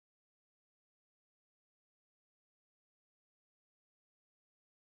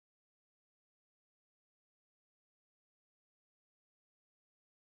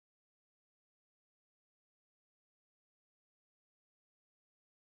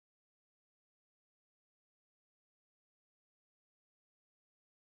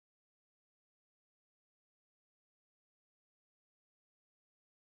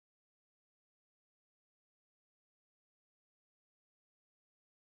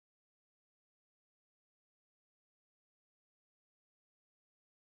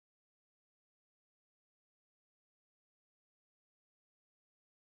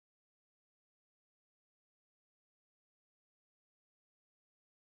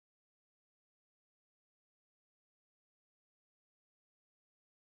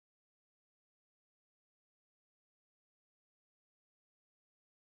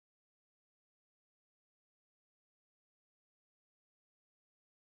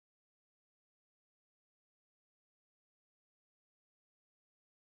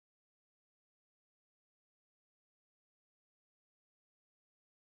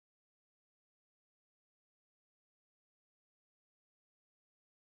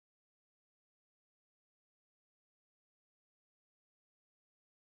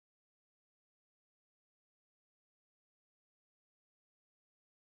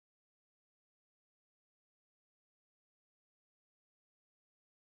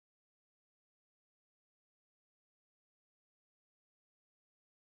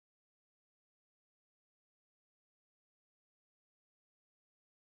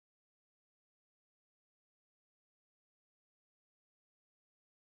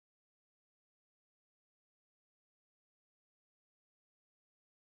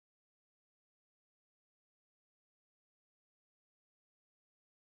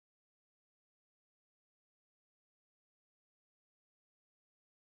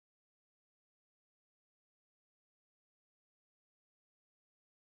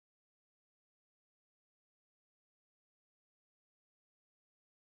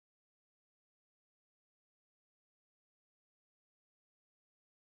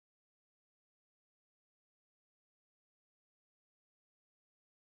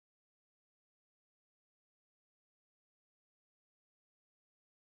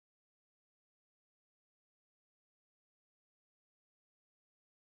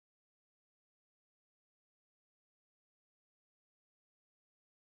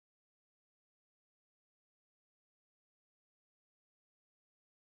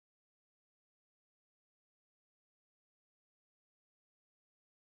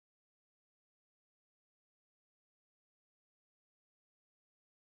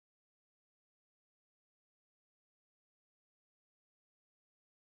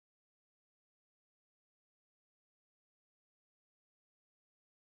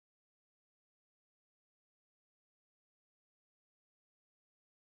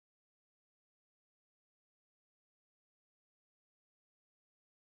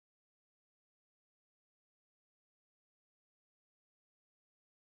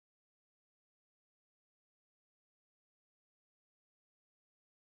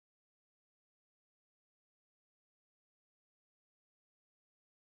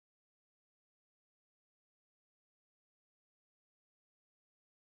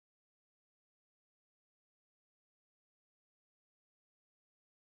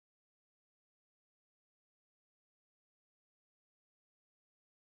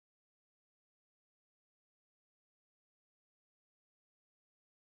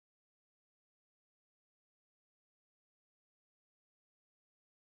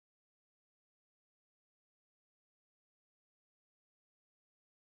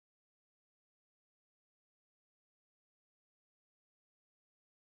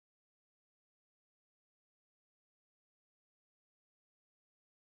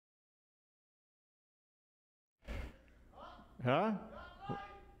Huh?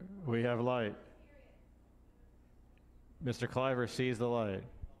 We have light. Mr. Cliver sees the light.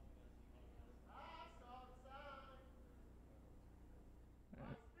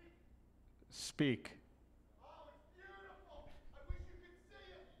 Speak.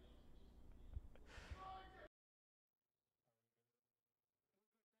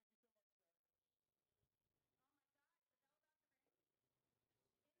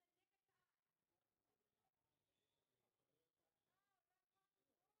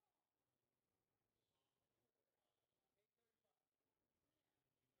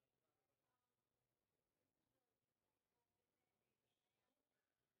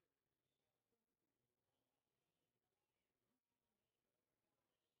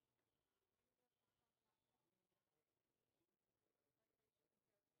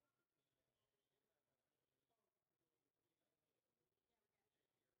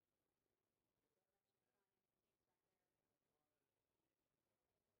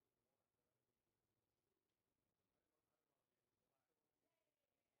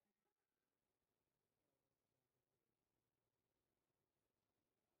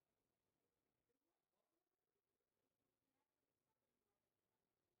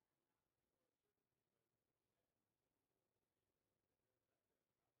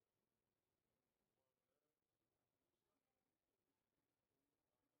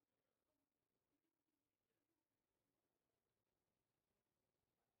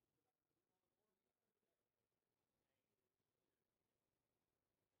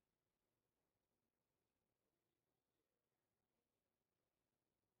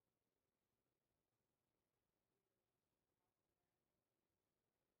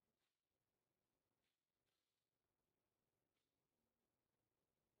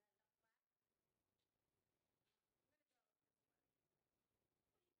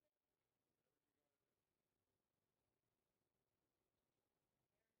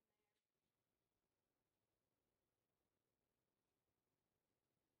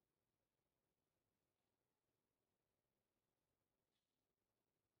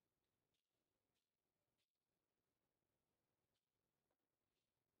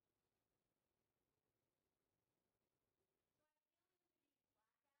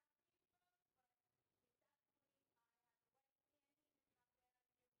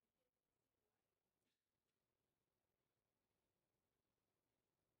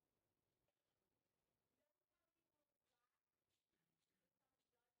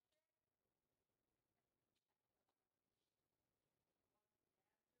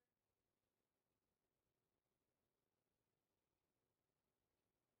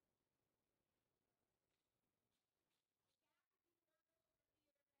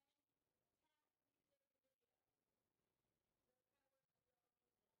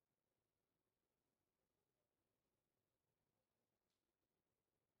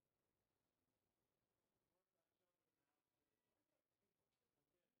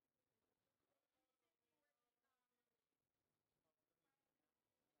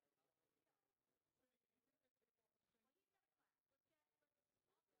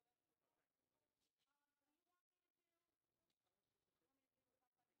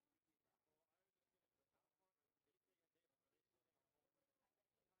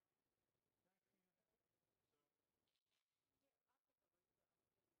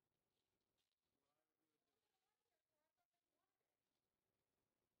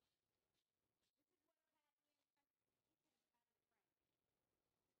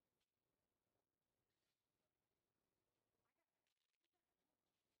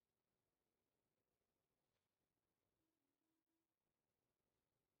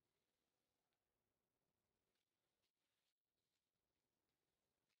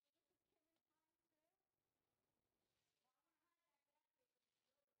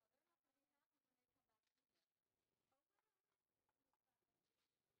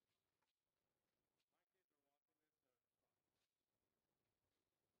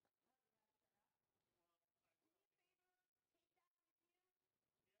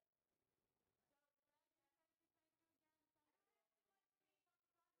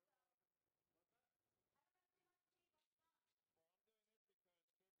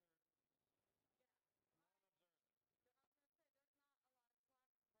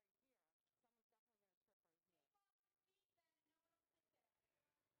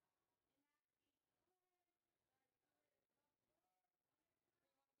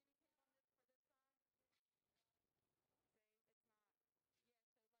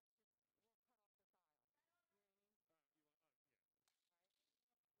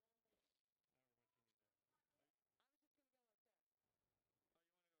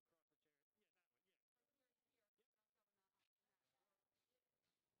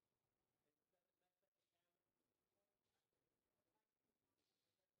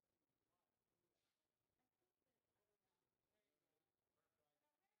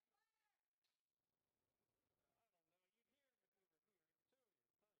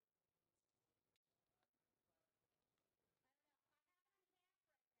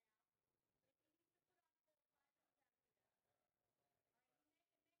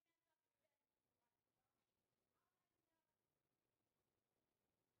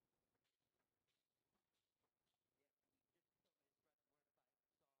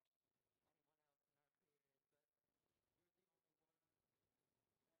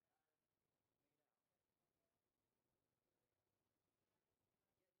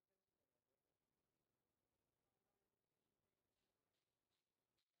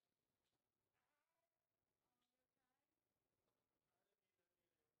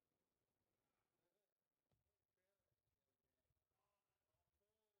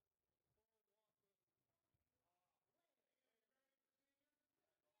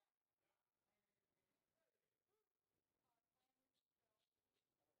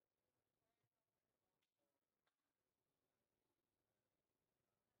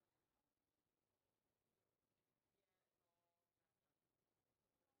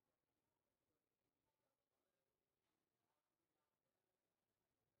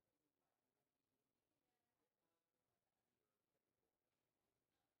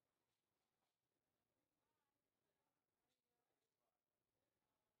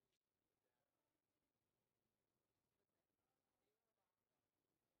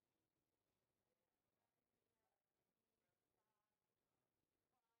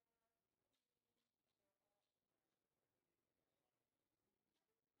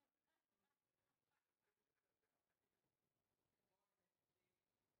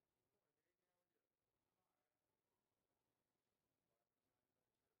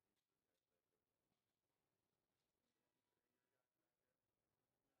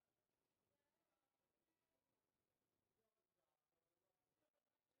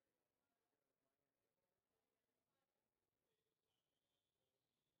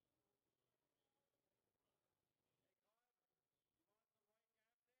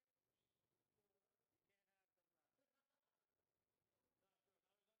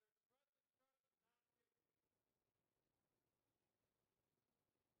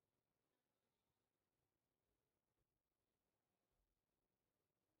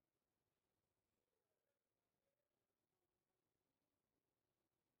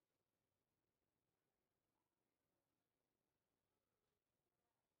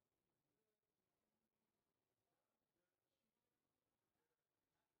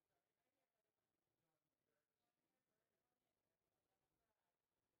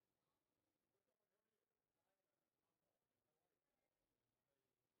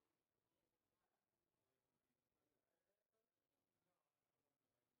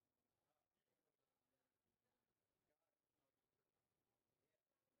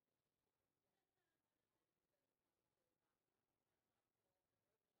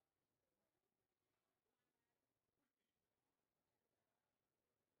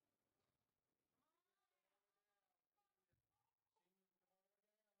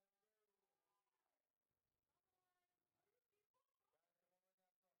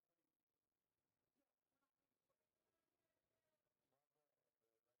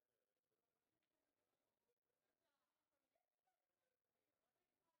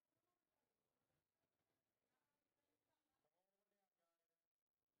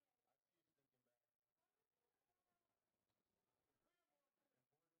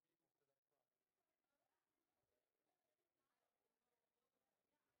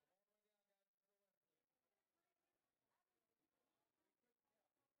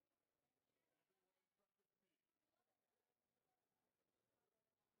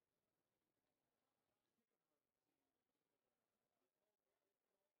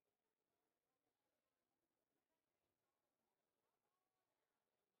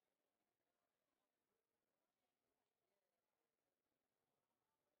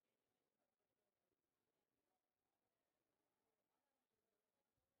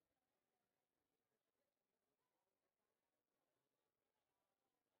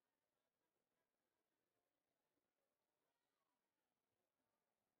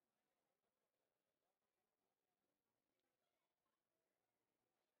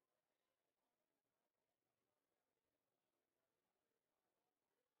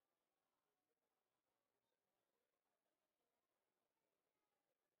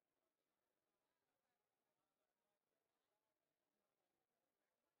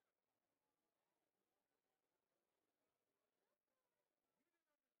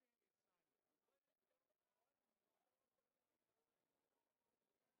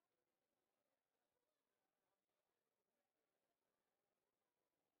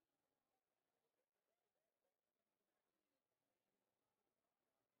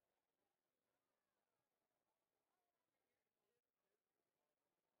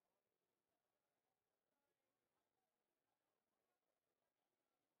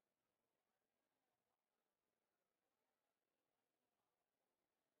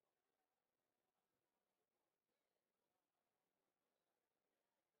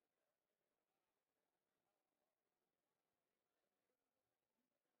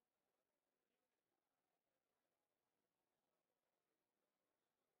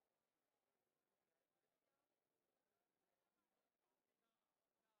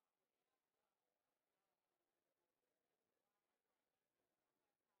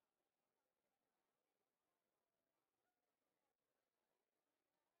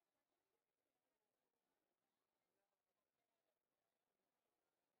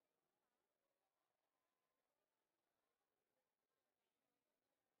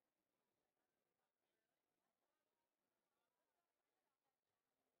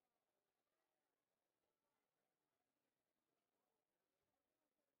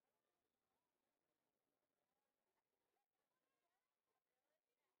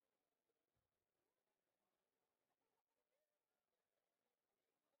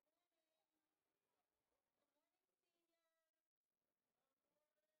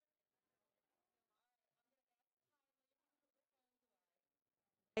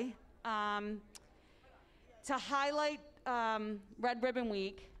 To highlight Red Ribbon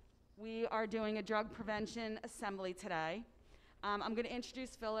Week, we are doing a drug prevention assembly today. I'm going to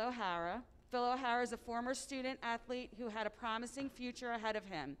introduce Phil O'Hara. Phil O'Hara is a former student athlete who had a promising future ahead of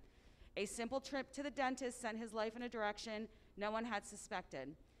him. A simple trip to the dentist sent his life in a direction no one had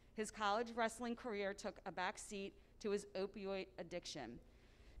suspected. His college wrestling career took a back seat to his opioid addiction.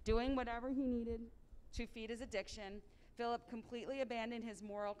 Doing whatever he needed to feed his addiction, Philip completely abandoned his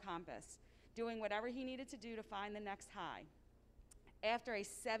moral compass, doing whatever he needed to do to find the next high. After a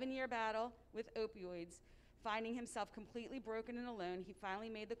 7-year battle with opioids, finding himself completely broken and alone, he finally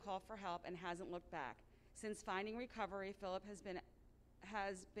made the call for help and hasn't looked back. Since finding recovery, Philip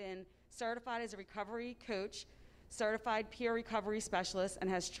has been certified as a recovery coach, certified peer recovery specialist, and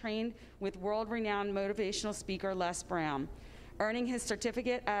has trained with world-renowned motivational speaker Les Brown, earning his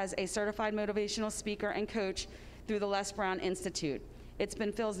certificate as a certified motivational speaker and coach through the Les Brown Institute. It's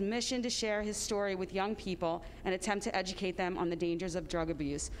been Phil's mission to share his story with young people and attempt to educate them on the dangers of drug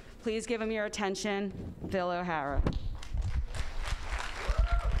abuse. Please give him your attention, Phil O'Hara.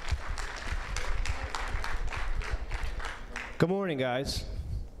 Good morning, guys.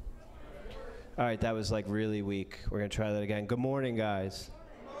 All right, that was like really weak. We're gonna try that again. Good morning, guys.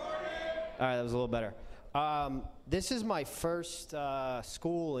 Good morning. All right, that was a little better. This is my first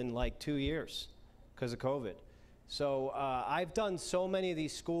school in like 2 years because of COVID. So I've done so many of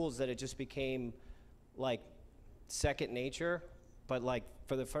these schools that it just became like second nature. But like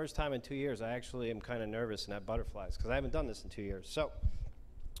for the first time in 2 years, I actually am kind of nervous and have butterflies because I haven't done this in 2 years. So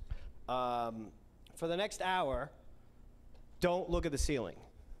for the next hour, don't look at the ceiling.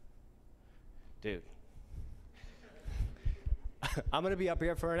 Dude. I'm going to be up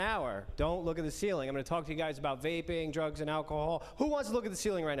here for an hour. Don't look at the ceiling. I'm going to talk to you guys about vaping, drugs, and alcohol. Who wants to look at the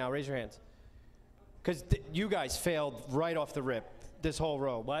ceiling right now? Raise your hands. Because you guys failed right off the rip, this whole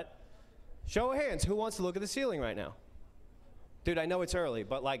row. What? Show of hands. Who wants to look at the ceiling right now? Dude, I know it's early,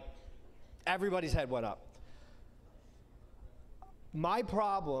 but like everybody's head went up. My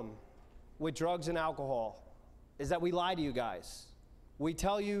problem with drugs and alcohol is that we lie to you guys. We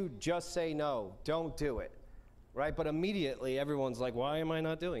tell you, just say no, don't do it, right? But immediately everyone's like, why am I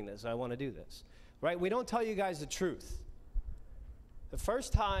not doing this? I want to do this, right? We don't tell you guys the truth. The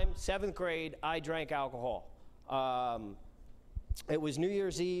first time, 7th grade, I drank alcohol. It was New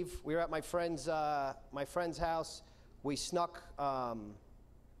Year's Eve. We were at my friend's house. We snuck some,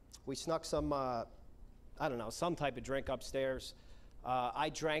 I don't know, some type of drink upstairs. I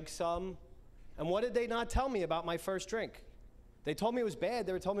drank some, and what did they not tell me about my first drink? They told me it was bad.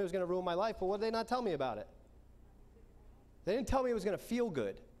 They told me it was going to ruin my life, but what did they not tell me about it? They didn't tell me it was going to feel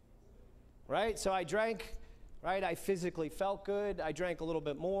good, right? So I drank. Right, I physically felt good. I drank a little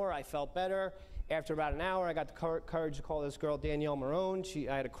bit more. I felt better. After about an hour, I got the courage to call this girl Danielle Marone.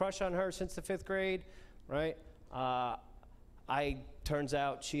 I had a crush on her since the 5th grade, right? Turns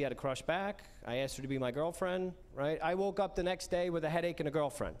out she had a crush back. I asked her to be my girlfriend, right? I woke up the next day with a headache and a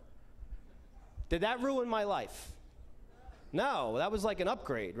girlfriend. Did that ruin my life? No, that was like an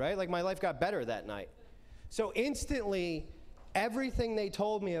upgrade, right? Like my life got better that night. So instantly, everything they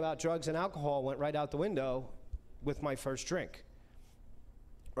told me about drugs and alcohol went right out the window with my first drink,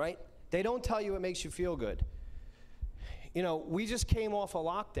 right? They don't tell you it makes you feel good. You know, we just came off a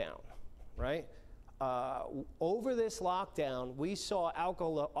lockdown, right? Over this lockdown, we saw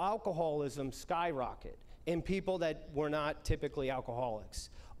alcoholism skyrocket in people that were not typically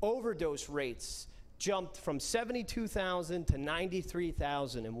alcoholics. Overdose rates jumped from 72,000 to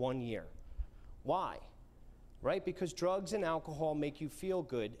 93,000 in 1 year. Why? Right? Because drugs and alcohol make you feel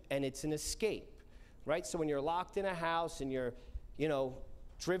good, and it's an escape. Right? So when you're locked in a house and you're, you know,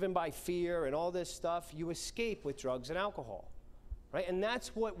 driven by fear and all this stuff, you escape with drugs and alcohol, right? And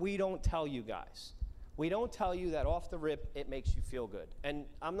that's what we don't tell you guys. We don't tell you that off the rip it makes you feel good. And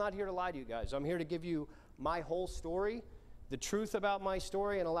I'm not here to lie to you guys. I'm here to give you my whole story, the truth about my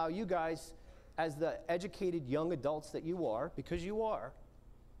story, and allow you guys, as the educated young adults that you are, because you are,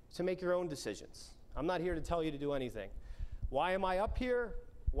 to make your own decisions. I'm not here to tell you to do anything. Why am I up here?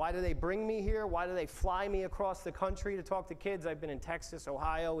 Why do they bring me here? Why do they fly me across the country to talk to kids? I've been in Texas,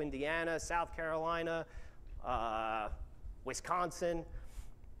 Ohio, Indiana, South Carolina, Wisconsin.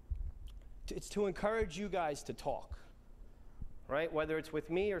 It's to encourage you guys to talk, right? Whether it's with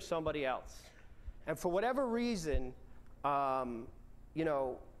me or somebody else. And for whatever reason, you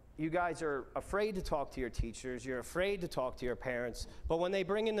know, you guys are afraid to talk to your teachers. You're afraid to talk to your parents. But when they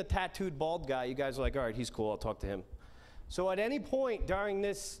bring in the tattooed bald guy, you guys are like, all right, he's cool. I'll talk to him. So at any point during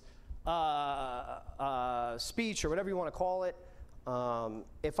this speech, or whatever you want to call it,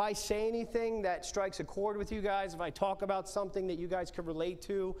 if I say anything that strikes a chord with you guys, if I talk about something that you guys can relate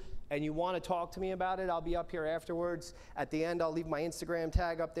to, and you want to talk to me about it, I'll be up here afterwards. At the end, I'll leave my Instagram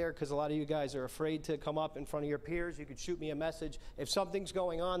tag up there because a lot of you guys are afraid to come up in front of your peers. You could shoot me a message. If something's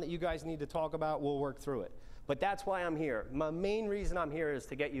going on that you guys need to talk about, we'll work through it. But that's why I'm here. My main reason I'm here is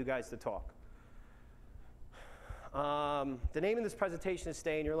to get you guys to talk. The name of this presentation is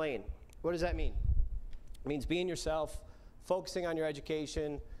Stay in Your Lane. What does that mean? It means being yourself, focusing on your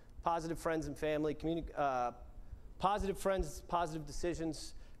education, positive friends and family, positive friends, positive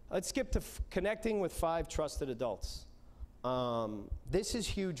decisions. Let's skip to connecting with 5 trusted adults. This is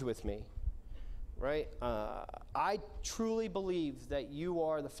huge with me, right? I truly believe that you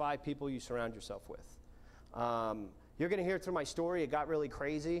are the 5 people you surround yourself with. You're going to hear through my story, it got really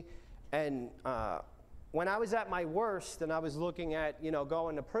crazy. And when I was at my worst and I was looking at,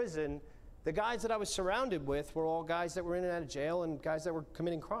 going to prison, the guys that I was surrounded with were all guys that were in and out of jail and guys that were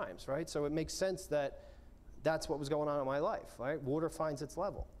committing crimes, right? So it makes sense that that's what was going on in my life, right? Water finds its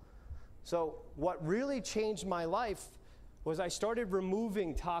level. So what really changed my life was I started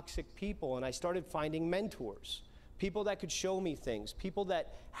removing toxic people and I started finding mentors, people that could show me things, people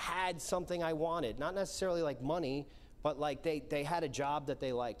that had something I wanted, not necessarily like money, but like they had a job that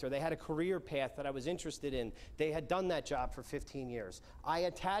they liked or they had a career path that I was interested in. They had done that job for 15 years. I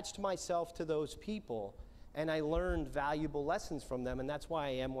attached myself to those people and I learned valuable lessons from them, and that's why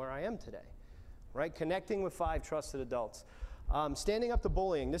I am where I am today, right? Connecting with 5 trusted adults. Standing up to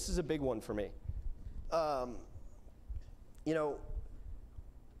bullying, this is a big one for me. You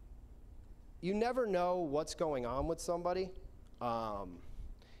never know what's going on with somebody.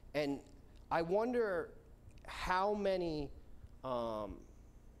 And I wonder how many awful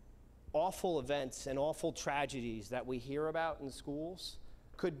events and awful tragedies that we hear about in schools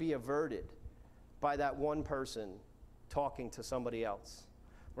could be averted by that one person talking to somebody else,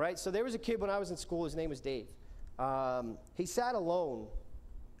 right? So there was a kid when I was in school, his name was Dave. He sat alone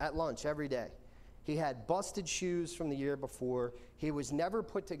at lunch every day. He had busted shoes from the year before. He was never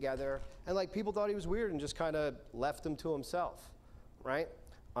put together. And like people thought he was weird and just kind of left him to himself, right?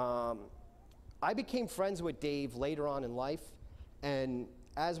 I became friends with Dave later on in life. And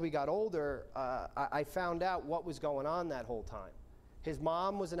as we got older, I found out what was going on that whole time. His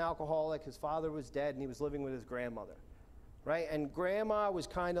mom was an alcoholic. His father was dead, and he was living with his grandmother, right? And grandma was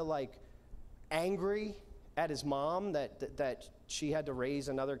kind of like angry at his mom that she had to raise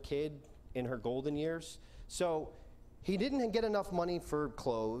another kid in her golden years. So he didn't get enough money for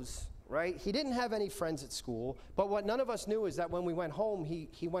clothes, right? He didn't have any friends at school. But what none of us knew is that when we went home,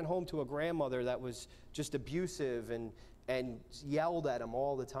 he went home to a grandmother that was just abusive and yelled at him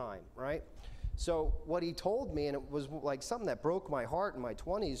all the time, right? So what he told me, and it was like something that broke my heart in my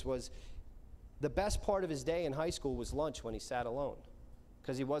 20s, was the best part of his day in high school was lunch when he sat alone,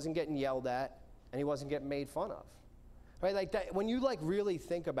 because he wasn't getting yelled at and he wasn't getting made fun of, right? Like that, when you like really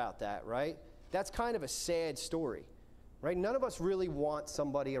think about that, right? That's kind of a sad story, right? None of us really want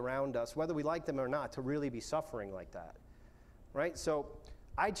somebody around us, whether we like them or not, to really be suffering like that, right? So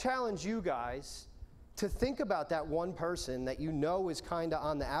I challenge you guys to think about that one person that you know is kind of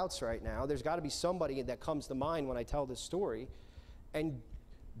on the outs right now. There's got to be somebody that comes to mind when I tell this story, and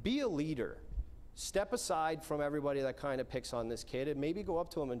be a leader. Step aside from everybody that kind of picks on this kid and maybe go up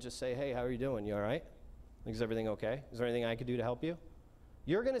to him and just say, hey, how are you doing? You all right? Is everything okay? Is there anything I could do to help you?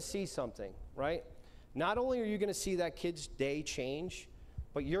 You're going to see something, right? Not only are you going to see that kid's day change,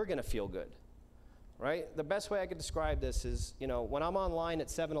 but you're going to feel good, right? The best way I could describe this is, when I'm online at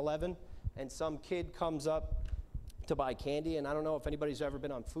 7-Eleven and some kid comes up to buy candy, and I don't know if anybody's ever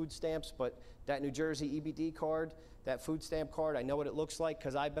been on food stamps, but that New Jersey EBD card, that food stamp card, I know what it looks like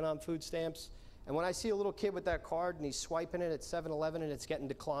because I've been on food stamps. And when I see a little kid with that card and he's swiping it at 7-Eleven and it's getting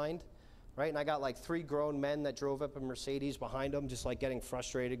declined, right? And I got like 3 grown men that drove up a Mercedes behind them, just like getting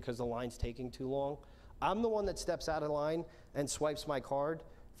frustrated because the line's taking too long. I'm the one that steps out of line and swipes my card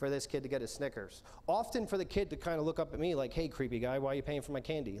for this kid to get his Snickers. Often for the kid to kind of look up at me like, hey, creepy guy, why are you paying for my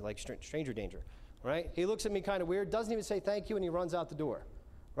candy? Like stranger danger, right? He looks at me kind of weird, doesn't even say thank you, and he runs out the door,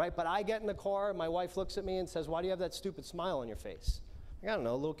 right? But I get in the car, and my wife looks at me and says, why do you have that stupid smile on your face? I don't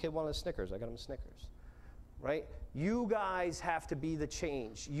know, a little kid wanted a Snickers. I got him a Snickers, right? You guys have to be the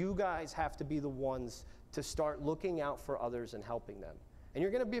change. You guys have to be the ones to start looking out for others and helping them. And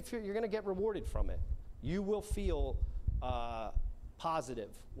you're going to get rewarded from it. You will feel positive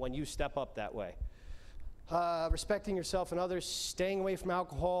when you step up that way. Respecting yourself and others, staying away from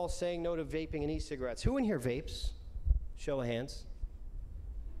alcohol, saying no to vaping and e-cigarettes. Who in here vapes? Show of hands.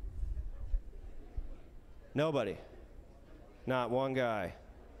 Nobody. Not one guy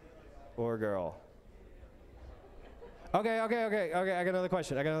or girl. Okay. I got another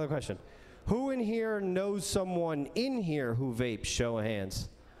question. Who in here knows someone in here who vapes? Show of hands.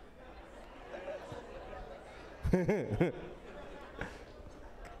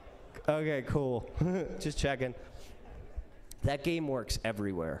 Okay, cool. Just checking. That game works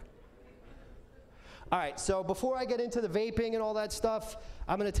everywhere. All right, so before I get into the vaping and all that stuff,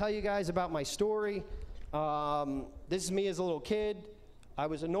 I'm going to tell you guys about my story. This is me as a little kid. I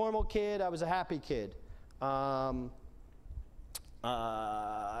was a normal kid. I was a happy kid. I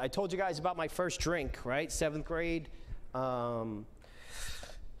told you guys about my first drink, right? 7th grade. Yeah,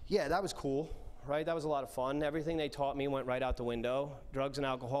 that was cool, right? That was a lot of fun. Everything they taught me went right out the window. Drugs and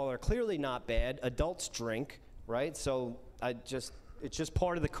alcohol are clearly not bad. Adults drink, right? So it's just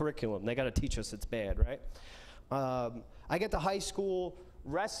part of the curriculum. They got to teach us it's bad, right? I get to high school.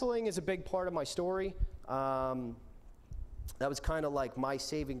 Wrestling is a big part of my story. That was kind of like my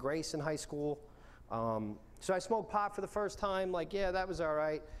saving grace in high school. So I smoked pot for the first time. Like, yeah, that was all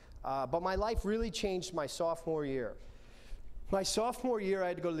right. But my life really changed my sophomore year. My sophomore year, I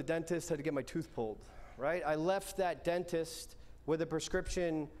had to go to the dentist. I had to get my tooth pulled, right? I left that dentist with a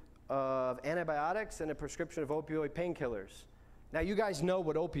prescription of antibiotics and a prescription of opioid painkillers. Now, you guys know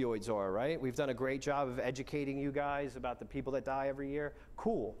what opioids are, right? We've done a great job of educating you guys about the people that die every year.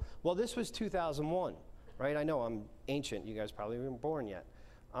 Cool. Well, this was 2001, right? I know I'm ancient. You guys probably weren't born yet.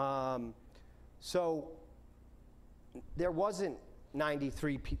 So there wasn't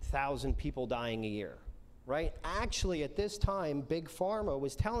 93,000 people dying a year, right? Actually, at this time, Big Pharma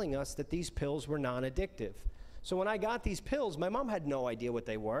was telling us that these pills were non-addictive. So when I got these pills, my mom had no idea what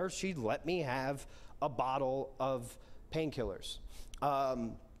they were. She let me have a bottle of painkillers.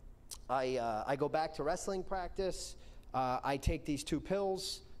 I go back to wrestling practice. I take these 2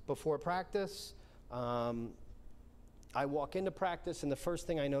 pills before practice. I walk into practice, and the first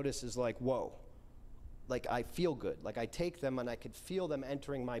thing I notice is like, whoa. Like, I feel good. Like, I take them, and I could feel them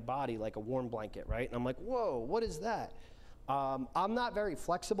entering my body like a warm blanket, right? And I'm like, whoa, what is that? I'm not very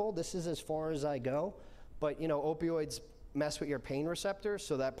flexible. This is as far as I go. But, you know, opioids mess with your pain receptors,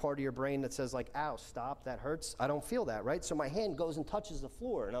 so that part of your brain that says, like, ow, stop, that hurts, I don't feel that, right? So my hand goes and touches the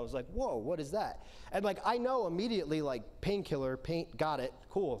floor, and I was like, whoa, what is that? And, like, I know immediately, like, painkiller, got it,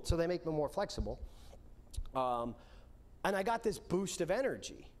 cool. So they make me more flexible. And I got this boost of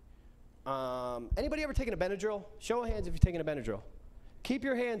energy. Anybody ever taken a Benadryl? Show of hands if you've taken a Benadryl. Keep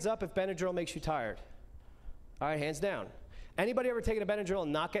your hands up if Benadryl makes you tired. All right, hands down. Anybody ever taken a Benadryl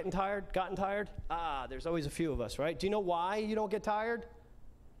and not gotten tired? Ah, there's always a few of us, right? Do you know why you don't get tired?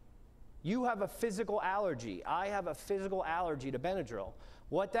 You have a physical allergy. I have a physical allergy to Benadryl.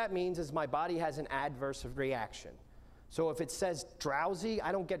 What that means is my body has an adverse reaction. So if it says drowsy,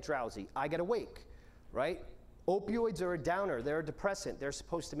 I don't get drowsy. I get awake, right? Opioids are a downer. They're a depressant. They're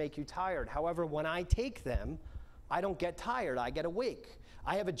supposed to make you tired. However, when I take them, I don't get tired. I get awake.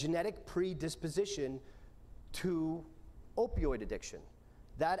 I have a genetic predisposition to opioid addiction.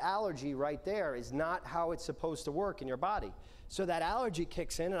 That allergy right there is not how it's supposed to work in your body. So that allergy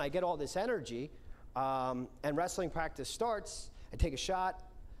kicks in, and I get all this energy, and wrestling practice starts. I take a shot.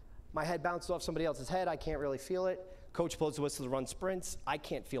 My head bounces off somebody else's head. I can't really feel it. Coach blows the whistle to run sprints. I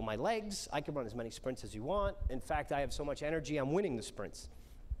can't feel my legs. I can run as many sprints as you want. In fact, I have so much energy, I'm winning the sprints.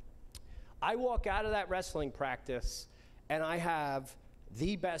 I walk out of that wrestling practice, and I have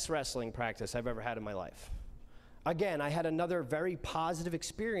the best wrestling practice I've ever had in my life. Again, I had another very positive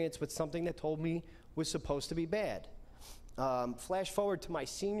experience with something that told me was supposed to be bad. Flash forward to my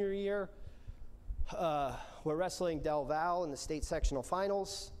senior year. We're wrestling Del Val in the state sectional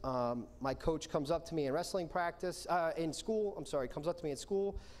finals. My coach comes up to me in wrestling practice, comes up to me at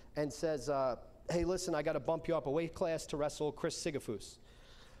school and says, hey, listen, I got to bump you up a weight class to wrestle Chris Sigafus.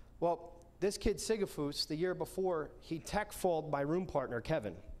 Well, this kid Sigafus, the year before, he tech-falled my room partner,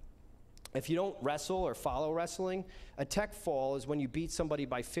 Kevin. If you don't wrestle or follow wrestling, a tech fall is when you beat somebody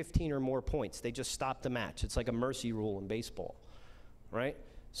by 15 or more points. They just stop the match. It's like a mercy rule in baseball, right?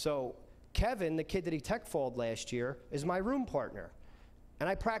 So Kevin, the kid that he tech-falled last year, is my room partner. And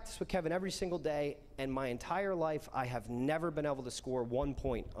I practice with Kevin every single day, and my entire life, I have never been able to score 1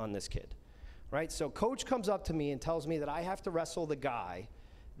 point on this kid, right? So coach comes up to me and tells me that I have to wrestle the guy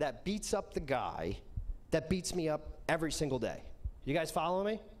that beats up the guy that beats me up every single day. You guys follow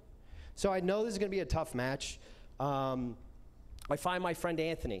me? So I know this is going to be a tough match. I find my friend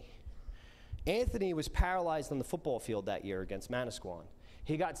Anthony. Anthony was paralyzed on the football field that year against Manasquan.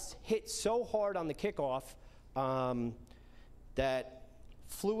 He got hit so hard on the kickoff that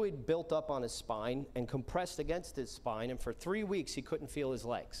fluid built up on his spine and compressed against his spine, and for 3 weeks he couldn't feel his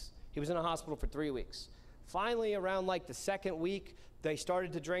legs. He was in a hospital for 3 weeks. Finally, around like the second week, they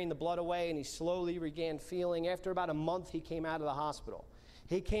started to drain the blood away, and he slowly regained feeling. After about a month, he came out of the hospital.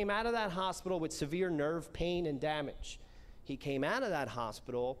 He came out of that hospital with severe nerve pain and damage. He came out of that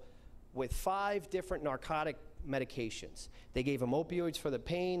hospital with 5 different narcotic medications. They gave him opioids for the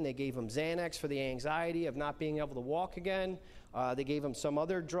pain. They gave him Xanax for the anxiety of not being able to walk again. They gave him some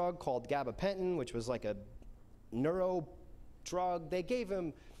other drug called gabapentin, which was like a neuro drug. They gave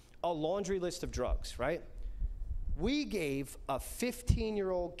him a laundry list of drugs, right? We gave a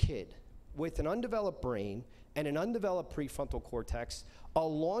 15-year-old kid with an undeveloped brain and an undeveloped prefrontal cortex a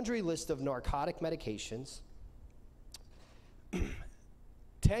laundry list of narcotic medications.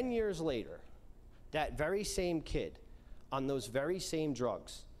 10 years later, that very same kid on those very same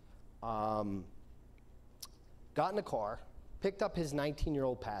drugs got in a car, picked up his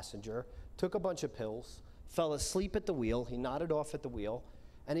 19-year-old passenger, took a bunch of pills, fell asleep at the wheel, he nodded off at the wheel,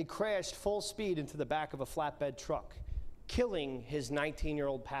 and he crashed full speed into the back of a flatbed truck, killing his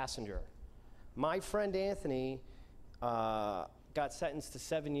 19-year-old passenger. My friend Anthony got sentenced to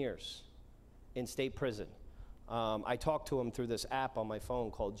 7 years in state prison. I talked to him through this app on my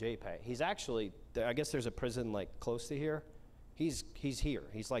phone called JPay. He's actually, I guess there's a prison like close to here. He's here.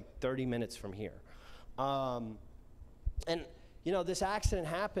 He's like 30 minutes from here. And you know, this accident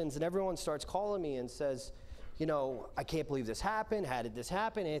happens and everyone starts calling me and says, you know, I can't believe this happened. How did this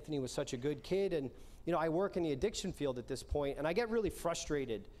happen? Anthony was such a good kid. And you know, I work in the addiction field at this point, and I get really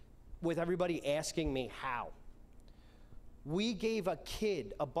frustrated with everybody asking me how. We gave a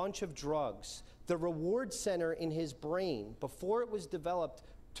kid a bunch of drugs. The reward center in his brain, before it was developed,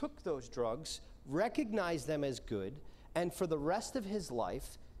 took those drugs, recognized them as good, and for the rest of his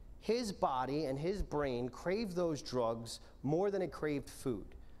life, his body and his brain craved those drugs more than it craved food.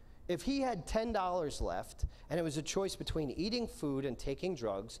 If he had $10 left, and it was a choice between eating food and taking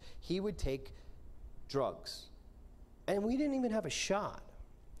drugs, he would take drugs. And we didn't even have a shot.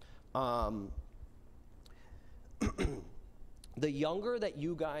 The younger that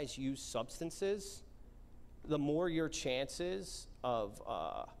you guys use substances, the more your chances of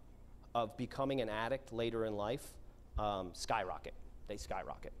becoming an addict later in life skyrocket. They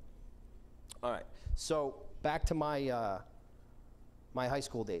skyrocket. All right, so back to my my high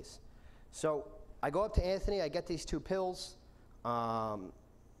school days. So I go up to Anthony, I get these 2 pills. I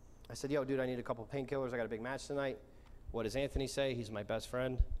said, yo, dude, I need a couple painkillers. I got a big match tonight. What does Anthony say? He's my best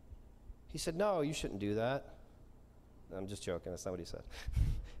friend. He said, no, you shouldn't do that. I'm just joking. That's not what he said.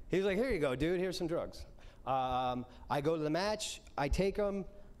 He was like, here you go, dude. Here's some drugs. I go to the match. I take them.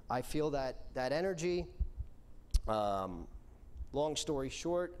 I feel that energy. Long story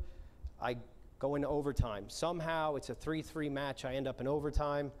short, I go into overtime. Somehow, it's a 3-3 match. I end up in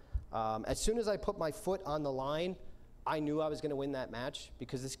overtime. As soon as I put my foot on the line, I knew I was going to win that match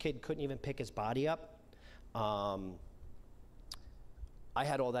because this kid couldn't even pick his body up. I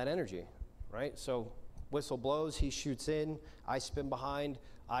had all that energy, right? So whistle blows, he shoots in, I spin behind,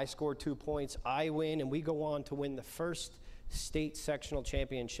 I score 2 points, I win, and we go on to win the first state sectional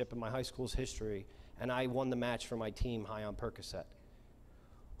championship in my high school's history, and I won the match for my team high on Percocet.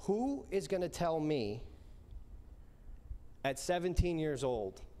 Who is going to tell me at 17 years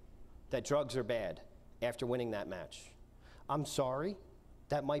old that drugs are bad after winning that match? I'm sorry.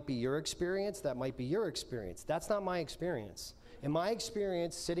 That might be your experience. That might be your experience. That's not my experience. In my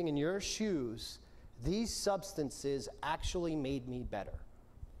experience, sitting in your shoes, these substances actually made me better.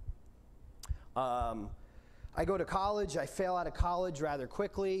 I go to college. I fail out of college rather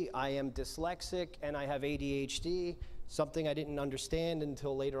quickly. I am dyslexic and I have ADHD, something I didn't understand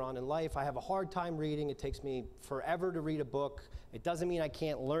until later on in life. I have a hard time reading. It takes me forever to read a book. It doesn't mean I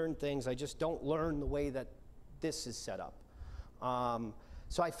can't learn things. I just don't learn the way that this is set up.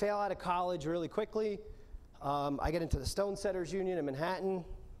 So I fail out of college really quickly. I get into the Stone Setters Union in Manhattan.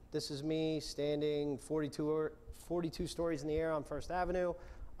 This is me standing 42 stories in the air on First Avenue.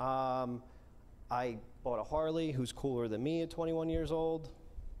 I bought a Harley. Who's cooler than me at 21 years old?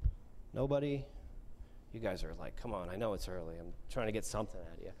 Nobody? You guys are like, come on, I know it's early. I'm trying to get something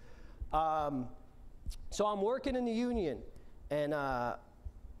out of you. So I'm working in the union, and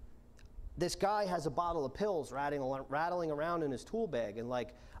this guy has a bottle of pills rattling around in his tool bag, and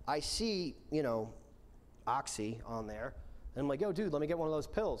like I see, you know, Oxy on there, and I'm like, yo, dude, let me get one of those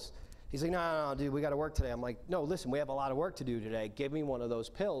pills. He's like, no, dude, we got to work today. I'm like, no, listen, we have a lot of work to do today. Give me one of those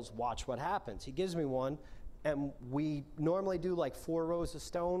pills. Watch what happens. He gives me one, and we normally do like 4 rows of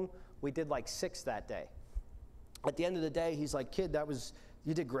Stone. We did like 6 that day. At the end of the day, he's like, kid,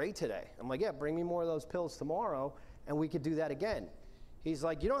 you did great today. I'm like, yeah, bring me more of those pills tomorrow, and we could do that again. He's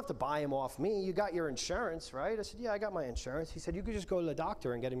like, you don't have to buy them off me. You got your insurance, right? I said, yeah, I got my insurance. He said, you could just go to the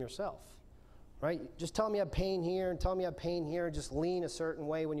doctor and get them yourself, right? Just tell me you have pain here and tell me you have pain here, and just lean a certain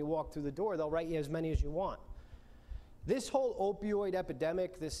way when you walk through the door. They'll write you as many as you want. This whole opioid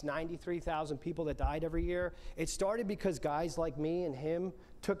epidemic, this 93,000 people that died every year, it started because guys like me and him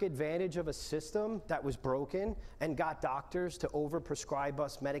took advantage of a system that was broken and got doctors to overprescribe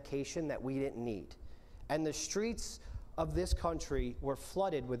us medication that we didn't need. And the streets of this country were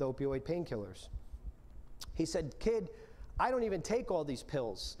flooded with opioid painkillers. He said, kid, I don't even take all these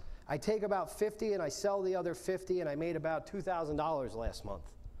pills. I take about 50 and I sell the other 50 and I made about $2,000 last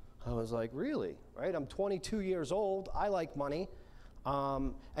month. I was like, really? Right? I'm 22 years old. I like money.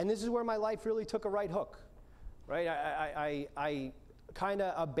 And this is where my life really took a right hook. Right? I kind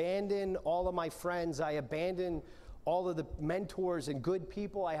of abandoned all of my friends. I abandoned all of the mentors and good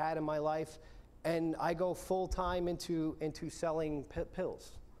people I had in my life. And I go full time into selling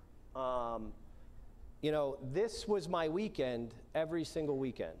pills. You know, this was my weekend every single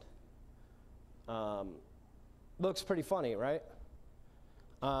weekend. Looks pretty funny, right?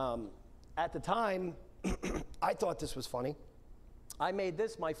 At the time, I thought this was funny. I made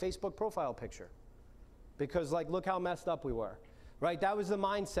this my Facebook profile picture because, like, look how messed up we were, right? That was the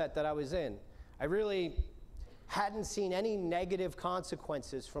mindset that I was in. I really hadn't seen any negative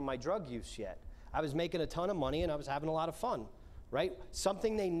consequences from my drug use yet. I was making a ton of money and I was having a lot of fun, right?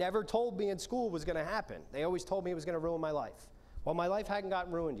 Something they never told me in school was going to happen. They always told me it was going to ruin my life. Well, my life hadn't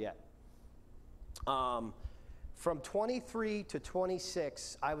gotten ruined yet. From 23 to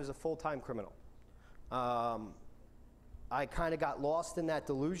 26, I was a full-time criminal. I kind of got lost in that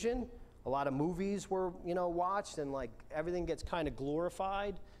delusion. A lot of movies were, you know, watched, and like everything gets kind of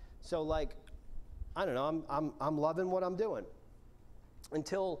glorified. So like, I don't know, I'm loving what I'm doing.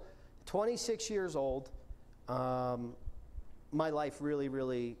 Until 26 years old, my life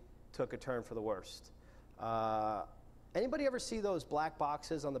really took a turn for the worst. Anybody ever see those black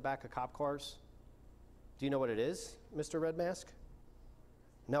boxes on the back of cop cars? Do you know what it is, Mr. Red Mask?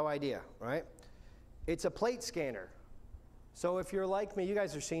 No idea, right? It's a plate scanner. So if you're like me, you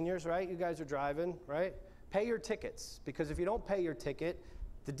guys are seniors, right? You guys are driving, right? Pay your tickets, because if you don't pay your ticket,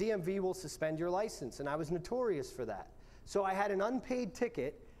 the DMV will suspend your license, and I was notorious for that. So I had an unpaid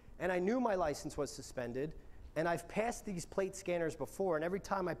ticket, and I knew my license was suspended, and I've passed these plate scanners before, and every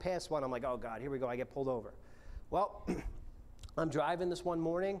time I pass one, I'm like, oh God, here we go, I get pulled over. Well, I'm driving this one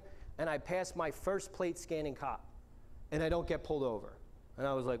morning, and I passed my first plate scanning cop, and I don't get pulled over. And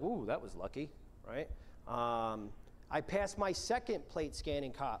I was like, ooh, that was lucky, right? I passed my second plate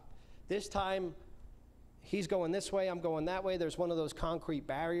scanning cop. This time, he's going this way, I'm going that way. There's one of those concrete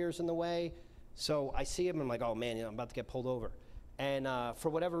barriers in the way. So I see him, and I'm like, oh man, you know, I'm about to get pulled over. And for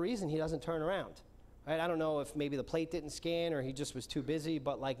whatever reason, he doesn't turn around. Right? I don't know if maybe the plate didn't scan or he just was too busy,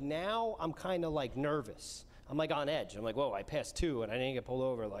 but like now I'm kind of like nervous. I'm like on edge. I'm like, whoa, I passed two and I didn't get pulled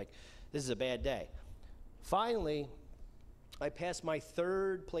over. Like, this is a bad day. Finally, I passed my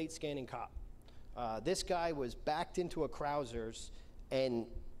third plate scanning cop. This guy was backed into a Krauser's and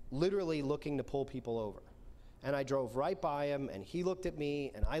literally looking to pull people over. And I drove right by him, and he looked at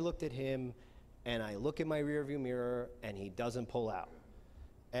me, and I looked at him, and I look in my rearview mirror, and he doesn't pull out.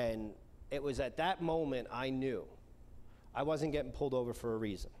 And it was at that moment I knew I wasn't getting pulled over for a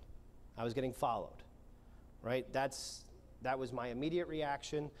reason. I was getting followed, right? That was my immediate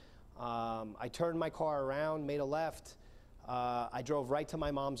reaction. I turned my car around, made a left. I drove right to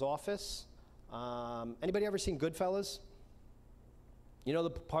my mom's office. Anybody ever seen Goodfellas? You know the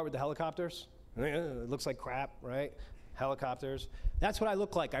part with the helicopters? It looks like crap, right? Helicopters. That's what I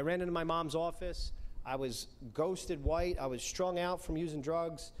look like. I ran into my mom's office. I was ghosted white. I was strung out from using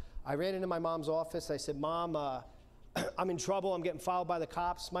drugs. I ran into my mom's office. I said, Mom, I'm in trouble. I'm getting followed by the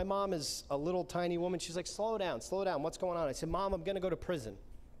cops. My mom is a little tiny woman. She's like, slow down. What's going on? I said, Mom, I'm going to go to prison.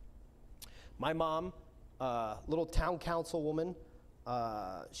 My mom, little town council woman,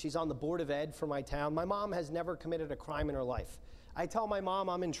 she's on the board of ed for my town. My mom has never committed a crime in her life. I tell my mom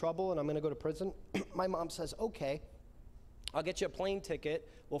I'm in trouble and I'm going to go to prison. My mom says, okay, I'll get you a plane ticket.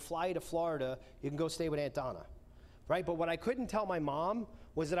 We'll fly you to Florida. You can go stay with Aunt Donna, right? But what I couldn't tell my mom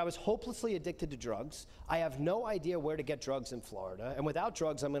was that I was hopelessly addicted to drugs. I have no idea where to get drugs in Florida. And without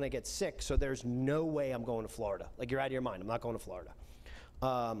drugs, I'm going to get sick. So there's no way I'm going to Florida. Like, you're out of your mind. I'm not going to Florida.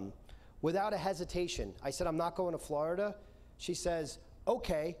 Without a hesitation, I said, I'm not going to Florida. She says,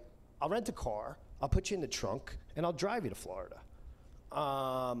 okay, I'll rent a car. I'll put you in the trunk, and I'll drive you to Florida.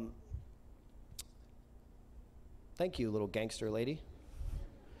 Thank you, little gangster lady.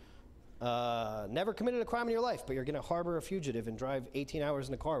 Never committed a crime in your life, but you're going to harbor a fugitive and drive 18 hours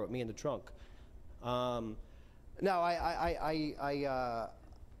in the car with me in the trunk. No, I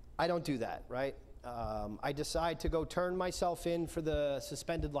don't do that, right? I decide to go turn myself in for the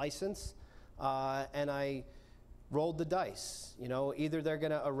suspended license, and I rolled the dice. You know, either they're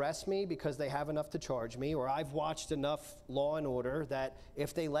going to arrest me because they have enough to charge me, or I've watched enough Law and Order that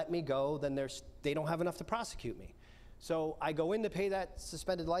if they let me go, then they don't have enough to prosecute me. So I go in to pay that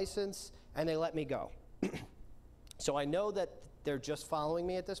suspended license, and they let me go. So I know that they're just following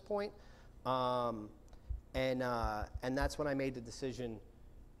me at this point, and that's when I made the decision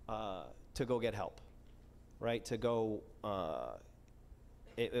to go get help, right? To go.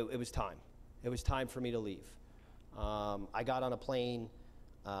 It was time. It was time for me to leave. I got on a plane,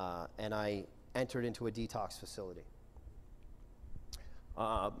 and I entered into a detox facility.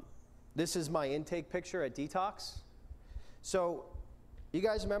 This is my intake picture at detox. So, you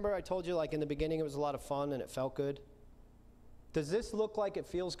guys remember I told you, like, in the beginning it was a lot of fun and it felt good? Does this look like it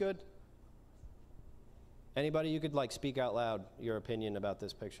feels good? Anybody, you could, like, speak out loud your opinion about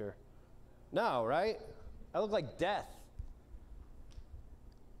this picture. No, right? I look like death.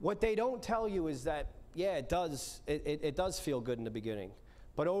 What they don't tell you is that, yeah, it does feel good in the beginning.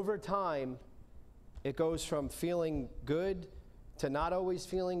 But over time, it goes from feeling good to not always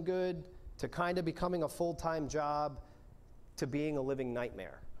feeling good to kind of becoming a full-time job to being a living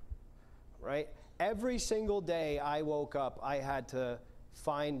nightmare, right? Every single day I woke up, I had to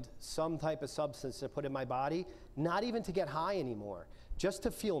find some type of substance to put in my body, not even to get high anymore, just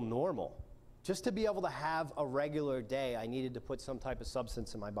to feel normal. Just to be able to have a regular day, I needed to put some type of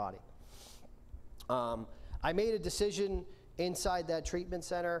substance in my body. I made a decision inside that treatment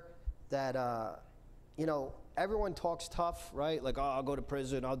center that, you know, everyone talks tough, right? Like, oh, I'll go to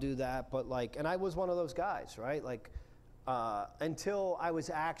prison, I'll do that. But like, and I was one of those guys, right? Like, until I was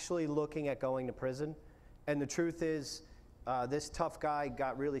actually looking at going to prison. And the truth is, this tough guy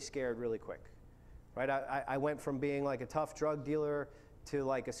got really scared really quick, right? I went from being like a tough drug dealer to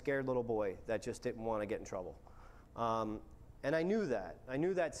like a scared little boy that just didn't want to get in trouble. And I knew that. I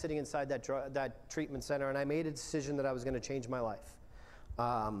knew that sitting inside that treatment center, and I made a decision that I was going to change my life.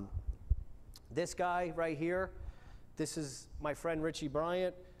 This guy right here, this is my friend Richie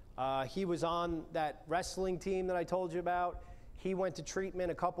Bryant. He was on that wrestling team that I told you about. He went to treatment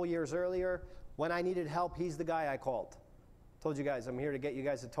a couple years earlier. When I needed help, he's the guy I called. Told you guys, I'm here to get you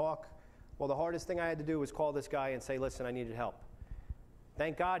guys to talk. Well, the hardest thing I had to do was call this guy and say, listen, I needed help.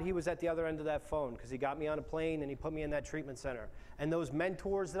 Thank God he was at the other end of that phone, because he got me on a plane and he put me in that treatment center. And those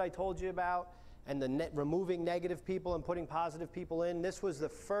mentors that I told you about, and the removing negative people and putting positive people in, this was the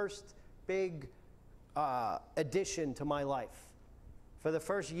first big addition to my life. For the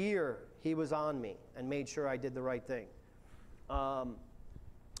first year, he was on me and made sure I did the right thing.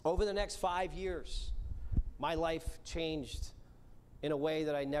 Over the next 5 years, my life changed in a way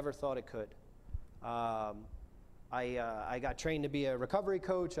that I never thought it could. I got trained to be a recovery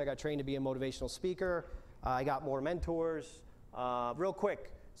coach. I got trained to be a motivational speaker. I got more mentors. Real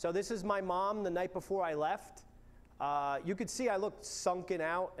quick, so this is my mom the night before I left. You could see I looked sunken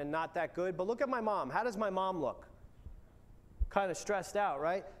out and not that good, but look at my mom. How does my mom look? Kind of stressed out,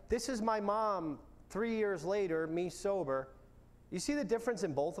 right? This is my mom 3 years later, me sober. You see the difference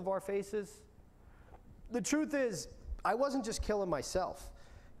in both of our faces? The truth is, I wasn't just killing myself,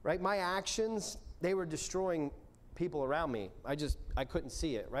 right? My actions, they were destroying people around me. I couldn't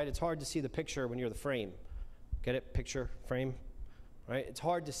see it, right? It's hard to see the picture when you're the frame. Get it? Picture, frame, right? It's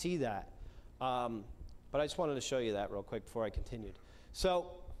hard to see that. But I just wanted to show you that real quick before I continued.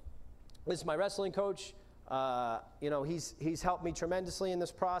 So this is my wrestling coach. You know, he's helped me tremendously in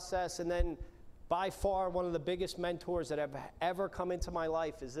this process. And then by far, one of the biggest mentors that have ever come into my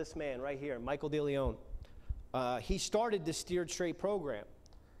life is this man right here, Michael DeLeon. He started the Steered Straight program.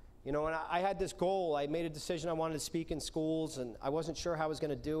 You know, and I had this goal. I made a decision I wanted to speak in schools, and I wasn't sure how I was going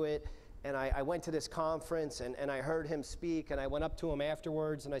to do it. And I went to this conference, and I heard him speak, and I went up to him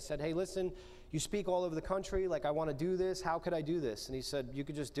afterwards, and I said, hey, listen, you speak all over the country. Like, I want to do this. How could I do this? And he said, you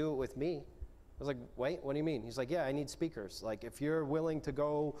could just do it with me. I was like, wait, what do you mean? He's like, yeah, I need speakers. Like, if you're willing to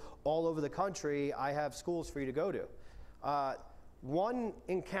go all over the country, I have schools for you to go to. One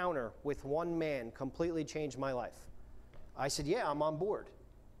encounter with one man completely changed my life. I said, yeah, I'm on board.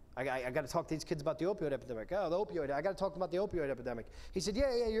 I got to talk to these kids about the opioid epidemic. Oh, the opioid, I got to talk to them about the opioid epidemic. He said,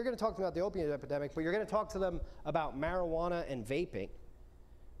 yeah, you're going to talk to them about the opioid epidemic, but you're going to talk to them about marijuana and vaping.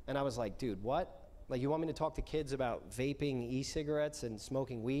 And I was like, dude, what? Like, you want me to talk to kids about vaping e-cigarettes and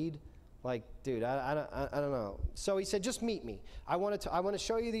smoking weed? Like, dude, I don't know. So he said, just meet me. I want to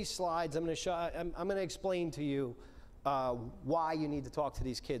show you these slides. I'm going to explain to you why you need to talk to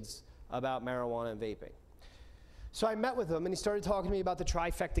these kids about marijuana and vaping. So I met with him, and he started talking to me about the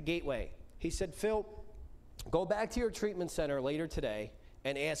trifecta gateway. He said, Phil, go back to your treatment center later today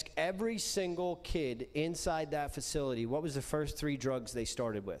and ask every single kid inside that facility what was the first 3 drugs they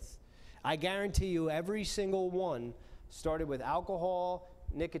started with. I guarantee you every single one started with alcohol,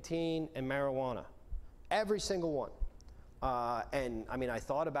 nicotine, and marijuana. Every single one. And I mean, I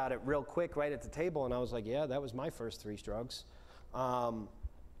thought about it real quick right at the table, and I was like, yeah, that was my first 3 drugs.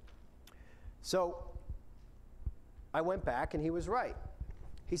 So I went back, and he was right.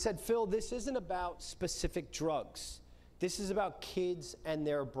 He said, Phil, this isn't about specific drugs. This is about kids and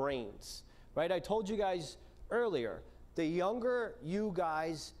their brains, right? I told you guys earlier, the younger you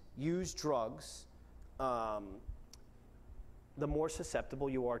guys use drugs, the more susceptible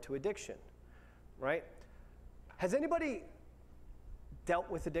you are to addiction, right? Has anybody dealt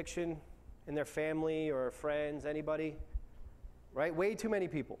with addiction in their family or friends, anybody? Right? Way too many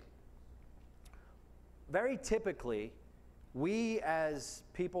people. Very typically, we as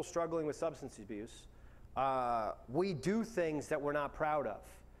people struggling with substance abuse, we do things that we're not proud of.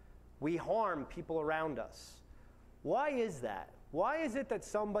 We harm people around us. Why is that? Why is it that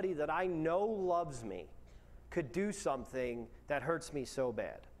somebody that I know loves me could do something that hurts me so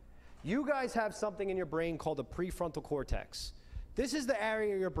bad? You guys have something in your brain called the prefrontal cortex. This is the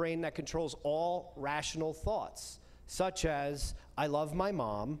area of your brain that controls all rational thoughts, such as, I love my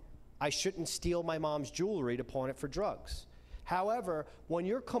mom, I shouldn't steal my mom's jewelry to pawn it for drugs. However, when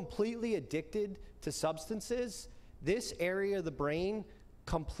you're completely addicted to substances, this area of the brain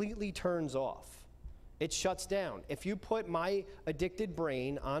completely turns off. It shuts down. If you put my addicted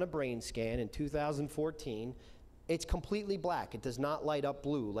brain on a brain scan in 2014, it's completely black. It does not light up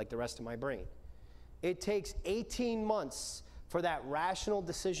blue like the rest of my brain. It takes 18 months for that rational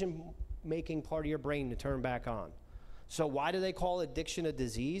decision-making part of your brain to turn back on. So why do they call addiction a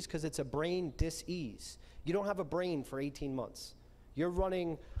disease? Because it's a brain dis-ease. You don't have a brain for 18 months. You're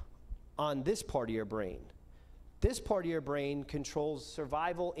running on this part of your brain. This part of your brain controls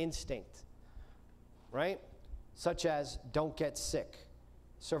survival instinct, right? Such as don't get sick.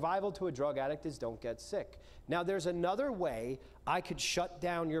 Survival to a drug addict is don't get sick. Now there's another way I could shut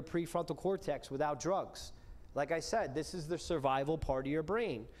down your prefrontal cortex without drugs. Like I said, this is the survival part of your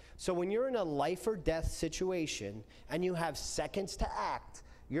brain. So when you're in a life or death situation and you have seconds to act,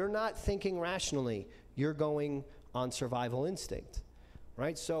 you're not thinking rationally, you're going on survival instinct,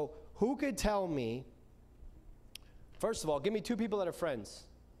 right? So who could tell me, first of all, give me 2 people that are friends.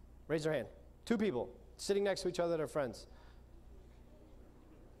 Raise your hand. 2 people sitting next to each other that are friends.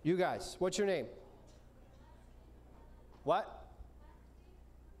 You guys, what's your name? What?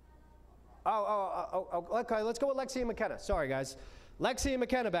 Okay, let's go with Lexi and McKenna. Sorry, guys. Lexi and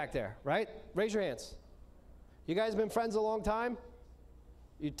McKenna back there, right? Raise your hands. You guys been friends a long time?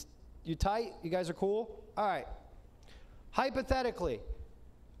 You tight? You guys are cool? All right. Hypothetically,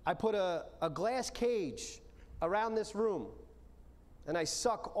 I put a glass cage around this room, and I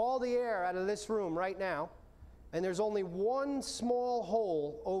suck all the air out of this room right now, and there's only one small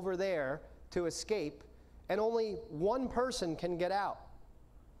hole over there to escape, and only one person can get out.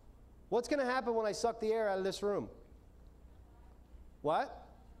 What's going to happen when I suck the air out of this room? What?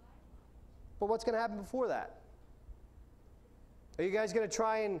 But what's going to happen before that? Are you guys going to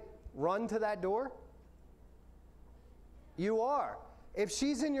try and run to that door? You are. If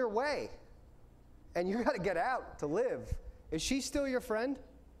she's in your way and you got to get out to live, is she still your friend?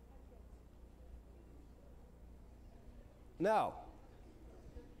 No.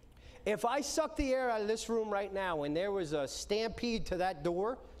 If I suck the air out of this room right now and there was a stampede to that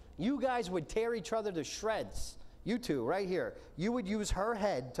door, you guys would tear each other to shreds. You two, right here. You would use her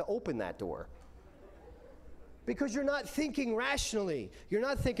head to open that door. Because you're not thinking rationally. You're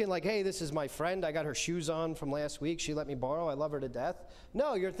not thinking like, hey, this is my friend. I got her shoes on from last week. She let me borrow. I love her to death.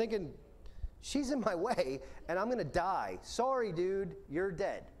 No, you're thinking, she's in my way, and I'm going to die. Sorry, dude, you're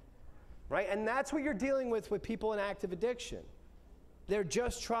dead. Right? And that's what you're dealing with people in active addiction. They're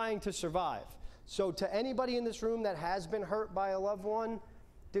just trying to survive. So to anybody in this room that has been hurt by a loved one,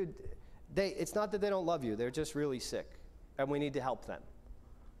 dude, it's not that they don't love you. They're just really sick, and we need to help them.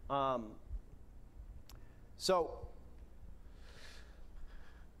 So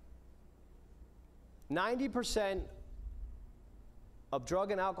 90% of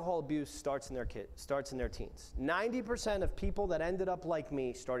drug and alcohol abuse starts in their teens. 90% of people that ended up like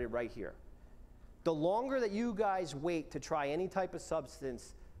me started right here. The longer that you guys wait to try any type of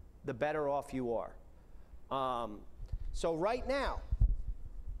substance, the better off you are. So right now,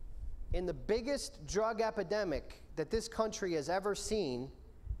 in the biggest drug epidemic that this country has ever seen,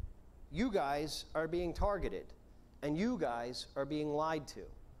 you guys are being targeted, and you guys are being lied to.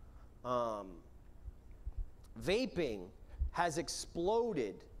 Vaping has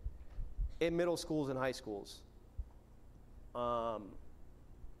exploded in middle schools and high schools.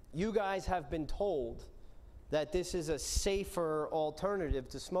 You guys have been told that this is a safer alternative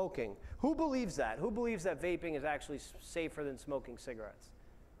to smoking. Who believes that? Who believes that vaping is actually safer than smoking cigarettes?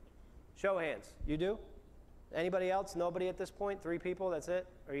 Show of hands. You do? Anybody else? Nobody at this point? 3 people, that's it?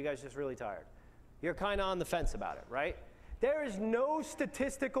 Or are you guys just really tired? You're kind of on the fence about it, right? There is no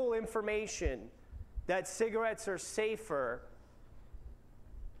statistical information that cigarettes are safer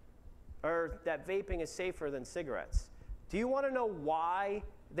or that vaping is safer than cigarettes. Do you want to know why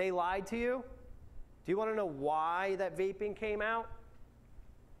they lied to you? Do you want to know why that vaping came out?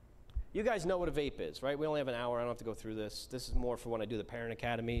 You guys know what a vape is, right? We only have an hour. I don't have to go through this. This is more for when I do the parent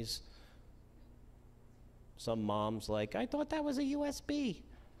academies. Some mom's like, I thought that was a USB.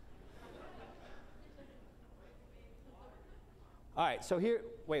 All right, so here,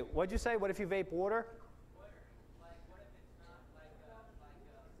 wait, what'd you say? What if you vape water?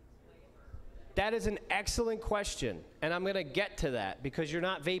 That is an excellent question, and I'm going to get to that because you're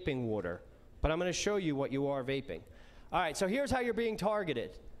not vaping water, but I'm going to show you what you are vaping. All right, so here's how you're being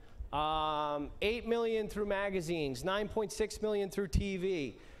targeted. 8 million through magazines, 9.6 million through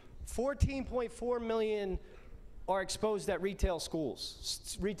TV, 14.4 million are exposed at retail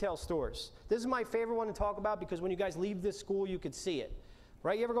schools, retail stores. This is my favorite one to talk about because when you guys leave this school, you could see it.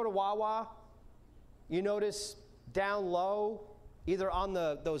 Right? You ever go to Wawa? You notice down low, either on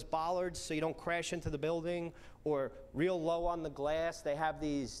those bollards so you don't crash into the building, or real low on the glass, they have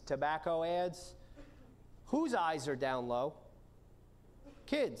these tobacco ads. Whose eyes are down low?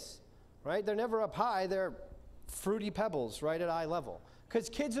 Kids, right? They're never up high. They're fruity pebbles right at eye level. Because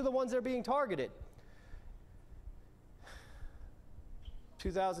kids are the ones that are being targeted.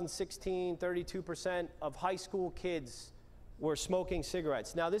 2016, 32% of high school kids were smoking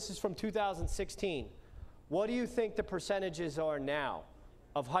cigarettes. Now, this is from 2016. What do you think the percentages are now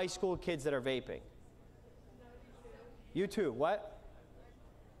of high school kids that are vaping? You too. What?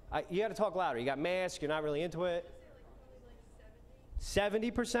 You got to talk louder. You got masks. You're not really into it.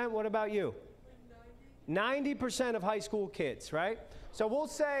 70%? What about you? 90% of high school kids, right? So we'll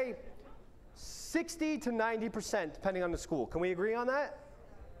say 60 to 90%, depending on the school. Can we agree on that?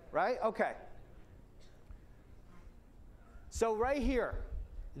 Right? Okay. So right here,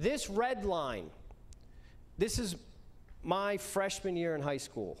 this red line, this is my freshman year in high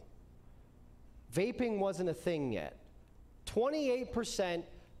school. Vaping wasn't a thing yet. 28%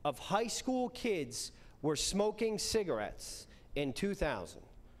 of high school kids were smoking cigarettes in 2000,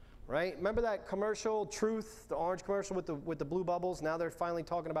 right? Remember that commercial, Truth, the orange commercial with the blue bubbles? Now they're finally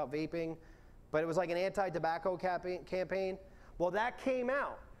talking about vaping, but it was like an anti-tobacco campaign. Well, that came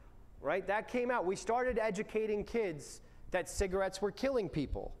out, right? That came out. We started educating kids that cigarettes were killing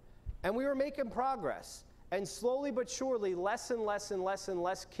people, and we were making progress. And slowly but surely, less and less and less and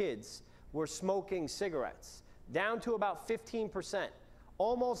less kids were smoking cigarettes, down to about 15%,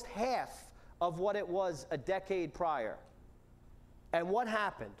 almost half of what it was a decade prior. And what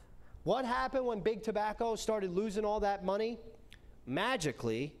happened? What happened when Big Tobacco started losing all that money?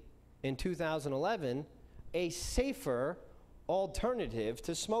 Magically, in 2011, a safer alternative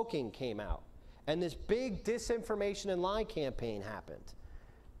to smoking came out. And this big disinformation and lie campaign happened.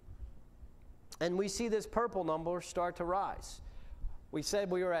 And we see this purple number start to rise. We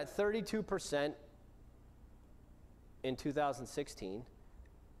said we were at 32% in 2016,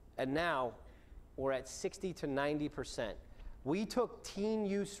 and now we're at 60 to 90%. We took teen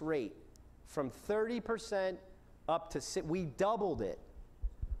use rate from 30% up to, we doubled it.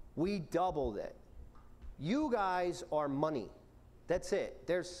 We doubled it. You guys are money. That's it.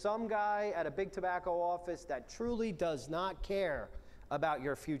 There's some guy at a Big Tobacco office that truly does not care about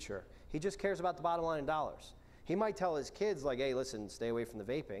your future. He just cares about the bottom line in dollars. He might tell his kids, like, hey, listen, stay away from the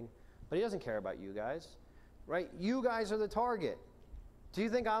vaping, but he doesn't care about you guys, right? You guys are the target. Do you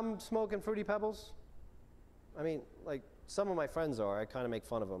think I'm smoking Fruity Pebbles? I mean, like, some of my friends are. I kind of make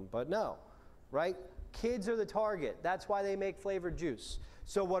fun of them, but no, right? Kids are the target. That's why they make flavored juice.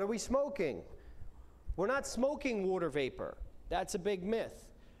 So what are we smoking? We're not smoking water vapor. That's a big myth.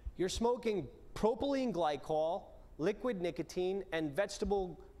 You're smoking propylene glycol, liquid nicotine, and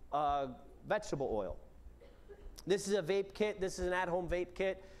vegetable oil. This is a vape kit. This is an at-home vape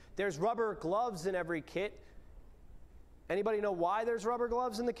kit. There's rubber gloves in every kit. Anybody know why there's rubber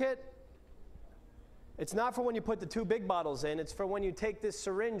gloves in the kit? It's not for when you put the 2 big bottles in. It's for when you take this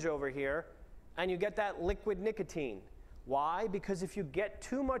syringe over here and you get that liquid nicotine. Why? Because if you get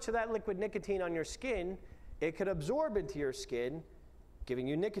too much of that liquid nicotine on your skin, it could absorb into your skin, giving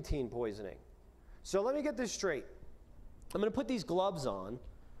you nicotine poisoning. So let me get this straight. I'm going to put these gloves on.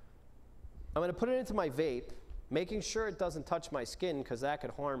 I'm going to put it into my vape, making sure it doesn't touch my skin because that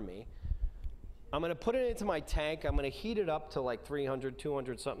could harm me. I'm going to put it into my tank. I'm going to heat it up to like 300,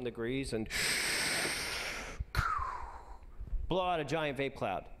 200 something degrees and blow out a giant vape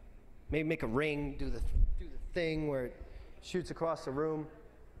cloud. Maybe make a ring, do the thing where it shoots across the room.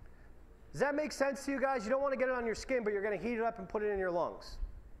 Does that make sense to you guys? You don't want to get it on your skin, but you're going to heat it up and put it in your lungs.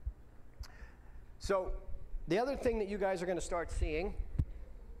 So the other thing that you guys are going to start seeing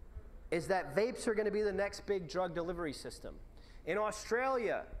is that vapes are going to be the next big drug delivery system. In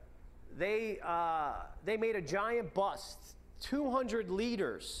Australia, they made a giant bust. 200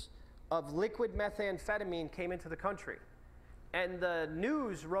 liters of liquid methamphetamine came into the country. And the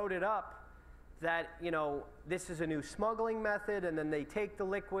news wrote it up that, you know, this is a new smuggling method, and then they take the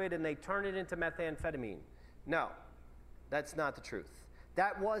liquid and they turn it into methamphetamine. No, that's not the truth.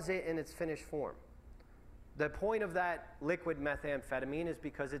 That was it in its finished form. The point of that liquid methamphetamine is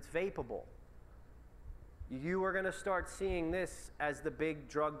because it's vapable. You are going to start seeing this as the big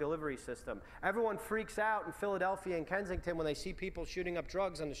drug delivery system. Everyone freaks out in Philadelphia and Kensington when they see people shooting up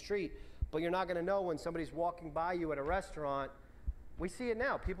drugs on the street, but you're not going to know when somebody's walking by you at a restaurant. We see it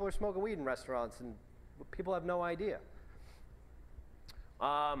now. People are smoking weed in restaurants, and people have no idea.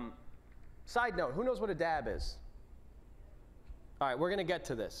 Side note, who knows what a dab is? All right, we're going to get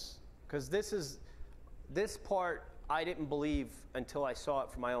to this, because this part I didn't believe until I saw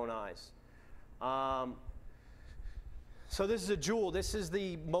it from my own eyes. So this is a Juul. This is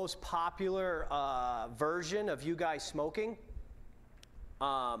the most popular version of you guys smoking.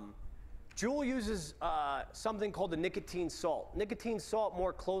 Juul uses something called the nicotine salt. Nicotine salt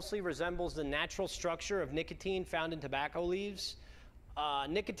more closely resembles the natural structure of nicotine found in tobacco leaves.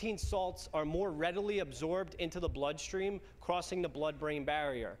 Nicotine salts are more readily absorbed into the bloodstream, crossing the blood-brain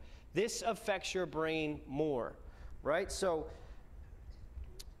barrier. This affects your brain more, right? So,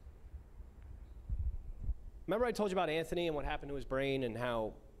 remember I told you about Anthony and what happened to his brain and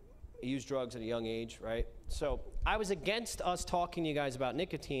how he used drugs at a young age, right? So I was against us talking to you guys about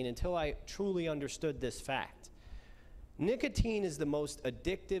nicotine until I truly understood this fact. Nicotine is the most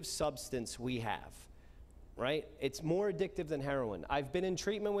addictive substance we have, right? It's more addictive than heroin. I've been in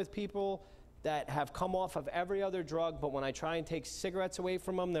treatment with people that have come off of every other drug, but when I try and take cigarettes away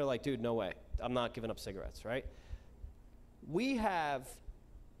from them, they're like, dude, no way. I'm not giving up cigarettes, right? We have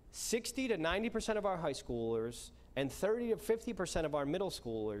 60 to 90% of our high schoolers and 30 to 50% of our middle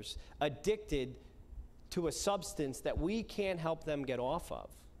schoolers addicted to a substance that we can't help them get off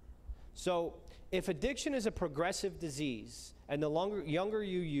of. So if addiction is a progressive disease, and the younger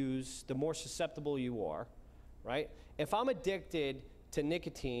you use, the more susceptible you are, right? If I'm addicted to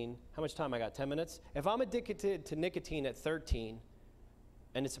nicotine, how much time I got, 10 minutes? If I'm addicted to nicotine at 13,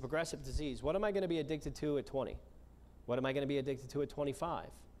 and it's a progressive disease, what am I gonna be addicted to at 20? What am I gonna be addicted to at 25,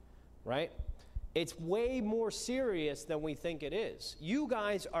 right? It's way more serious than we think it is. You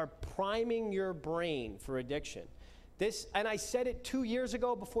guys are priming your brain for addiction. And I said it 2 years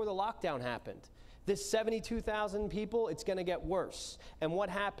ago before the lockdown happened. This 72,000 people, it's gonna get worse. And what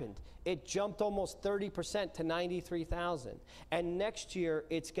happened? It jumped almost 30% to 93,000. And next year,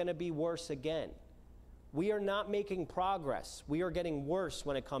 it's gonna be worse again. We are not making progress. We are getting worse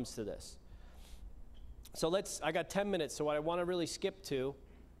when it comes to this. So I got 10 minutes, so what I wanna really skip to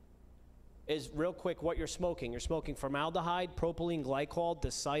is real quick what you're smoking. You're smoking formaldehyde, propylene glycol,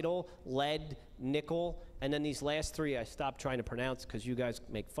 decidal, lead, nickel, and then these last three I stopped trying to pronounce because you guys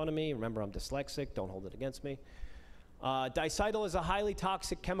make fun of me. Remember, I'm dyslexic. Don't hold it against me. Decidal is a highly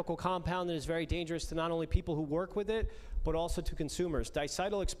toxic chemical compound that is very dangerous to not only people who work with it, but also to consumers.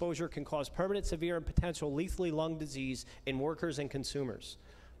 Decidal exposure can cause permanent, severe, and potential lethally lung disease in workers and consumers.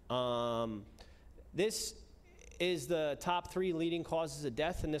 This is the top 3 leading causes of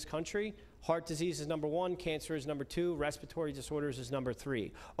death in this country. Heart disease is number 1, cancer is number 2, respiratory disorders is number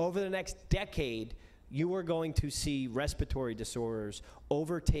 3. Over the next decade, you are going to see respiratory disorders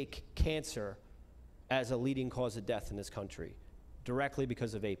overtake cancer as a leading cause of death in this country, directly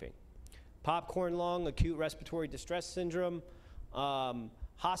because of vaping. Popcorn lung, acute respiratory distress syndrome,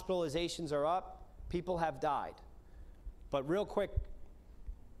 hospitalizations are up, people have died. But real quick,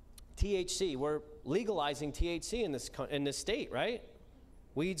 THC, we're legalizing THC in this state, right?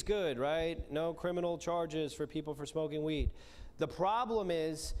 Weed's good, right? No criminal charges for people for smoking weed. The problem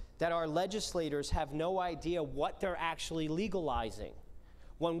is that our legislators have no idea what they're actually legalizing.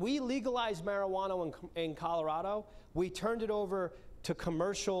 When we legalized marijuana in Colorado, we turned it over to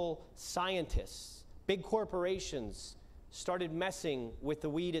commercial scientists. Big corporations started messing with the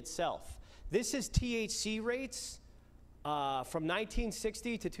weed itself. This is THC rates from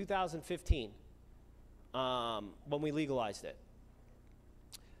 1960 to 2015 when we legalized it.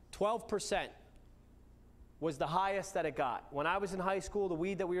 12% was the highest that it got. When I was in high school, the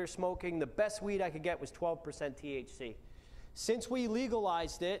weed that we were smoking, the best weed I could get was 12% THC. Since we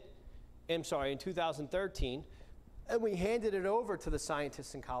legalized it, in 2013, And we handed it over to the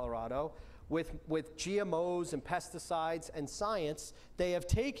scientists in Colorado with GMOs and pesticides and science. They have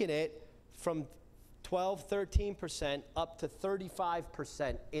taken it from 12, 13% up to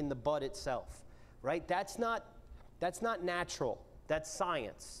 35% in the bud itself, right? That's not natural. That's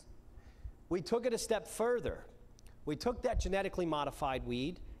science. We took it a step further. We took that genetically modified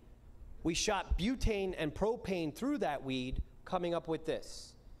weed. We shot butane and propane through that weed, coming up with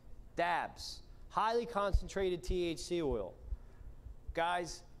this. Dabs, highly concentrated THC oil.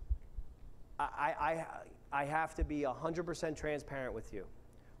 Guys, I have to be 100% transparent with you.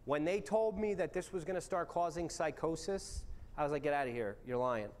 When they told me that this was going to start causing psychosis, I was like, get out of here. You're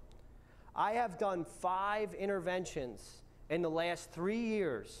lying. I have done 5 interventions in the last 3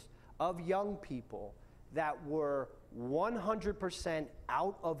 years of young people that were 100%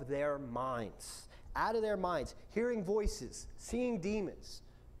 out of their minds. Out of their minds. Hearing voices, seeing demons.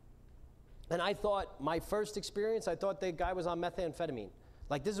 And I thought, my first experience, I thought the guy was on methamphetamine.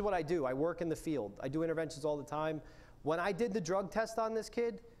 Like, this is what I do. I work in the field. I do interventions all the time. When I did the drug test on this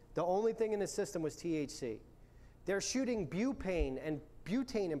kid, the only thing in the system was THC. They're shooting butane and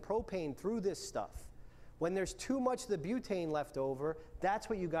propane through this stuff. When there's too much of the butane left over, that's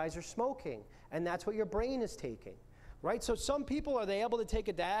what you guys are smoking, and that's what your brain is taking, right? So some people, are they able to take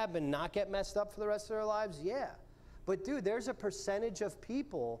a dab and not get messed up for the rest of their lives? Yeah. But dude, there's a percentage of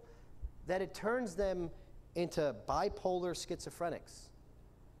people that it turns them into bipolar schizophrenics.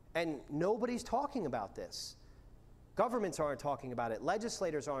 And nobody's talking about this. Governments aren't talking about it.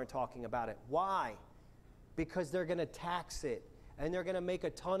 Legislators aren't talking about it. Why? Because they're going to tax it, and they're going to make a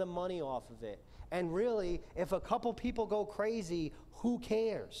ton of money off of it. And really, if a couple people go crazy, who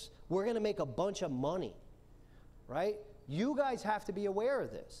cares? We're going to make a bunch of money, right? You guys have to be aware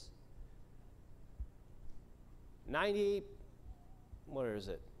of this. 98, what is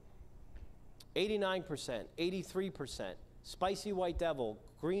it? 89%, 83%, spicy white devil,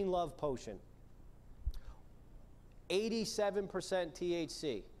 green love potion. 87%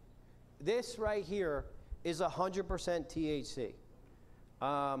 THC. This right here is 100% THC.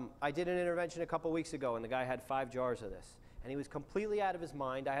 I did an intervention a couple weeks ago, and the guy had 5 jars of this. And he was completely out of his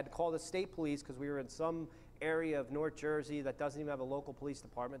mind. I had to call the state police because we were in some area of North Jersey that doesn't even have a local police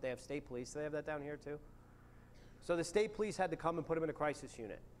department. They have state police. Do they have that down here too? So the state police had to come and put him in a crisis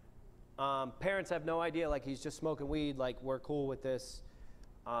unit. Parents have no idea, like, he's just smoking weed, like, we're cool with this.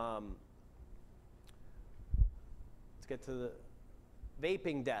 Let's get to the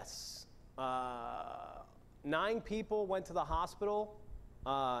vaping deaths. 9 people went to the hospital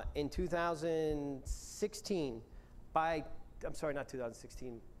in 2016 I'm sorry, not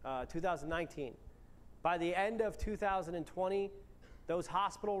 2016, 2019. By the end of 2020, those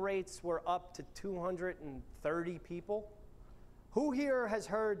hospital rates were up to 230 people. Who here has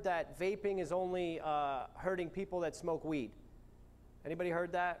heard that vaping is only hurting people that smoke weed? Anybody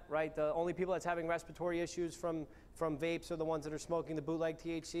heard that, right? The only people that's having respiratory issues from vapes are the ones that are smoking the bootleg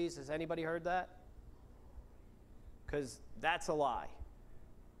THCs. Has anybody heard that? Because that's a lie.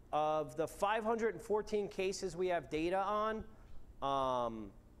 Of the 514 cases we have data on,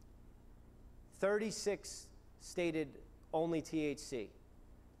 36 stated only THC,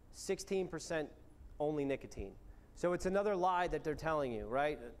 16% only nicotine. So it's another lie that they're telling you,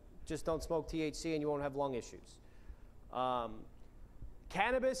 right? Just don't smoke THC and you won't have lung issues.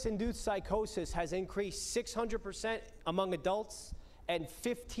 Cannabis-induced psychosis has increased 600% among adults and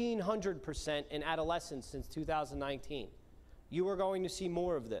 1,500% in adolescents since 2019. You are going to see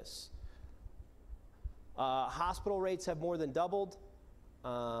more of this. Hospital rates have more than doubled,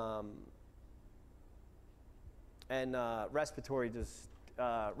 and respiratory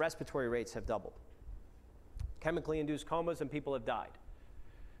rates have doubled. Chemically induced comas, and people have died.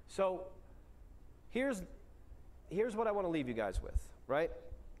 So here's what I want to leave you guys with, right?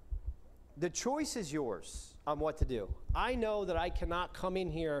 The choice is yours on what to do. I know that I cannot come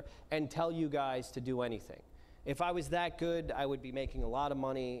in here and tell you guys to do anything. If I was that good, I would be making a lot of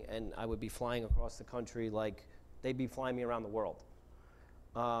money, and I would be flying across the country like they'd be flying me around the world.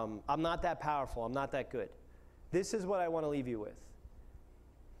 I'm not that powerful. I'm not that good. This is what I want to leave you with.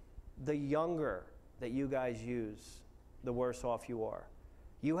 The younger that you guys use, the worse off you are.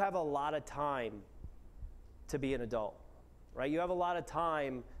 You have a lot of time to be an adult, right? You have a lot of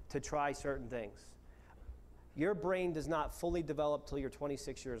time to try certain things. Your brain does not fully develop till you're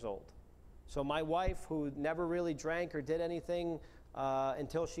 26 years old. So my wife, who never really drank or did anything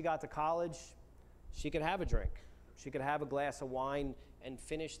until she got to college, she could have a drink. She could have a glass of wine and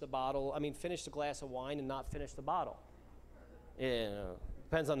finish the glass of wine and not finish the bottle.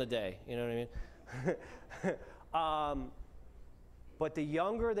 Depends on the day, you know what I mean? But the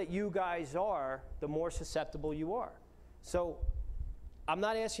younger that you guys are, the more susceptible you are. So I'm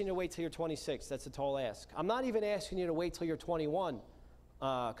not asking you to wait till you're 26. That's a tall ask. I'm not even asking you to wait till you're 21,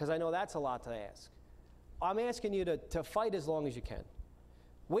 because I know that's a lot to ask. I'm asking you to fight as long as you can.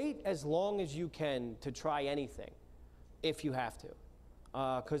 Wait as long as you can to try anything, if you have to.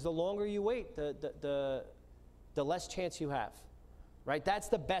 Because the longer you wait, the less chance you have, right? That's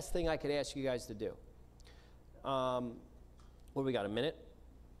the best thing I could ask you guys to do. What, we got, a minute?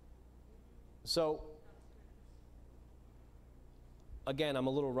 So, again, I'm a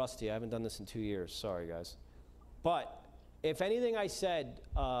little rusty. I haven't done this in 2 years. Sorry, guys. But if anything I said,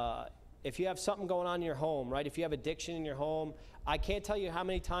 if you have something going on in your home, right? If you have addiction in your home, I can't tell you how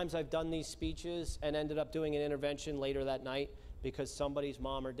many times I've done these speeches and ended up doing an intervention later that night because somebody's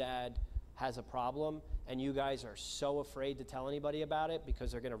mom or dad has a problem, and you guys are so afraid to tell anybody about it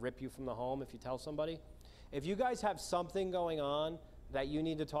because they're going to rip you from the home if you tell somebody. If you guys have something going on that you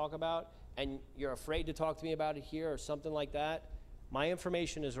need to talk about and you're afraid to talk to me about it here or something like that, my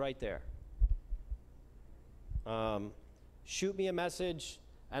information is right there. Shoot me a message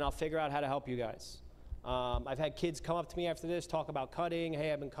and I'll figure out how to help you guys. I've had kids come up to me after this, talk about cutting.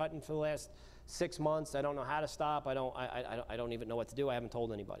 Hey, I've been cutting for the last 6 months. I don't know how to stop. I don't even know what to do. I haven't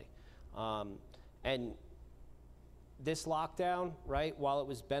told anybody. And this lockdown, right, while it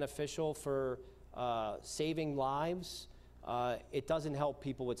was beneficial for saving lives, it doesn't help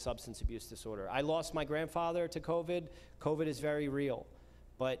people with substance abuse disorder. I lost my grandfather to COVID. COVID is very real.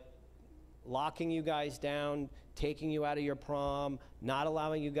 But locking you guys down, taking you out of your prom, not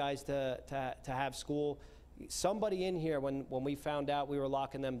allowing you guys to have school. Somebody in here, when we found out we were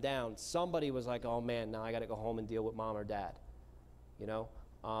locking them down, somebody was like, oh man, now I gotta go home and deal with mom or dad, you know?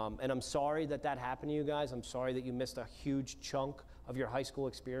 And I'm sorry that happened to you guys. I'm sorry that you missed a huge chunk of your high school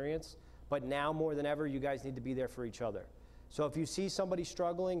experience. But now more than ever, you guys need to be there for each other. So if you see somebody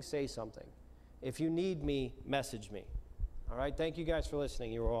struggling, say something. If you need me, message me. All right, thank you guys for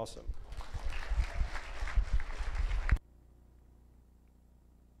listening. You were awesome.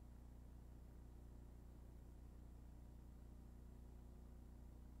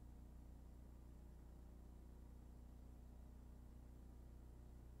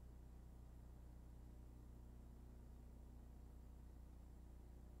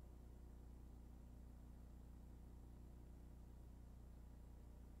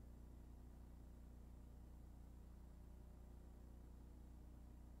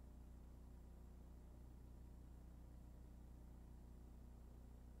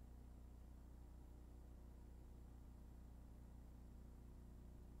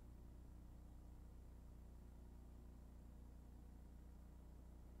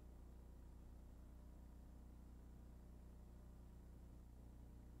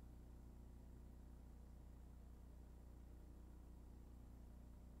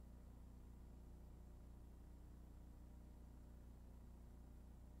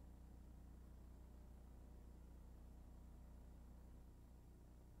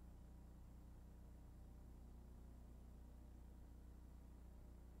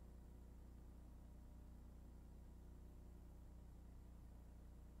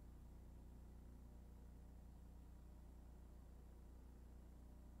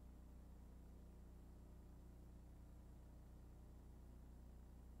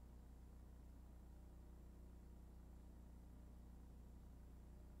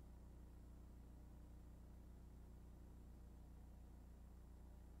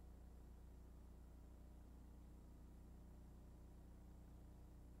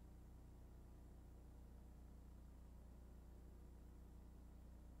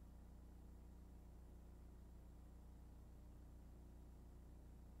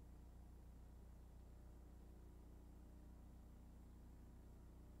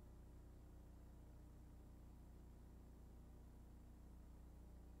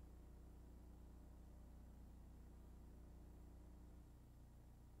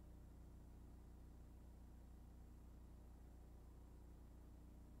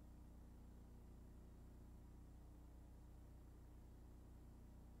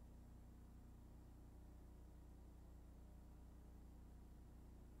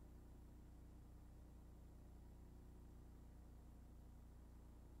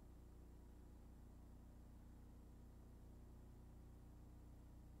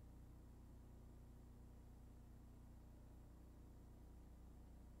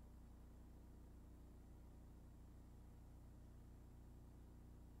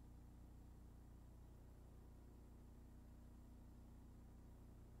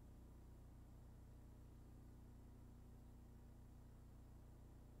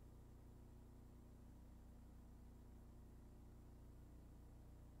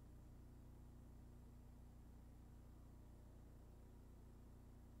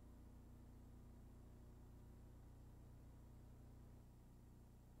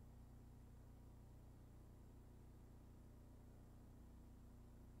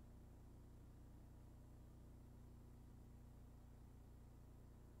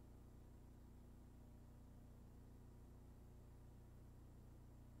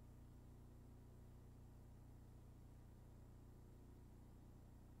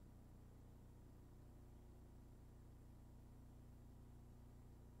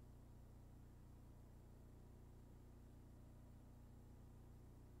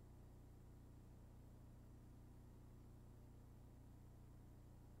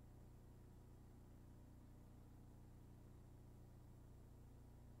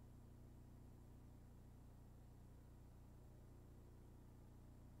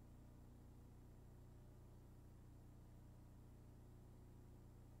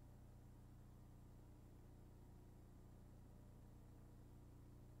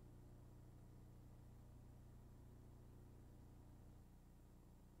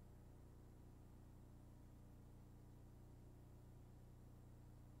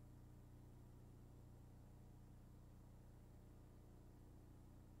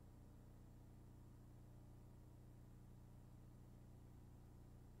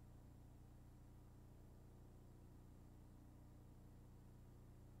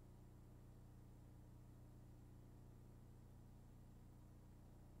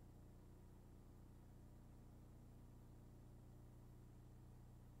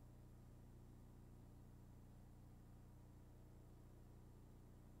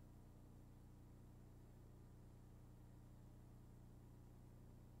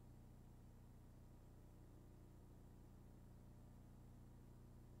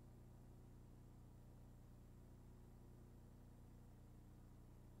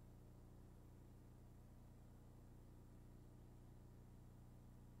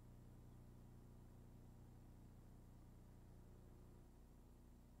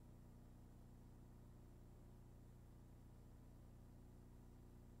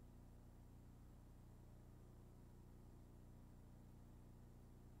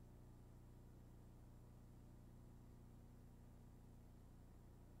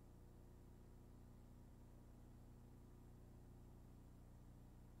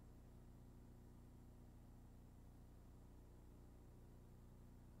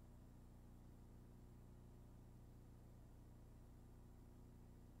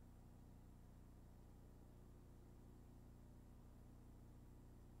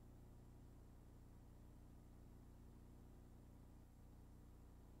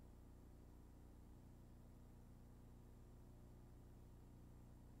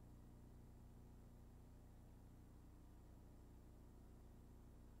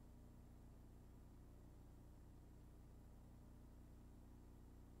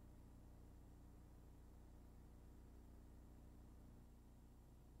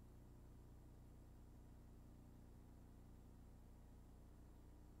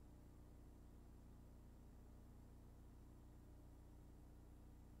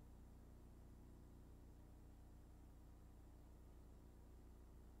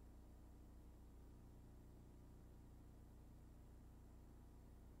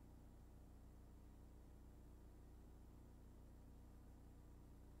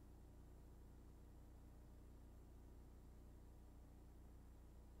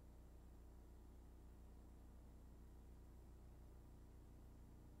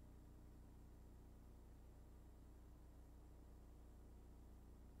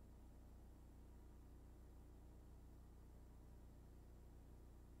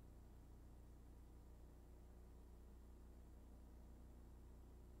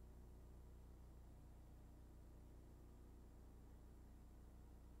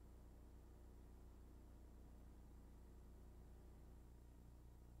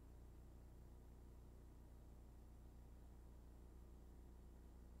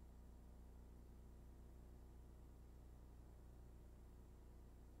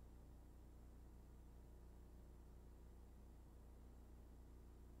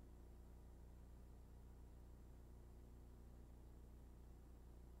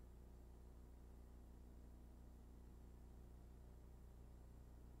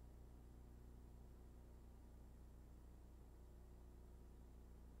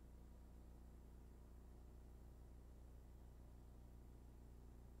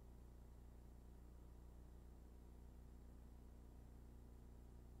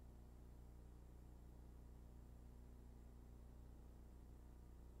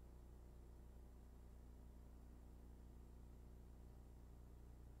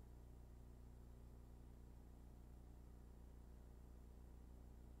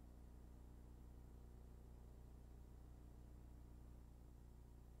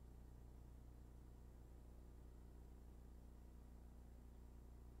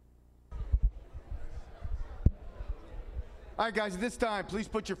 All right, guys, at this time, please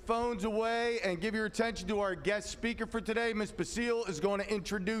put your phones away and give your attention to our guest speaker for today. Ms. Basile is going to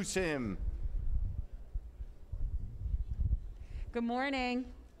introduce him. Good morning.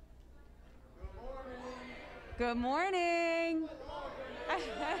 Good morning.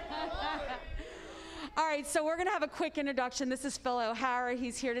 All right, so we're going to have a quick introduction. This is Phil O'Hara.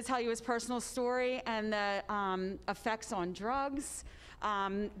 He's here to tell you his personal story and the effects on drugs.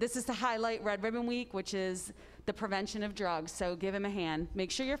 This is to highlight Red Ribbon Week, which is the prevention of drugs. So give him a hand.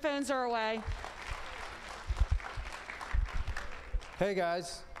 Make sure your phones are away. Hey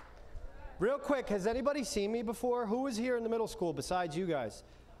guys, real quick, has anybody seen me before? Who was here in the middle school besides you guys?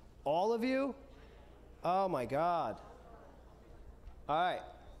 All of you? Oh my God. All right.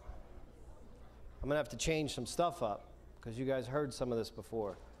 I'm gonna have to change some stuff up because you guys heard some of this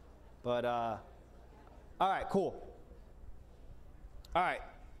before. But, all right, cool. All right,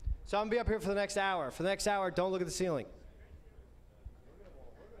 so I'm gonna be up here for the next hour. For the next hour, don't look at the ceiling.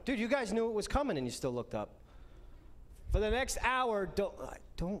 Dude, you guys knew it was coming and you still looked up. For the next hour,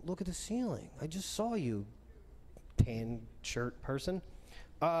 don't look at the ceiling. I just saw you, tan shirt person.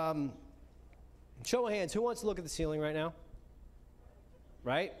 Show of hands, who wants to look at the ceiling right now?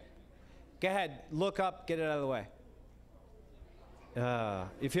 Right? Go ahead, look up, get it out of the way.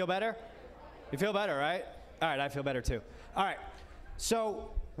 You feel better? You feel better, right? All right, I feel better too. All right, so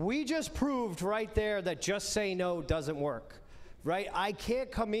we just proved right there that just say no doesn't work, right? I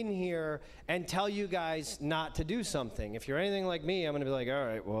can't come in here and tell you guys not to do something. If you're anything like me, I'm gonna be like, all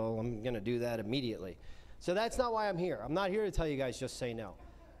right, well, I'm gonna do that immediately. So that's not why I'm here. I'm not here to tell you guys just say no.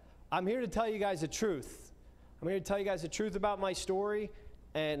 I'm here to tell you guys the truth. I'm here to tell you guys the truth about my story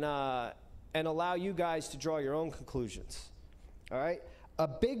and allow you guys to draw your own conclusions, all right? A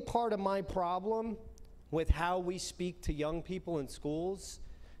big part of my problem with how we speak to young people in schools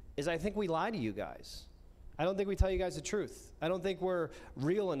is I think we lie to you guys. I don't think we tell you guys the truth. I don't think we're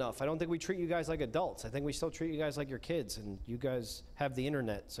real enough. I don't think we treat you guys like adults. I think we still treat you guys like your kids, and you guys have the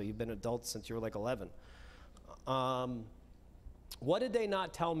internet, so you've been adults since you were like 11. What did they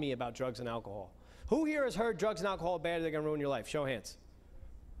not tell me about drugs and alcohol? Who here has heard drugs and alcohol are bad, they're gonna ruin your life? Show of hands,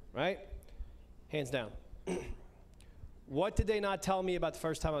 right? Hands down. What did they not tell me about the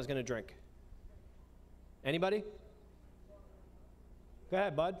first time I was gonna drink? Anybody? Go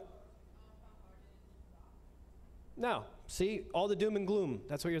ahead, bud. No, see, all the doom and gloom,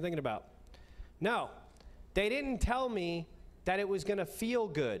 that's what you're thinking about. No, they didn't tell me that it was gonna feel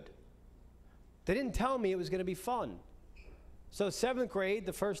good. They didn't tell me it was gonna be fun. So 7th grade,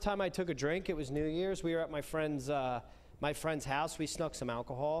 the first time I took a drink, it was New Year's. We were at my friend's house. We snuck some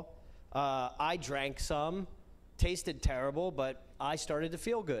alcohol. I drank some, tasted terrible, but I started to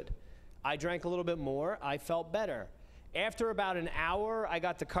feel good. I drank a little bit more. I felt better. After about an hour, I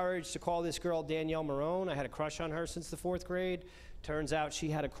got the courage to call this girl Danielle Marone. I had a crush on her since the 4th grade. Turns out she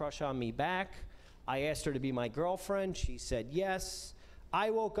had a crush on me back. I asked her to be my girlfriend. She said yes. I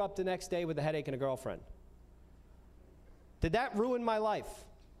woke up the next day with a headache and a girlfriend. Did that ruin my life?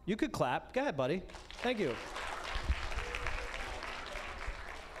 You could clap. Go ahead, buddy. Thank you.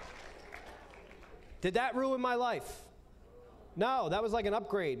 Did that ruin my life? No, that was like an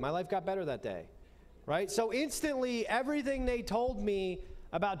upgrade. My life got better that day, right? So instantly, everything they told me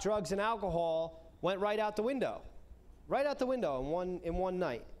about drugs and alcohol went right out the window. Right out the window in one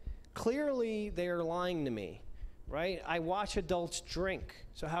night. Clearly, they are lying to me, right? I watch adults drink,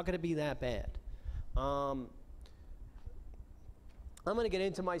 so how could it be that bad? I'm gonna get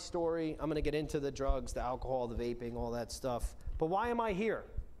into my story. I'm gonna get into the drugs, the alcohol, the vaping, all that stuff. But why am I here?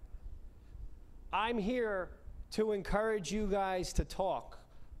 I'm here to encourage you guys to talk.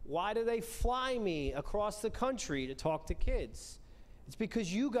 Why do they fly me across the country to talk to kids? It's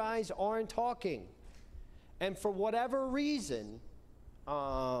because you guys aren't talking. And for whatever reason,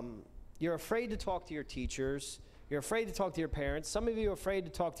 you're afraid to talk to your teachers. You're afraid to talk to your parents. Some of you are afraid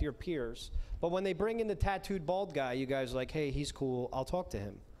to talk to your peers. But when they bring in the tattooed bald guy, you guys are like, hey, he's cool, I'll talk to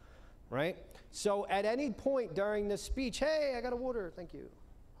him, right? So at any point during this speech, hey, I got a water, thank you.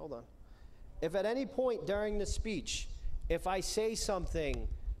 Hold on. If at any point during the speech, if I say something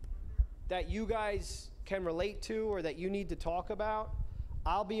that you guys can relate to or that you need to talk about,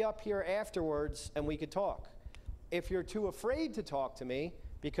 I'll be up here afterwards and we could talk. If you're too afraid to talk to me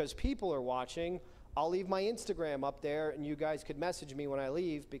because people are watching, I'll leave my Instagram up there and you guys could message me when I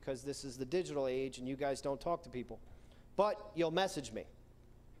leave because this is the digital age and you guys don't talk to people. But you'll message me.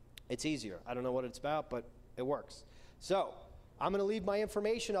 It's easier. I don't know what it's about, but it works. So I'm gonna leave my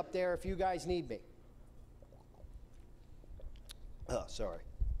information up there if you guys need me. Oh, sorry.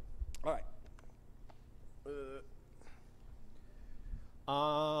 All right.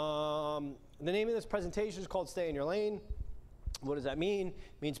 The name of this presentation is called Stay in Your Lane. What does that mean?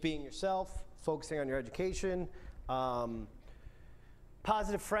 It means being yourself, focusing on your education,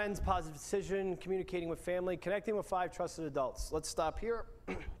 positive friends, positive decision, communicating with family, connecting with 5 trusted adults. Let's stop here.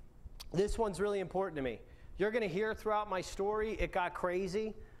 This one's really important to me. You're going to hear throughout my story, it got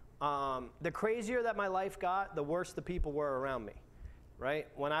crazy. The crazier that my life got, the worse the people were around me, right?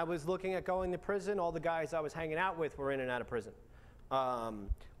 When I was looking at going to prison, all the guys I was hanging out with were in and out of prison.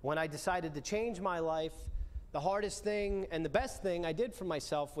 When I decided to change my life, the hardest thing and the best thing I did for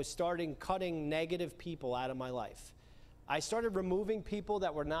myself was starting cutting negative people out of my life. I started removing people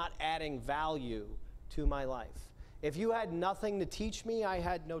that were not adding value to my life. If you had nothing to teach me, I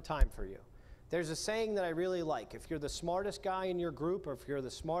had no time for you. There's a saying that I really like. If you're the smartest guy in your group, or if you're the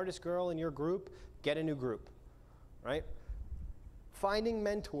smartest girl in your group, get a new group, right? Finding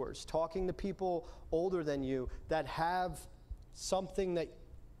mentors, talking to people older than you that have something that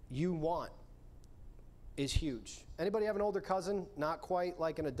you want is huge. Anybody have an older cousin? Not quite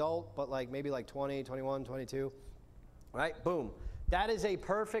like an adult, but like maybe like 20, 21, 22, right? Boom. That is a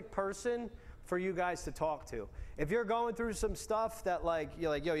perfect person for you guys to talk to. If you're going through some stuff that like, you're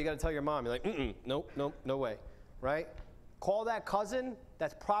like, yo, you got to tell your mom. You're like, nope, no way, right? Call that cousin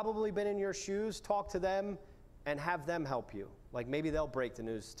that's probably been in your shoes, talk to them, and have them help you. Like maybe they'll break the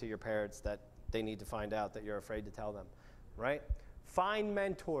news to your parents that they need to find out that you're afraid to tell them, right? Find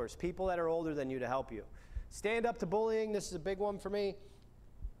mentors, people that are older than you to help you. Stand up to bullying. This is a big one for me.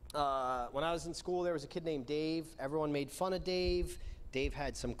 When I was in school, there was a kid named Dave. Everyone made fun of Dave. Dave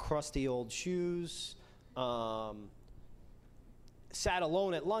had some crusty old shoes. Sat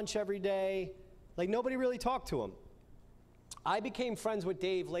alone at lunch every day. Like nobody really talked to him. I became friends with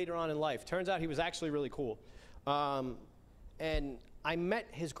Dave later on in life. Turns out he was actually really cool. And I met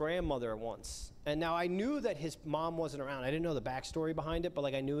his grandmother once. And now I knew that his mom wasn't around. I didn't know the backstory behind it, but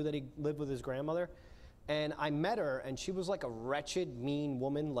like I knew that he lived with his grandmother. And I met her, and she was like a wretched, mean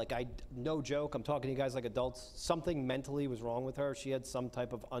woman. Like, no joke, I'm talking to you guys like adults. Something mentally was wrong with her. She had some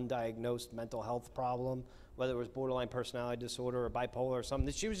type of undiagnosed mental health problem, whether it was borderline personality disorder or bipolar or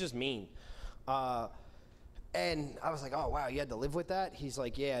something. She was just mean. And I was like, oh, wow, you had to live with that? He's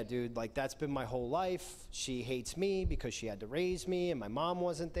like, yeah, dude, like, that's been my whole life. She hates me because she had to raise me, and my mom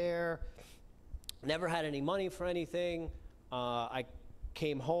wasn't there. Never had any money for anything. I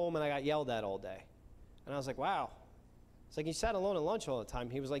came home, and I got yelled at all day. And I was like, wow. It's like, you sat alone at lunch all the time.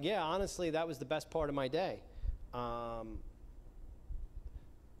 He was like, yeah, honestly, that was the best part of my day.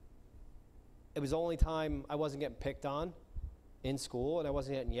 It was the only time I wasn't getting picked on in school, and I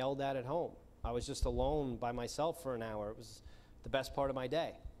wasn't getting yelled at home. I was just alone by myself for an hour. It was the best part of my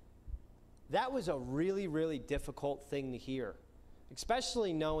day. That was a really, really difficult thing to hear,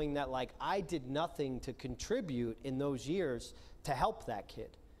 especially knowing that, like, I did nothing to contribute in those years to help that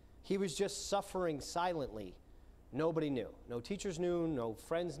kid. He was just suffering silently. Nobody knew. No teachers knew, no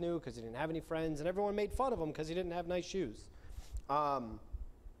friends knew because he didn't have any friends, and everyone made fun of him because he didn't have nice shoes. I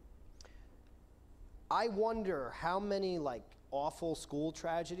wonder how many like awful school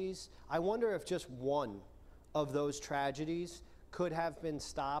tragedies, I wonder if just one of those tragedies could have been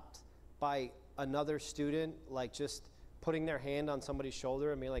stopped by another student, like just putting their hand on somebody's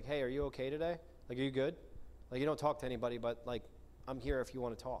shoulder and being like, hey, are you okay today? Like, are you good? Like, you don't talk to anybody, but like, I'm here if you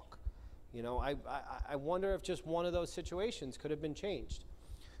want to talk. You know, I wonder if just one of those situations could have been changed.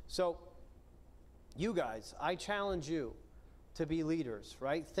 So, you guys, I challenge you to be leaders,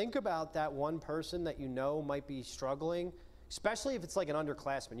 right? Think about that one person that you know might be struggling, especially if it's like an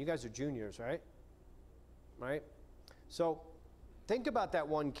underclassman. You guys are juniors, right? Right? So, think about that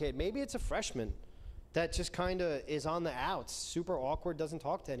one kid. Maybe it's a freshman that just kind of is on the outs, super awkward, doesn't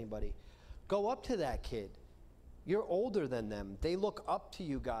talk to anybody. Go up to that kid. You're older than them. They look up to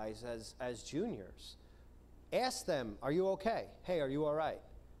you guys as juniors. Ask them, are you okay? Hey, are you all right?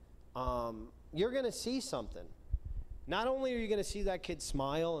 You're going to see something. Not only are you going to see that kid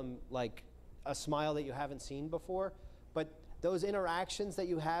smile, and like a smile that you haven't seen before, but those interactions that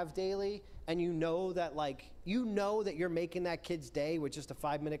you have daily, and you know that you're making that kid's day with just a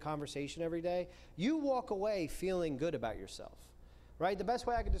 5-minute conversation every day, you walk away feeling good about yourself. Right? The best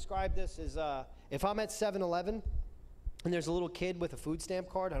way I could describe this is if I'm at 7-Eleven and there's a little kid with a food stamp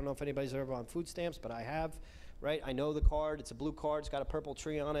card. I don't know if anybody's ever on food stamps, but I have. Right? I know the card. It's a blue card. It's got a purple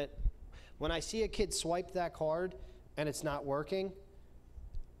tree on it. When I see a kid swipe that card and it's not working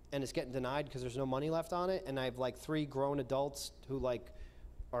and it's getting denied because there's no money left on it, and I have like 3 grown adults who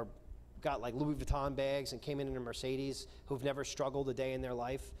got like Louis Vuitton bags and came in a Mercedes, who've never struggled a day in their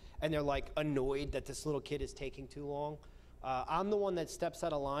life, and they're like annoyed that this little kid is taking too long. I'm the one that steps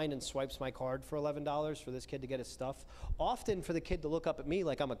out of line and swipes my card for $11 for this kid to get his stuff. Often for the kid to look up at me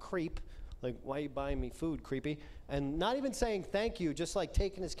like I'm a creep, Like, why are you buying me food, creepy? And not even saying thank you, just like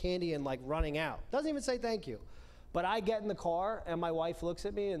taking his candy and like running out. Doesn't even say thank you. But I get in the car and my wife looks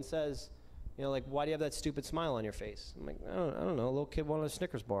at me and says, you know, like, why do you have that stupid smile on your face? I'm like, I don't know. A little kid wanted a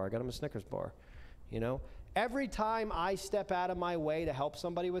Snickers bar. I got him a Snickers bar, you know? Every time I step out of my way to help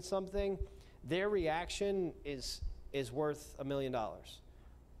somebody with something, their reaction is worth $1 million,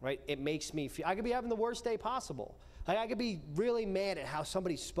 right? It makes me feel, I could be having the worst day possible. Like, I could be really mad at how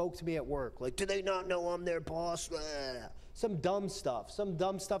somebody spoke to me at work. Like, do they not know I'm their boss? Some dumb stuff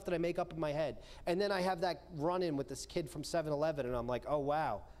that I make up in my head. And then I have that run-in with this kid from 7-Eleven, and I'm like, oh,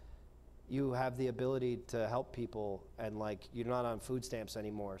 wow. You have the ability to help people, and like, you're not on food stamps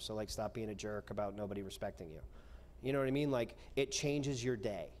anymore, so like, stop being a jerk about nobody respecting you. You know what I mean? Like, it changes your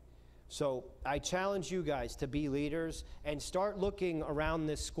day. So I challenge you guys to be leaders and start looking around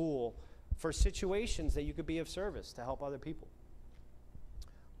this school for situations that you could be of service to help other people.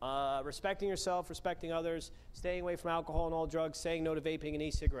 Respecting yourself, respecting others, staying away from alcohol and all drugs, saying no to vaping and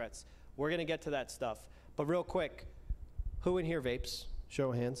e-cigarettes. We're gonna get to that stuff. But real quick, who in here vapes?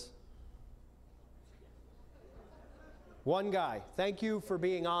 Show of hands. One guy. Thank you for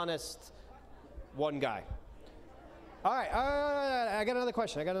being honest. One guy. All right, I got another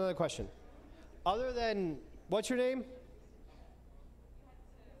question. Other than, what's your name?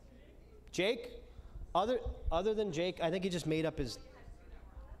 Jake? Other than Jake, I think he just made up his,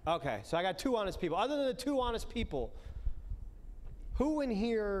 okay, so I got two honest people. Other than the two honest people, who in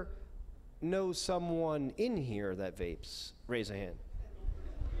here knows someone in here that vapes? Raise a hand.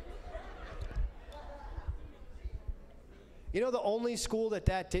 You know, the only school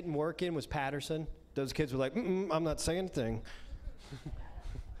that didn't work in was Patterson. Those kids were like, I'm not saying a thing.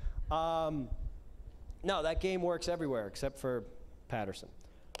 No, that game works everywhere except for Patterson.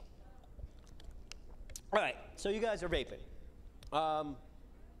 All right, so you guys are vaping. I'm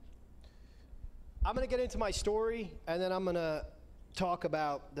going to get into my story, and then I'm going to talk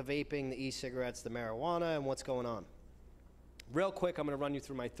about the vaping, the e-cigarettes, the marijuana, and what's going on. Real quick, I'm going to run you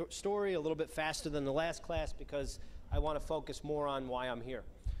through my story a little bit faster than the last class because I want to focus more on why I'm here.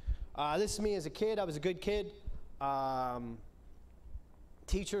 This is me as a kid. I was a good kid.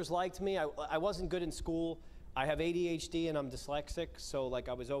 Teachers liked me. I wasn't good in school. I have ADHD and I'm dyslexic, so like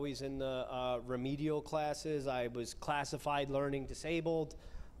I was always in the remedial classes. I was classified learning disabled.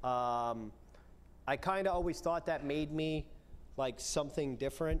 I kind of always thought that made me like something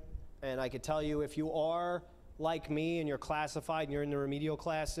different. And I could tell you, if you are like me and you're classified and you're in the remedial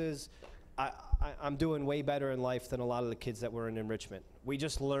classes, I'm doing way better in life than a lot of the kids that were in enrichment. We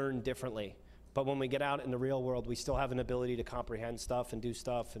just learn differently. But when we get out in the real world, we still have an ability to comprehend stuff and do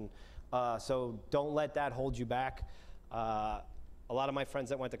stuff. And so don't let that hold you back. A lot of my friends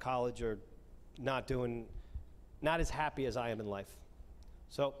that went to college are not as happy as I am in life.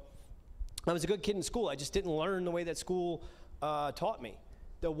 So I was a good kid in school. I just didn't learn the way that school taught me.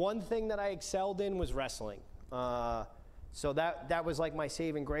 The one thing that I excelled in was wrestling. So that was like my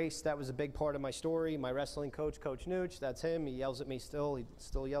saving grace. That was a big part of my story. My wrestling coach, Coach Nooch, that's him. He yells at me still. He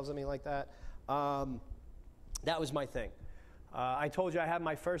still yells at me like that. That was my thing. I told you I had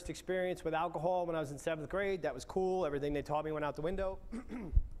my first experience with alcohol when I was in 7th grade. That was cool. Everything they taught me went out the window.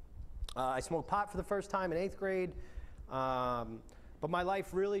 I smoked pot for the first time in 8th grade. But my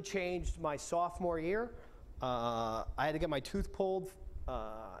life really changed my sophomore year. I had to get my tooth pulled,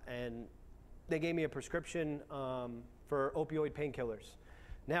 and they gave me a prescription for opioid painkillers.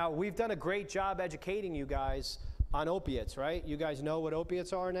 Now, we've done a great job educating you guys on opiates, right? You guys know what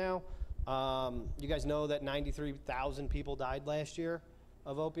opiates are now. You guys know that 93,000 people died last year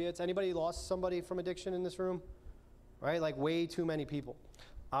of opiates. Anybody lost somebody from addiction in this room? Right, like way too many people.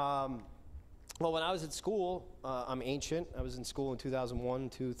 Well, when I was at school, I'm ancient. I was in school in 2001,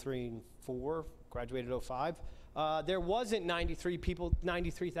 2, 3, and 4, graduated 05. There wasn't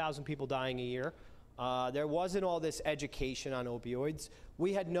 93,000 people dying a year. There wasn't all this education on opioids.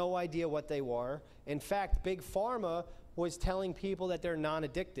 We had no idea what they were. In fact, Big Pharma was telling people that they're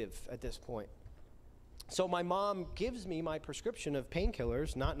non-addictive at this point. So my mom gives me my prescription of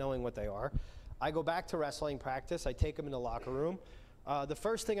painkillers, not knowing what they are. I go back to wrestling practice. I take them in the locker room. The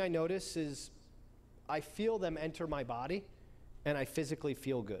first thing I notice is I feel them enter my body, and I physically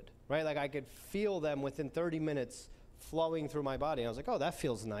feel good, right? Like I could feel them within 30 minutes flowing through my body. I was like, oh, that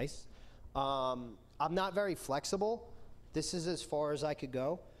feels nice. I'm not very flexible. This is as far as I could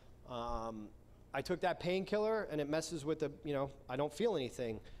go. I took that painkiller, and it messes with the, I don't feel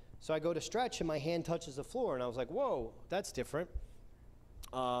anything. So I go to stretch, and my hand touches the floor, and I was like, whoa, that's different.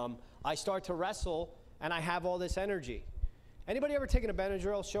 I start to wrestle, and I have all this energy. Anybody ever taken a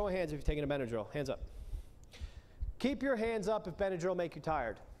Benadryl? Show of hands if you've taken a Benadryl. Hands up. Keep your hands up if Benadryl make you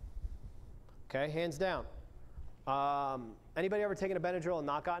tired. Okay, hands down. Anybody ever taken a Benadryl and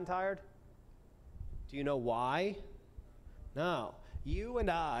not gotten tired? Do you know why? No. You and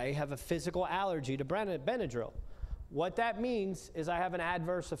I have a physical allergy to Benadryl. What that means is I have an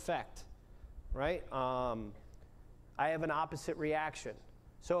adverse effect, right? I have an opposite reaction.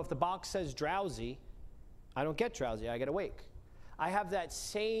 So if the box says drowsy, I don't get drowsy, I get awake. I have that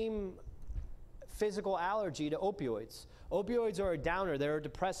same physical allergy to opioids. Opioids are a downer, they're a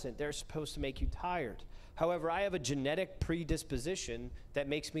depressant, they're supposed to make you tired. However, I have a genetic predisposition that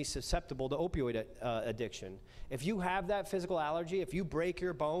makes me susceptible to opioid addiction. If you have that physical allergy, if you break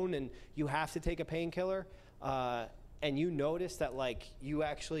your bone and you have to take a painkiller, and you notice that like you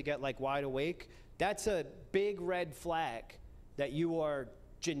actually get like wide awake, that's a big red flag that you are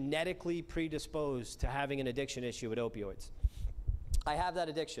genetically predisposed to having an addiction issue with opioids. I have that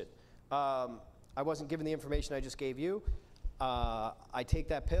addiction. I wasn't given the information I just gave you. I take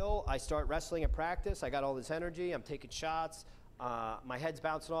that pill, I start wrestling at practice, I got all this energy, I'm taking shots, my head's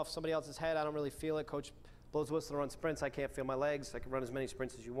bouncing off somebody else's head, I don't really feel it. Coach blows whistle to run sprints, I can't feel my legs, I can run as many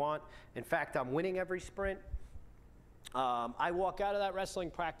sprints as you want. In fact, I'm winning every sprint. I walk out of that wrestling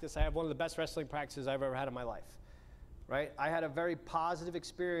practice, I have one of the best wrestling practices I've ever had in my life. Right? I had a very positive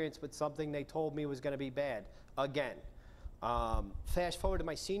experience with something they told me was going to be bad. Again. Fast forward to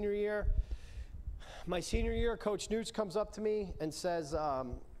my senior year. My senior year, Coach Newts comes up to me and says,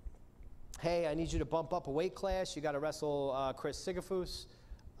 hey, I need you to bump up a weight class. You got to wrestle Chris Sigafus.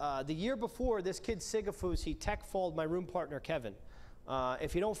 The year before, this kid Sigafus, he tech falled my room partner, Kevin.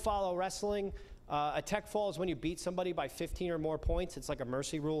 If you don't follow wrestling, a tech fall is when you beat somebody by 15 or more points. It's like a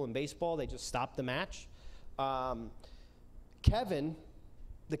mercy rule in baseball. They just stop the match. Kevin,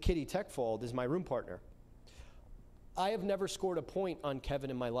 the kid he tech falled, is my room partner. I have never scored a point on Kevin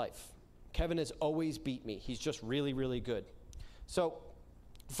in my life. Kevin has always beat me. He's just really, really good. So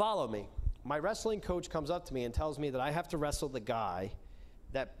follow me. My wrestling coach comes up to me and tells me that I have to wrestle the guy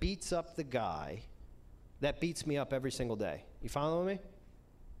that beats up the guy that beats me up every single day. You following me?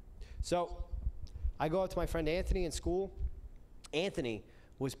 So I go up to my friend Anthony in school. Anthony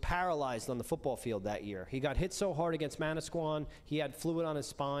was paralyzed on the football field that year. He got hit so hard against Manasquan, he had fluid on his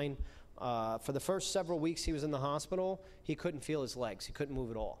spine. For the first several weeks he was in the hospital, he couldn't feel his legs. He couldn't move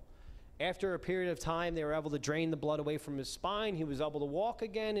at all. After a period of time, they were able to drain the blood away from his spine. He was able to walk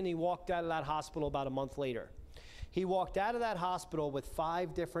again, and he walked out of that hospital about a month later. He walked out of that hospital with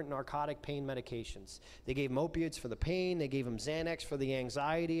 5 different narcotic pain medications. They gave him opiates for the pain. They gave him Xanax for the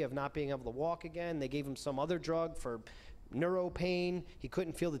anxiety of not being able to walk again. They gave him some other drug for neuro pain. He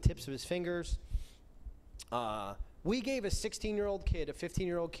couldn't feel the tips of his fingers. We gave a 16-year-old kid, a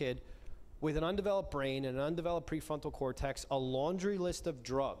 15-year-old kid, with an undeveloped brain and an undeveloped prefrontal cortex, a laundry list of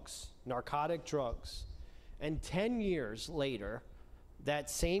drugs, narcotic drugs. And 10 years later, that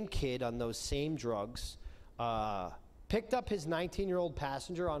same kid on those same drugs picked up his 19-year-old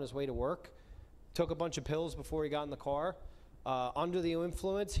passenger on his way to work, took a bunch of pills before he got in the car. Under the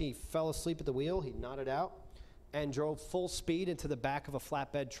influence, he fell asleep at the wheel, he nodded out, and drove full speed into the back of a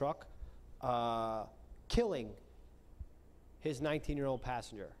flatbed truck, killing his 19-year-old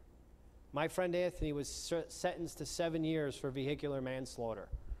passenger. My friend Anthony was sentenced to 7 years for vehicular manslaughter.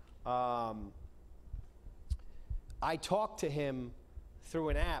 I talked to him through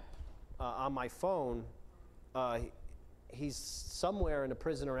an app on my phone. He's somewhere in a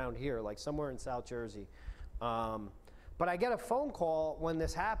prison around here, like somewhere in South Jersey. But I get a phone call when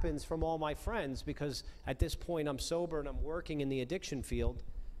this happens from all my friends, because at this point I'm sober and I'm working in the addiction field.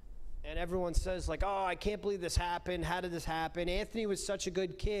 And everyone says like, oh, I can't believe this happened. How did this happen? Anthony was such a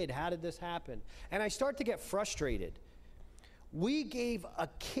good kid. How did this happen? And I start to get frustrated. We gave a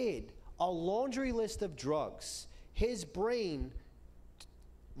kid a laundry list of drugs. His brain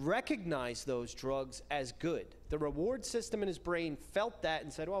recognized those drugs as good. The reward system in his brain felt that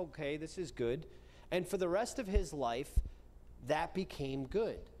and said, well, okay, this is good. And for the rest of his life, that became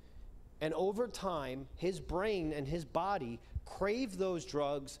good. And over time, his brain and his body craved those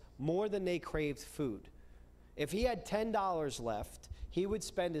drugs more than they craved food. If he had $10 left, he would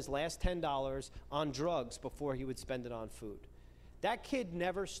spend his last $10 on drugs before he would spend it on food. That kid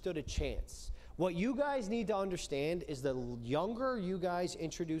never stood a chance. What you guys need to understand is the younger you guys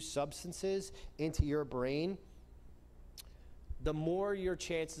introduce substances into your brain, the more your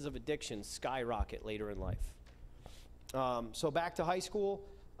chances of addiction skyrocket later in life. So back to high school,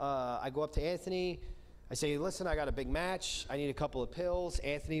 I go up to Anthony. I say, listen, I got a big match. I need a couple of pills.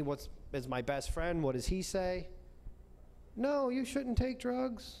 Anthony is my best friend. What does he say? No, you shouldn't take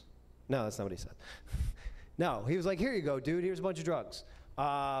drugs. No, that's not what he said. No, he was like, here you go, dude. Here's a bunch of drugs.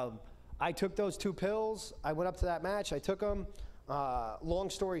 I took those 2 pills. I went up to that match. I took them. Long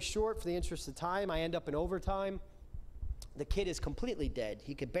story short, for the interest of time, I end up in overtime. The kid is completely dead.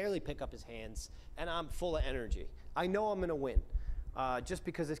 He could barely pick up his hands, and I'm full of energy. I know I'm going to win just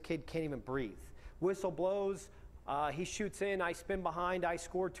because this kid can't even breathe. Whistle blows. He shoots in. I spin behind. I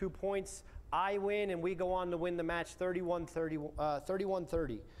score 2 points. I win, and we go on to win the match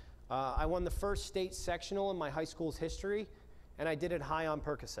 31-30. I won the first state sectional in my high school's history, and I did it high on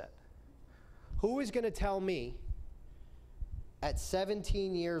Percocet. Who is going to tell me at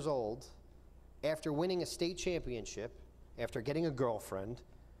 17 years old, after winning a state championship, after getting a girlfriend,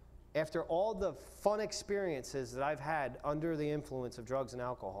 after all the fun experiences that I've had under the influence of drugs and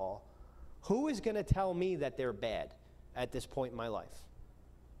alcohol, who is going to tell me that they're bad at this point in my life?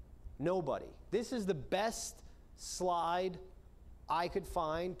 Nobody. This is the best slide I could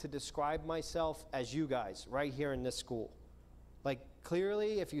find to describe myself as you guys right here in this school. Like,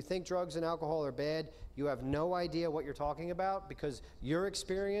 clearly, if you think drugs and alcohol are bad, you have no idea what you're talking about because your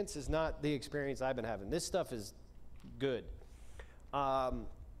experience is not the experience I've been having. This stuff is good. I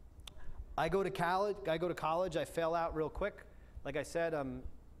go to college. I fail out real quick. Like I said, I'm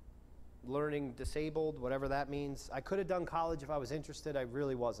learning disabled, whatever that means. I could have done college if I was interested. I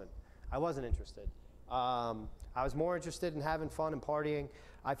really wasn't. I wasn't interested. I was more interested in having fun and partying.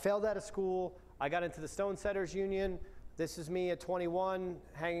 I failed out of school. I got into the Stone Setters Union. This is me at 21,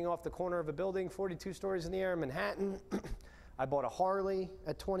 hanging off the corner of a building, 42 stories in the air in Manhattan. I bought a Harley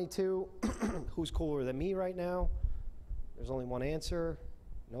at 22. Who's cooler than me right now? There's only one answer.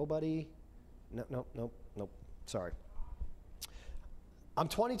 Nobody. Nope. Sorry. I'm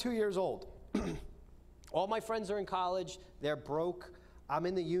 22 years old. All my friends are in college. They're broke. I'm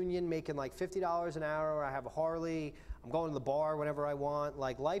in the union making like $50 an hour. I have a Harley. I'm going to the bar whenever I want.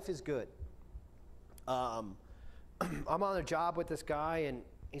 Like, life is good. I'm on a job with this guy, and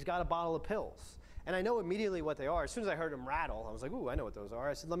he's got a bottle of pills. And I know immediately what they are. As soon as I heard him rattle, I was like, ooh, I know what those are.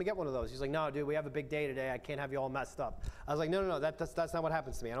 I said, let me get one of those. He's like, no, dude, we have a big day today. I can't have you all messed up. I was like, no, that's not what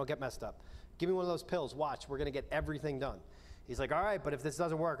happens to me. I don't get messed up. Give me one of those pills. Watch, we're going to get everything done. He's like, all right, but if this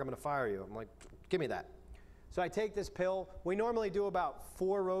doesn't work, I'm going to fire you. I'm like, give me that. So I take this pill. We normally do about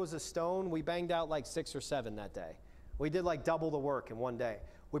 4 rows of stone. We banged out like 6 or 7 that day. We did like double the work in one day.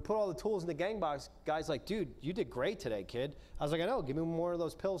 We put all the tools in the gang box. Guy's like, dude, you did great today, kid. I was like, I know, give me more of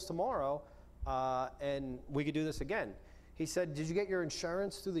those pills tomorrow, and we could do this again. He said, did you get your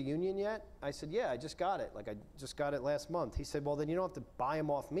insurance through the union yet? I said, yeah, I just got it. Like, I just got it last month. He said, well, then you don't have to buy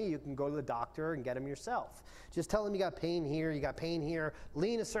them off me. You can go to the doctor and get them yourself. Just tell him you got pain here, you got pain here.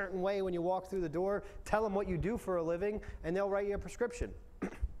 Lean a certain way when you walk through the door. Tell them what you do for a living, and they'll write you a prescription.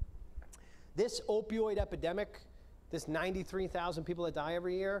 This opioid epidemic, this 93,000 people that die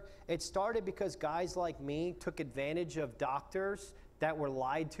every year, it started because guys like me took advantage of doctors that were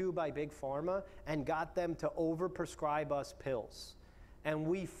lied to by Big Pharma and got them to overprescribe us pills. And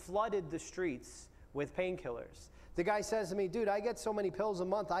we flooded the streets with painkillers. The guy says to me, dude, I get so many pills a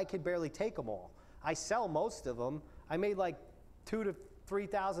month, I could barely take them all. I sell most of them. I made like $2,000 to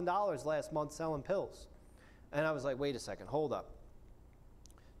 $3,000 last month selling pills. And I was like, wait a second, hold up.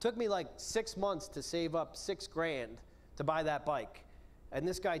 Took me like 6 months to save up $6 grand to buy that bike. And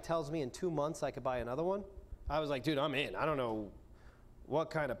this guy tells me in 2 months I could buy another one. I was like, dude, I'm in. I don't know what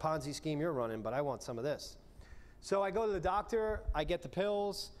kind of Ponzi scheme you're running, but I want some of this. So I go to the doctor, I get the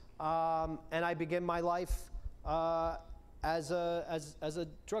pills, and I begin my life as a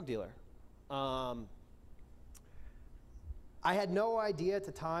drug dealer. I had no idea at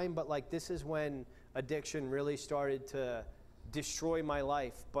the time, but like this is when addiction really started to destroy my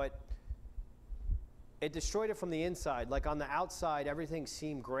life, but it destroyed it from the inside. Like on the outside, everything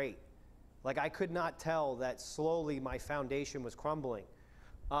seemed great. Like I could not tell that slowly my foundation was crumbling.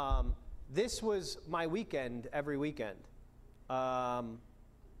 This was my weekend every weekend. No,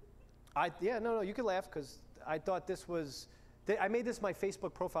 you can laugh because I thought this was, I made this my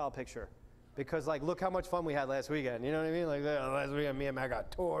Facebook profile picture because like, look how much fun we had last weekend. You know what I mean? Like last weekend, me and Matt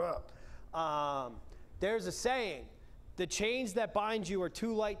got tore up. There's a saying, the chains that bind you are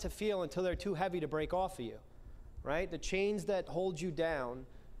too light to feel until they're too heavy to break off of you, right? The chains that hold you down,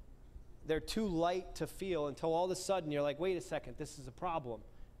 they're too light to feel until all of a sudden you're like, wait a second, this is a problem,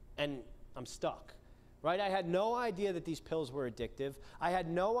 and I'm stuck, right? I had no idea that these pills were addictive. I had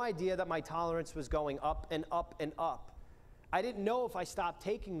no idea that my tolerance was going up and up and up. I didn't know if I stopped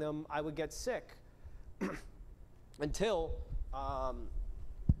taking them, I would get sick until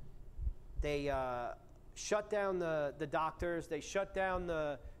they shut down the doctors. They shut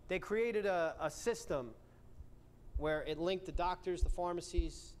down they created a system where it linked the doctors, the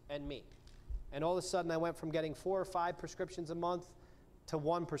pharmacies, and me. And all of a sudden I went from getting 4 or 5 prescriptions a month to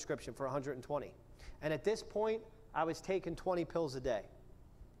 1 prescription for 120. And at this point, I was taking 20 pills a day.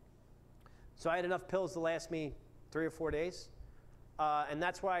 So I had enough pills to last me 3 or 4 days. And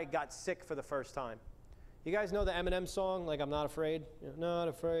that's why I got sick for the first time. You guys know the Eminem song, like I'm Not Afraid? Not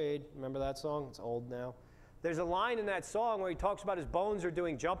afraid. Remember that song? It's old now. There's a line in that song where he talks about his bones are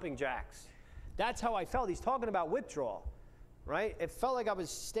doing jumping jacks. That's how I felt. He's talking about withdrawal, right? It felt like I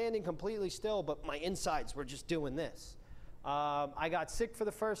was standing completely still, but my insides were just doing this. I got sick for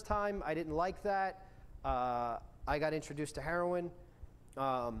the first time. I didn't like that. I got introduced to heroin.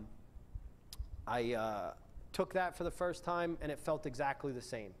 I took that for the first time, and it felt exactly the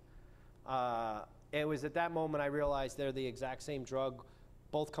same. It was at that moment I realized they're the exact same drug.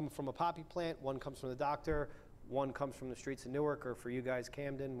 Both come from a poppy plant. One comes from the doctor. One comes from the streets of Newark, or for you guys,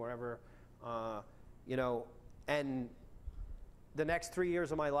 Camden, wherever. You know, and the next 3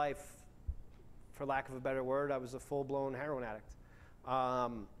 years of my life, for lack of a better word, I was a full-blown heroin addict.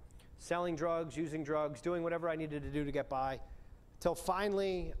 Selling drugs, using drugs, doing whatever I needed to do to get by, till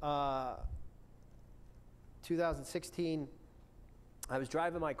finally, 2016, I was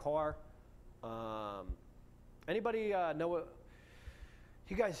driving my car. Anybody know what,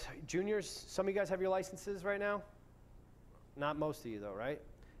 you guys, juniors, some of you guys have your licenses right now? Not most of you though, right?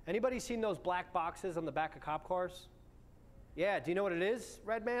 Anybody seen those black boxes on the back of cop cars? Yeah, do you know what it is,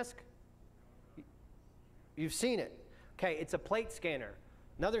 Red Mask? You've seen it. Okay, it's a plate scanner.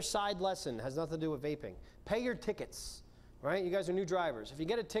 Another side lesson, has nothing to do with vaping. Pay your tickets, right? You guys are new drivers. If you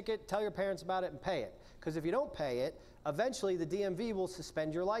get a ticket, tell your parents about it and pay it. Because if you don't pay it, eventually the DMV will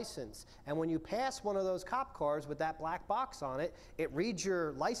suspend your license. And when you pass one of those cop cars with that black box on it, it reads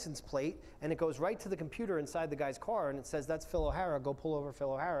your license plate and it goes right to the computer inside the guy's car and it says, that's Phil O'Hara, go pull over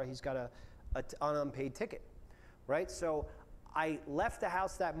Phil O'Hara, he's got an unpaid ticket, right? So I left the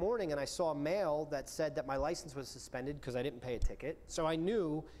house that morning and I saw a mail that said that my license was suspended because I didn't pay a ticket. So I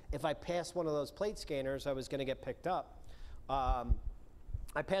knew if I passed one of those plate scanners, I was gonna get picked up.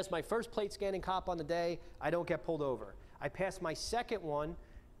 I passed my first plate scanning cop on the day, I don't get pulled over. I passed my second one,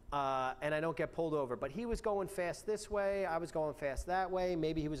 and I don't get pulled over. But he was going fast this way, I was going fast that way,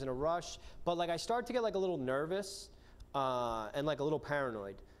 maybe he was in a rush. But like I started to get like a little nervous and like a little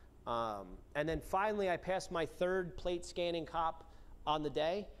paranoid. And then finally I passed my third plate scanning cop on the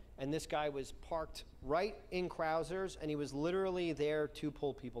day, and this guy was parked right in Krausers, and he was literally there to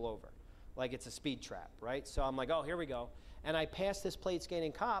pull people over. Like it's a speed trap, right? So I'm like, oh, here we go. And I pass this plate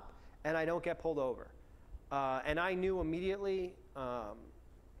scanning cop, and I don't get pulled over. And I knew immediately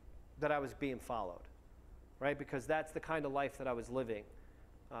that I was being followed, right? Because that's the kind of life that I was living.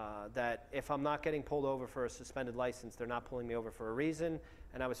 That if I'm not getting pulled over for a suspended license, they're not pulling me over for a reason.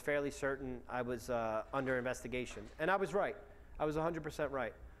 And I was fairly certain I was under investigation. And I was right. I was 100%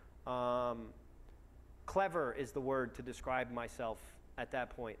 right. Clever is the word to describe myself at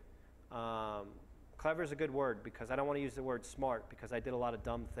that point. Clever is a good word because I don't want to use the word smart because I did a lot of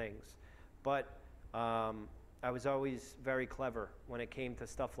dumb things. But I was always very clever when it came to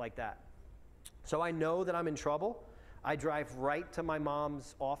stuff like that. So I know that I'm in trouble. I drive right to my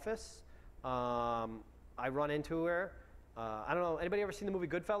mom's office. I run into her. I don't know, anybody ever seen the movie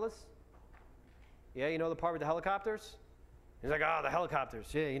Goodfellas? Yeah, you know the part with the helicopters? He's like, oh, the helicopters.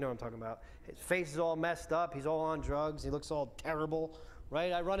 Yeah, you know what I'm talking about. His face is all messed up. He's all on drugs. He looks all terrible.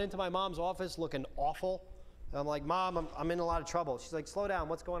 Right? I run into my mom's office looking awful. And I'm like, Mom, I'm in a lot of trouble. She's like, slow down,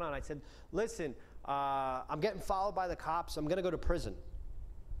 what's going on? I said, listen, I'm getting followed by the cops. I'm gonna go to prison.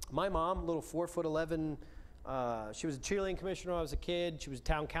 My mom, little 4'11", she was a cheerleading commissioner when I was a kid. She was a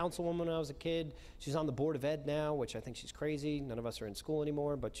town councilwoman when I was a kid. She's on the Board of Ed now, which I think she's crazy. None of us are in school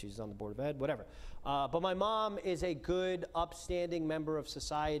anymore, but she's on the Board of Ed, whatever. But my mom is a good, upstanding member of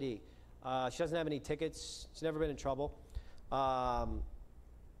society. She doesn't have any tickets. She's never been in trouble.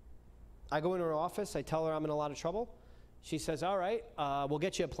 I go into her office, I tell her I'm in a lot of trouble. She says, all right, we'll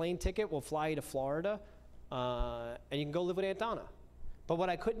get you a plane ticket, we'll fly you to Florida, and you can go live with Aunt Donna. But what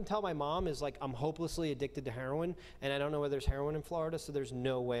I couldn't tell my mom is like, I'm hopelessly addicted to heroin, and I don't know where there's heroin in Florida, so there's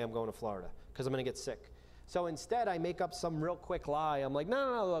no way I'm going to Florida, because I'm gonna get sick. So instead, I make up some real quick lie. I'm like,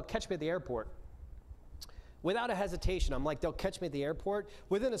 no, they'll catch me at the airport. Without a hesitation, I'm like, they'll catch me at the airport.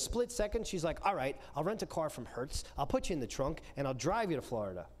 Within a split second, she's like, all right, I'll rent a car from Hertz, I'll put you in the trunk, and I'll drive you to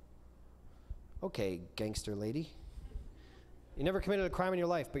Florida. Okay, gangster lady. You never committed a crime in your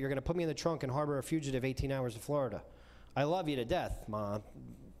life, but you're gonna put me in the trunk and harbor a fugitive 18 hours to Florida. I love you to death, Mom.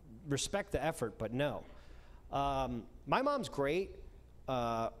 Respect the effort, but no. My mom's great,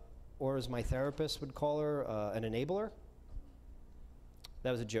 or as my therapist would call her, an enabler.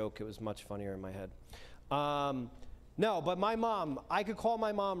 That was a joke, it was much funnier in my head. No, but my mom, I could call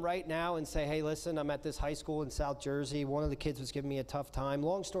my mom right now and say, hey, listen, I'm at this high school in South Jersey. One of the kids was giving me a tough time.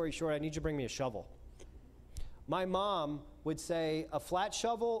 Long story short, I need you to bring me a shovel. my mom would say a flat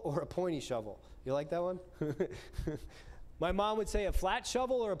shovel or a pointy shovel. You like that one? My mom would say a flat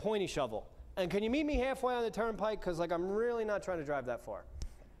shovel or a pointy shovel. And can you meet me halfway on the turnpike? Because like I'm really not trying to drive that far.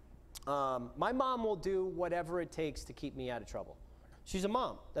 My mom will do whatever it takes to keep me out of trouble. She's a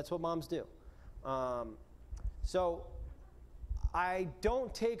mom. That's what moms do. So I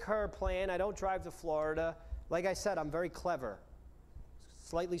don't take her plan. I don't drive to Florida. Like I said, I'm very clever.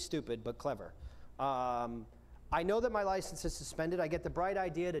 Slightly stupid, but clever. I know that my license is suspended. I get the bright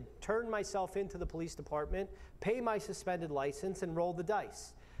idea to turn myself into the police department, pay my suspended license, and roll the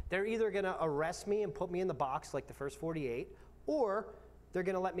dice. They're either going to arrest me and put me in the box like the first 48, or they're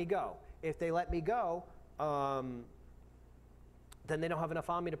going to let me go. If they let me go, then they don't have enough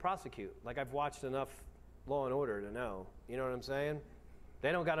on me to prosecute. Like I've watched enough Law and Order to know. You know what I'm saying?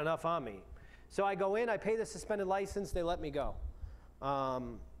 They don't got enough on me. So I go in, I pay the suspended license, they let me go.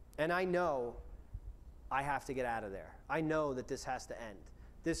 And I know I have to get out of there. I know that this has to end.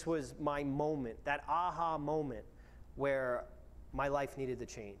 This was my moment, that aha moment where my life needed to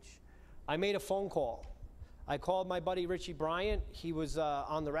change. I made a phone call. I called my buddy Richie Bryant. He was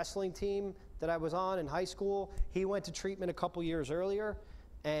on the wrestling team that I was on in high school. He went to treatment a couple years earlier,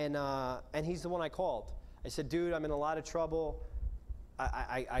 and he's the one I called. I said, dude, I'm in a lot of trouble.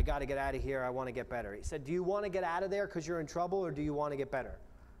 I got to get out of here. I want to get better. He said, do you want to get out of there because you're in trouble, or do you want to get better?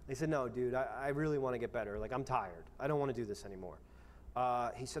 He said, no, dude, I really want to get better. Like, I'm tired. I don't want to do this anymore.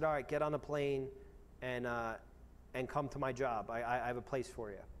 He said, all right, get on the plane and come to my job. I have a place for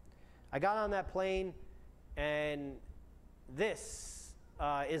you. I got on that plane, and this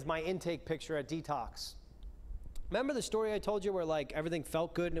is my intake picture at Detox. Remember the story I told you where, like, everything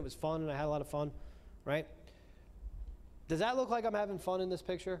felt good and it was fun and I had a lot of fun, right? Does that look like I'm having fun in this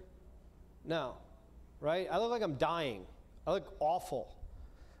picture? No, right? I look like I'm dying. I look awful.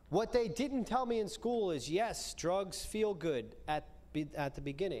 What they didn't tell me in school is, yes, drugs feel good at the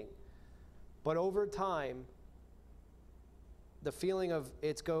beginning, but over time, the feeling of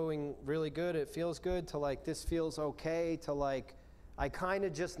it's going really good, it feels good, to like this feels okay, to like I kind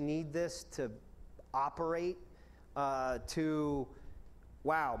of just need this to operate, to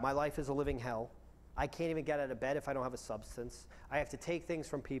wow, my life is a living hell. I can't even get out of bed if I don't have a substance. I have to take things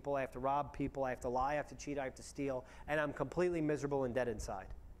from people. I have to rob people. I have to lie. I have to cheat. I have to steal. And I'm completely miserable and dead inside.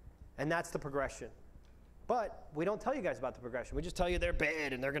 And that's the progression. But we don't tell you guys about the progression. We just tell you they're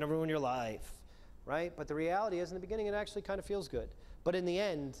bad and they're going to ruin your life, right? But the reality is, in the beginning, it actually kind of feels good. But in the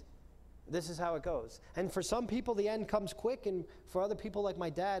end, this is how it goes. And for some people, the end comes quick. And for other people like my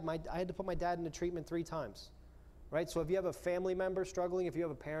dad, I had to put my dad into treatment 3 times, right? So if you have a family member struggling, if you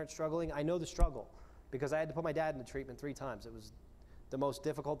have a parent struggling, I know the struggle, because I had to put my dad into treatment 3 times. It was the most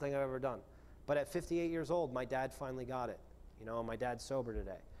difficult thing I've ever done. But at 58 years old, my dad finally got it. You know, my dad's sober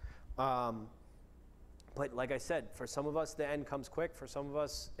today. But like I said, for some of us, the end comes quick. For some of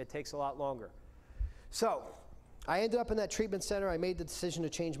us, it takes a lot longer. So I ended up in that treatment center. I made the decision to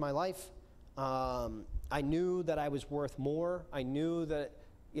change my life. I knew that I was worth more. I knew that,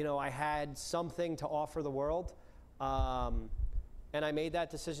 you know, I had something to offer the world. And I made that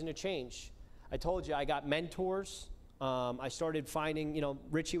decision to change. I told you I got mentors. I started finding, you know,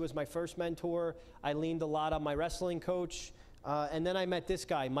 Richie was my first mentor. I leaned a lot on my wrestling coach. And then I met this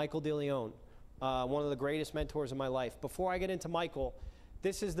guy, Michael DeLeon, one of the greatest mentors in my life. Before I get into Michael,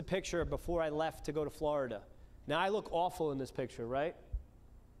 this is the picture before I left to go to Florida. Now, I look awful in this picture, right?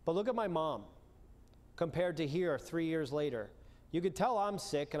 But look at my mom compared to here 3 years later. You could tell I'm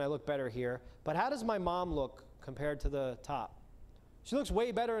sick and I look better here. But how does my mom look compared to the top? She looks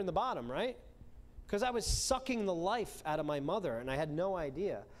way better in the bottom, right? Because I was sucking the life out of my mother, and I had no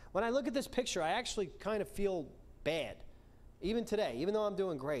idea. When I look at this picture, I actually kind of feel bad. Even today, even though I'm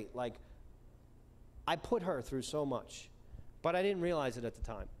doing great, like, I put her through so much, but I didn't realize it at the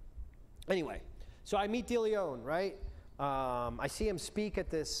time. Anyway, so I meet DeLeon, right? I see him speak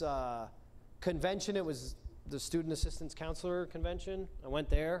at this convention. It was the Student Assistance Counselor Convention. I went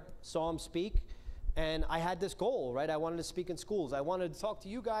there, saw him speak, and I had this goal, right? I wanted to speak in schools. I wanted to talk to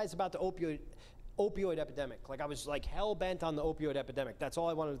you guys about the opioid epidemic. Like, I was like hell-bent on the opioid epidemic. That's all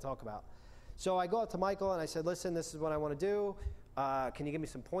I wanted to talk about. So I go up to Michael and I said, listen, this is what I want to do. Can you give me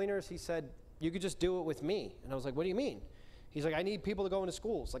some pointers? He said, you could just do it with me. And I was like, what do you mean? He's like, I need people to go into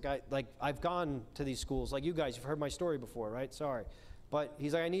schools. I've gone to these schools. Like you guys, you've heard my story before, right? Sorry. But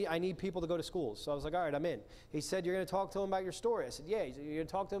he's like, I need people to go to schools. So I was like, all right, I'm in. He said, you're going to talk to them about your story. I said, yeah. He said, you're going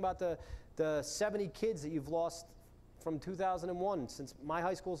to talk to them about the 70 kids that you've lost from 2001, since my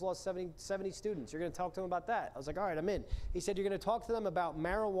high school's lost 70 students. You're going to talk to them about that. I was like, all right, I'm in. He said, you're going to talk to them about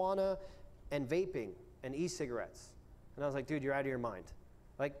marijuana and vaping and e-cigarettes. And I was like, dude, you're out of your mind.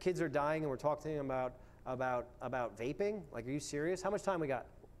 Like, kids are dying and we're talking to them about vaping? Like, are you serious? How much time we got?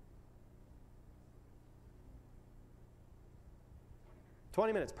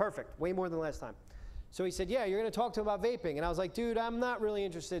 20 minutes, perfect. Way more than last time. So he said, yeah, you're going to talk to him about vaping. And I was like, dude, I'm not really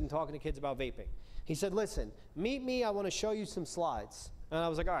interested in talking to kids about vaping. He said, listen, meet me. I want to show you some slides. And I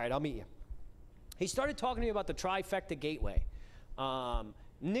was like, all right, I'll meet you. He started talking to me about the trifecta gateway.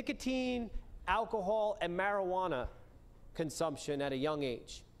 Nicotine, alcohol, and marijuana consumption at a young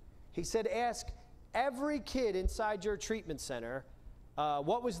age. He said, ask every kid inside your treatment center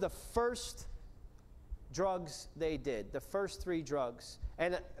what was the first drugs they did, the first 3 drugs.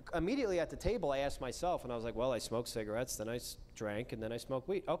 And immediately at the table, I asked myself, and I was like, well, I smoked cigarettes, then I drank, and then I smoked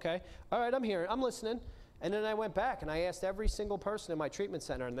weed. Okay, all right, I'm here, I'm listening. And then I went back, and I asked every single person in my treatment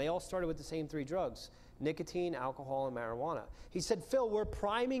center, and they all started with the same 3 drugs: nicotine, alcohol, and marijuana. He said, Phil, we're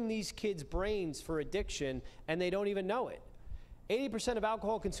priming these kids' brains for addiction, and they don't even know it. 80% of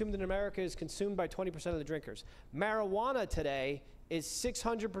alcohol consumed in America is consumed by 20% of the drinkers. Marijuana today is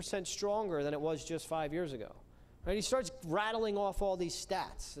 600% stronger than it was just 5 years ago. Right? He starts rattling off all these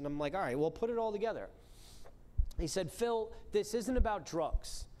stats, and I'm like, all right, well, put it all together. He said, Phil, this isn't about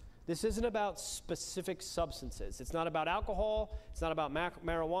drugs. This isn't about specific substances. It's not about alcohol. It's not about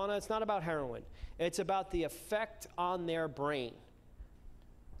marijuana. It's not about heroin. It's about the effect on their brain.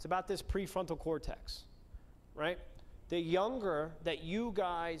 It's about this prefrontal cortex, right? The younger that you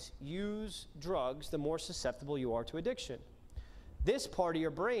guys use drugs, the more susceptible you are to addiction. This part of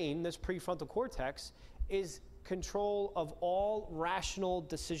your brain, this prefrontal cortex, is control of all rational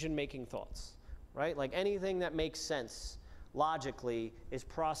decision-making thoughts, right? Like anything that makes sense logically is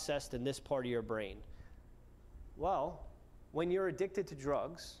processed in this part of your brain. Well, when you're addicted to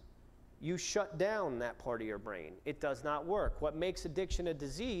drugs, you shut down that part of your brain. It does not work. What makes addiction a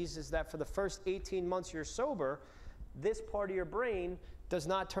disease is that for the first 18 months you're sober, this part of your brain does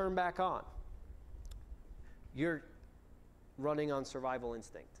not turn back on. You're running on survival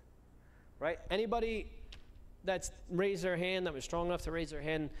instinct, right? Anybody that's raised their hand, that was strong enough to raise their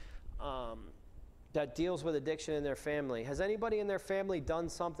hand, that deals with addiction in their family, has anybody in their family done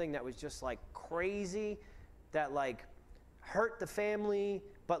something that was just like crazy, that like hurt the family,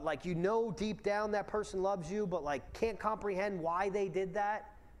 but like you know deep down that person loves you, but like can't comprehend why they did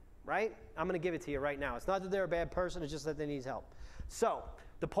that, right? I'm going to give it to you right now. It's not that they're a bad person, it's just that they need help. So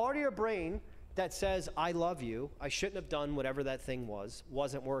the part of your brain that says, I love you, I shouldn't have done whatever that thing was,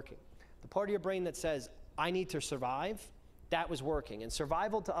 wasn't working. The part of your brain that says, I need to survive, that was working. And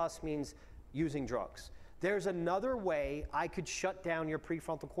survival to us means using drugs. There's another way I could shut down your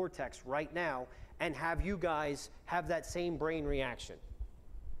prefrontal cortex right now and have you guys have that same brain reaction.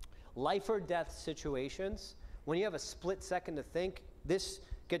 Life or death situations, when you have a split second to think, this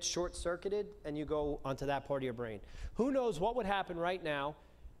gets short-circuited and you go onto that part of your brain. Who knows what would happen right now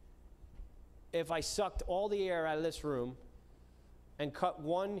if I sucked all the air out of this room and cut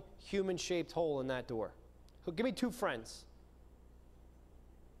one human-shaped hole in that door? Give me 2 friends.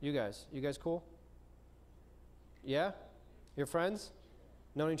 You guys cool? Yeah? You're friends?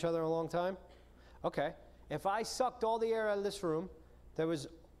 Known each other a long time? Okay. If I sucked all the air out of this room, there was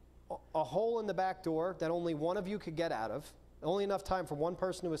a hole in the back door that only one of you could get out of, only enough time for one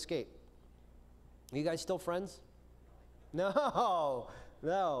person to escape. Are you guys still friends? No.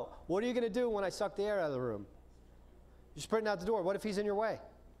 What are you going to do when I suck the air out of the room? You're sprinting out the door. What if he's in your way?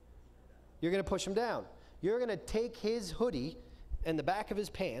 You're going to push him down. You're going to take his hoodie and the back of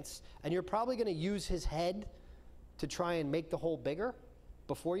his pants, and you're probably going to use his head to try and make the hole bigger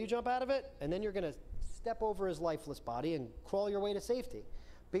before you jump out of it, and then you're going to step over his lifeless body and crawl your way to safety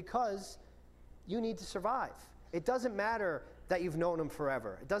because you need to survive. It doesn't matter that you've known him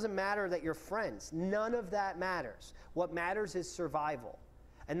forever. It doesn't matter that you're friends. None of that matters. What matters is survival.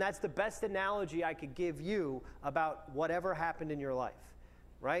 And that's the best analogy I could give you about whatever happened in your life,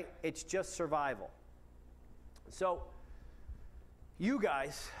 right? It's just survival. So you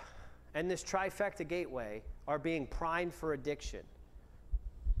guys and this trifecta gateway are being primed for addiction.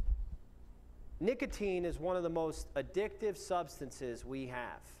 Nicotine is one of the most addictive substances we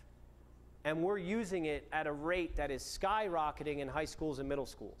have. And we're using it at a rate that is skyrocketing in high schools and middle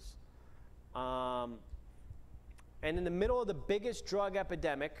schools. And in the middle of the biggest drug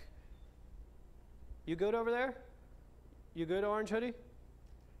epidemic, you good over there? You good, Orange Hoodie?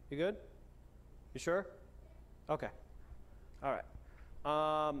 You good? You sure? Okay. All right.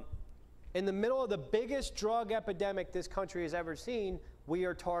 In the middle of the biggest drug epidemic this country has ever seen, we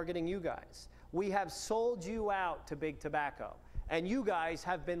are targeting you guys. We have sold you out to big tobacco, and you guys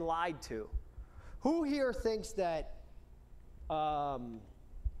have been lied to. Who here thinks that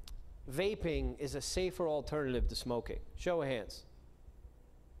vaping is a safer alternative to smoking? Show of hands.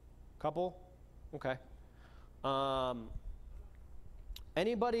 Couple? Okay.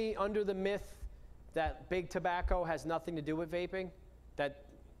 Anybody under the myth that big tobacco has nothing to do with vaping?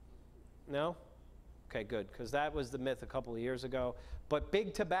 No? Okay, good, because that was the myth a couple of years ago. But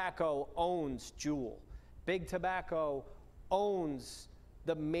big tobacco owns Juul. Big tobacco owns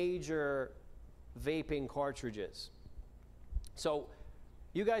the major vaping cartridges. So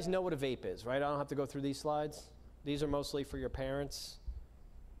you guys know what a vape is, right? I don't have to go through these slides. These are mostly for your parents.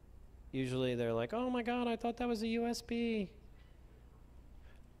 Usually they're like, oh my God, I thought that was a USB.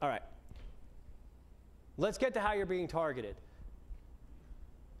 All right. Let's get to how you're being targeted.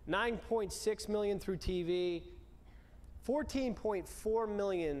 9.6 million through TV, 14.4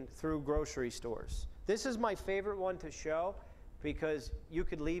 million through grocery stores. This is my favorite one to show because you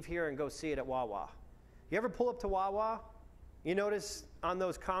could leave here and go see it at Wawa. You ever pull up to Wawa? You notice on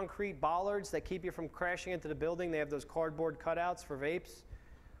those concrete bollards that keep you from crashing into the building, they have those cardboard cutouts for vapes?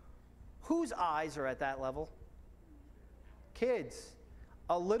 Whose eyes are at that level? Kids.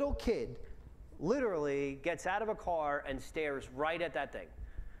 A little kid literally gets out of a car and stares right at that thing,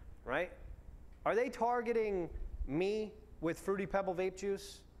 right? Are they targeting me with Fruity Pebble vape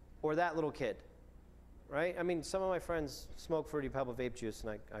juice or that little kid, right? I mean, some of my friends smoke Fruity Pebble vape juice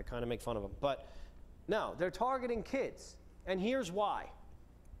and I kind of make fun of them, but no, they're targeting kids. And here's why.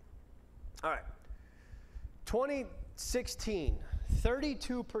 All right, 2016,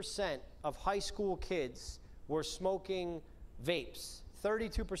 32% of high school kids were smoking vapes.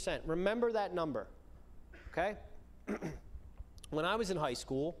 32%. Remember that number, okay? When I was in high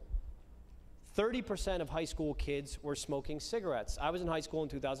school, 30% of high school kids were smoking cigarettes. I was in high school in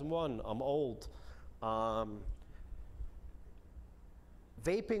 2001. I'm old.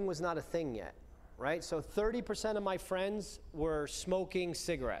 Vaping was not a thing yet, right? So 30% of my friends were smoking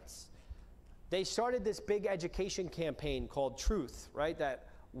cigarettes. They started this big education campaign called Truth, right? That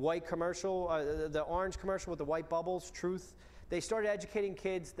white commercial, the orange commercial with the white bubbles, Truth. They started educating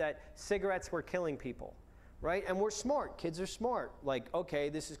kids that cigarettes were killing people, right? And we're smart. Kids are smart. Like, okay,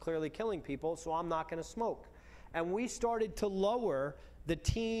 this is clearly killing people, so I'm not going to smoke. And we started to lower the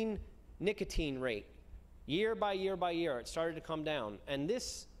teen nicotine rate. Year by year by year, it started to come down. And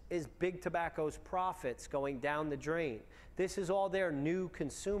this is big tobacco's profits going down the drain. This is all their new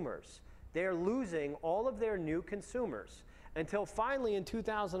consumers. They're losing all of their new consumers until finally in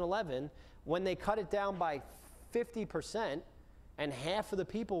 2011, when they cut it down by 50%, and half of the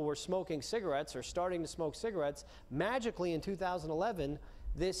people were smoking cigarettes or starting to smoke cigarettes, magically in 2011,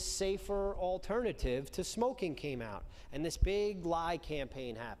 this safer alternative to smoking came out. And this big lie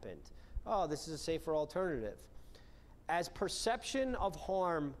campaign happened. Oh, this is a safer alternative. As perception of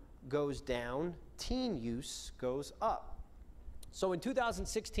harm goes down, teen use goes up. So in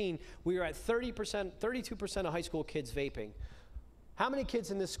 2016, we were at 32% of high school kids vaping. How many kids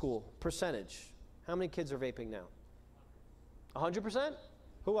in this school? Percentage. How many kids are vaping now? 100%?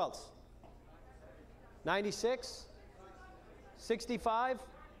 Who else? 96? 65?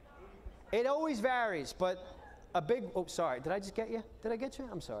 It always varies, but a big, oh, sorry, did I just get you? Did I get you?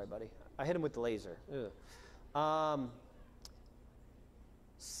 I'm sorry, buddy. I hit him with the laser.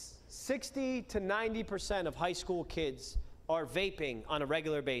 60 to 90% of high school kids are vaping on a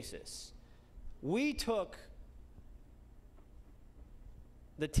regular basis. We took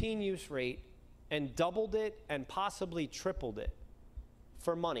the teen use rate and doubled it and possibly tripled it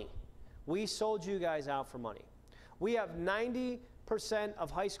for money. We sold you guys out for money. We have 90%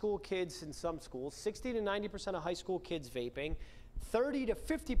 of high school kids in some schools, 60 to 90% of high school kids vaping, 30 to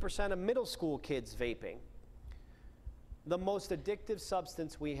 50% of middle school kids vaping. The most addictive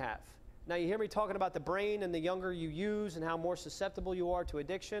substance we have. Now you hear me talking about the brain and the younger you use and how more susceptible you are to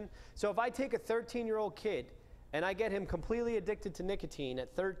addiction. So if I take a 13-year-old kid and I get him completely addicted to nicotine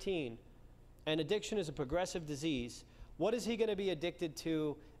at 13, and addiction is a progressive disease, what is he going to be addicted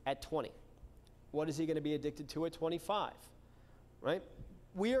to at 20? What is he going to be addicted to at 25? Right?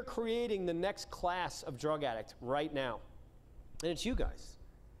 We are creating the next class of drug addict right now. And it's you guys.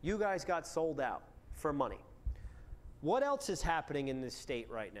 You guys got sold out for money. What else is happening in this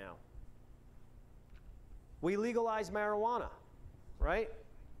state right now? We legalized marijuana, right?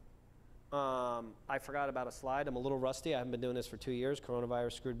 I forgot about a slide. I'm a little rusty. I haven't been doing this for 2 years.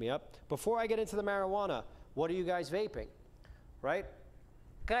 Coronavirus screwed me up. Before I get into the marijuana, what are you guys vaping, right?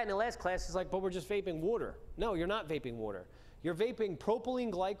 Guy in the last class is like, but we're just vaping water. No, you're not vaping water. You're vaping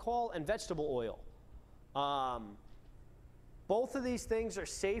propylene glycol and vegetable oil. Both of these things are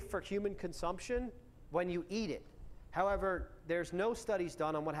safe for human consumption when you eat it. However, there's no studies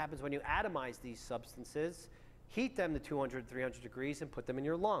done on what happens when you atomize these substances, heat them to 200, 300 degrees, and put them in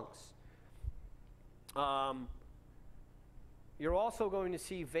your lungs. you're also going to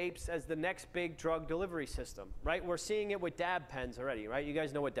see vapes as the next big drug delivery system, right? We're seeing it with dab pens already, right? You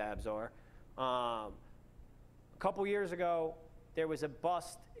guys know what dabs are. A couple years ago, there was a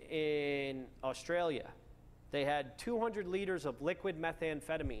bust in Australia. They had 200 liters of liquid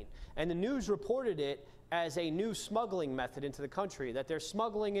methamphetamine, and the news reported it as a new smuggling method into the country, that they're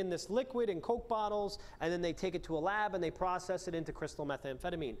smuggling in this liquid in Coke bottles, and then they take it to a lab and they process it into crystal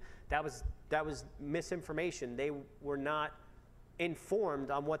methamphetamine. That was misinformation. They were not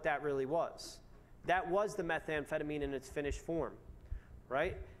informed on what that really was. That was the methamphetamine in its finished form,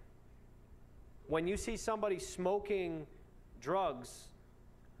 right? When you see somebody smoking drugs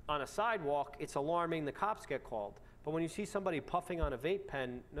on a sidewalk, it's alarming, the cops get called. But when you see somebody puffing on a vape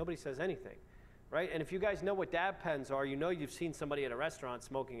pen, nobody says anything, right? And if you guys know what dab pens are, you know you've seen somebody at a restaurant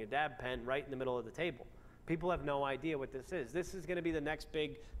smoking a dab pen right in the middle of the table. People have no idea what this is. This is going to be the next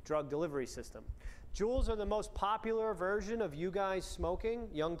big drug delivery system. Juuls are the most popular version of you guys smoking,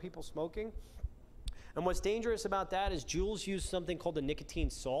 young people smoking. And what's dangerous about that is Juuls use something called a nicotine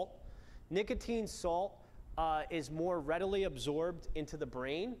salt. Nicotine salt is more readily absorbed into the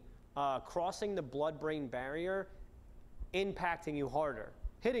brain, crossing the blood-brain barrier, impacting you harder,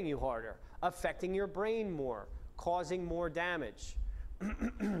 hitting you harder, affecting your brain more, causing more damage.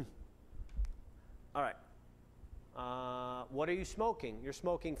 All right. What are you smoking? You're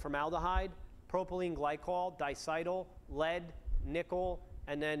smoking formaldehyde, propylene glycol, diacetyl, lead, nickel,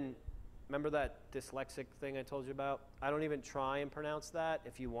 and then remember that dyslexic thing I told you about? I don't even try and pronounce that.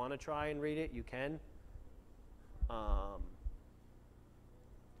 If you want to try and read it, you can. But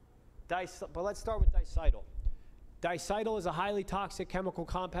let's start with diacetyl. Diacetyl is a highly toxic chemical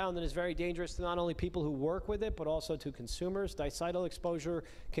compound that is very dangerous to not only people who work with it, but also to consumers. Diacetyl exposure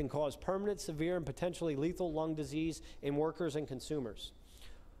can cause permanent, severe, and potentially lethal lung disease in workers and consumers.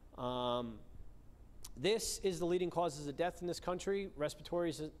 This is the leading causes of death in this country.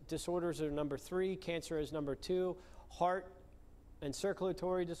 Respiratory disorders are number 3. Cancer is number 2. Heart and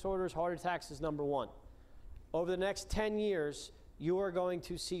circulatory disorders, heart attacks is number 1. Over the next 10 years, you are going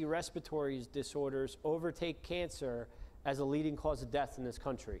to see respiratory disorders overtake cancer as a leading cause of death in this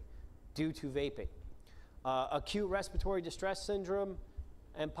country due to vaping. Acute respiratory distress syndrome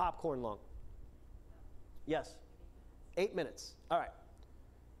and popcorn lung. Yes? 8 minutes. All right.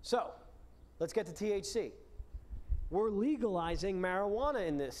 So, let's get to THC. We're legalizing marijuana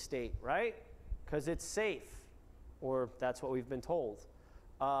in this state, right? Because it's safe, or that's what we've been told.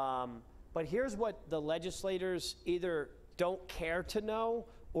 But here's what the legislators either don't care to know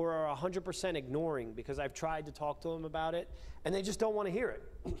or are 100% ignoring, because I've tried to talk to them about it, and they just don't want to hear it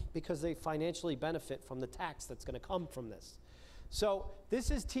because they financially benefit from the tax that's going to come from this. So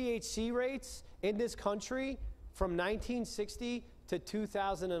this is THC rates in this country from 1960 to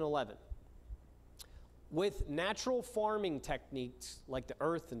 2011. With natural farming techniques like the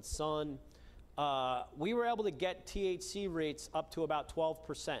earth and sun, we were able to get THC rates up to about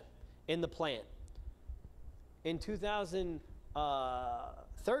 12% in the plant. In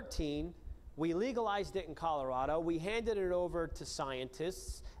 2013, we legalized it in Colorado. We handed it over to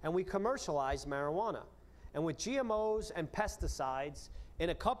scientists, and we commercialized marijuana. And with GMOs and pesticides,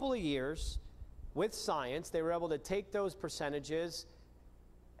 in a couple of years, with science, they were able to take those percentages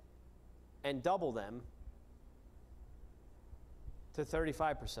and double them to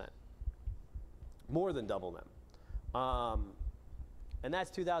 35%. More than double them. And that's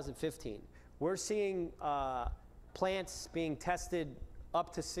 2015. We're seeing plants being tested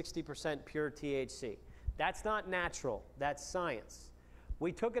up to 60% pure THC. That's not natural, that's science.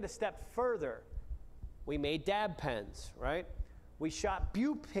 We took it a step further. We made dab pens, right? We shot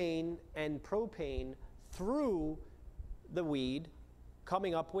butane and propane through the weed,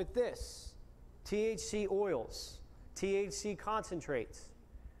 coming up with this. THC oils, THC concentrates,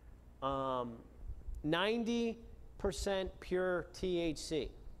 90% pure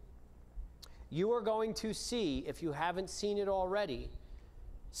THC. You are going to see, if you haven't seen it already,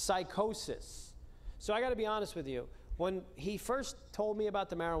 psychosis. So I got to be honest with you. When he first told me about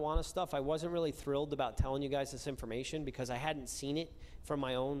the marijuana stuff, I wasn't really thrilled about telling you guys this information because I hadn't seen it from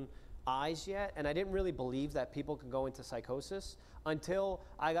my own eyes yet, and I didn't really believe that people could go into psychosis until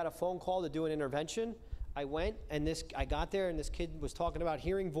I got a phone call to do an intervention. I went, and I got there, and this kid was talking about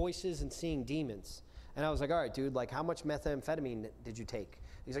hearing voices and seeing demons. And I was like, all right, dude, like, how much methamphetamine did you take?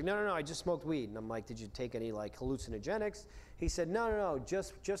 He's like, no, I just smoked weed. And I'm like, did you take any, like, hallucinogenics? He said, no,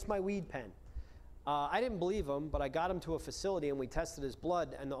 just my weed pen. I didn't believe him, but I got him to a facility, and we tested his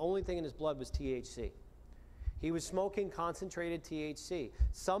blood, and the only thing in his blood was THC. He was smoking concentrated THC.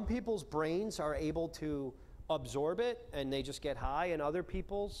 Some people's brains are able to absorb it, and they just get high, and other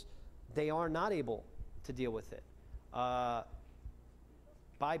people's, they are not able to deal with it.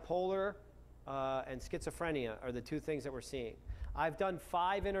 bipolar and schizophrenia are the two things that we're seeing. I've done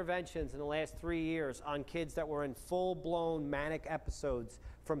 5 interventions in the last 3 years on kids that were in full-blown manic episodes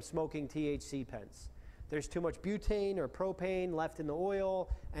from smoking THC pens. There's too much butane or propane left in the oil,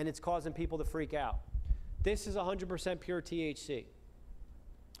 and it's causing people to freak out. This is 100% pure THC.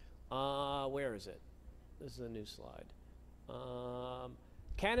 Where is it? This is a new slide.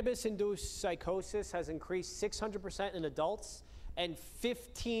 Cannabis-induced psychosis has increased 600% in adults and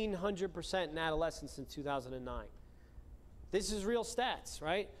 1,500% in adolescents since 2009. This is real stats,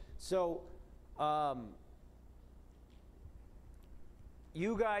 right? So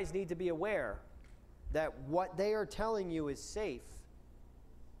you guys need to be aware that what they are telling you is safe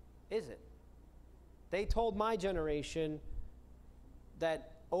isn't. They told my generation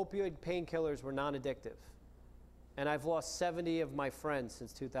that opioid painkillers were non-addictive. And I've lost 70 of my friends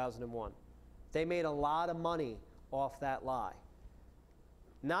since 2001. They made a lot of money off that lie.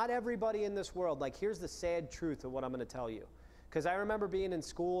 Not everybody in this world, like here's the sad truth of what I'm going to tell you. Because I remember being in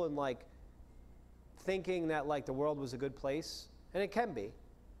school and like thinking that like the world was a good place, and it can be.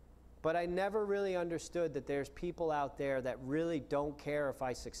 But I never really understood that there's people out there that really don't care if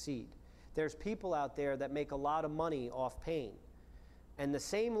I succeed. There's people out there that make a lot of money off pain. And the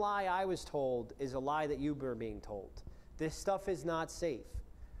same lie I was told is a lie that you were being told. This stuff is not safe,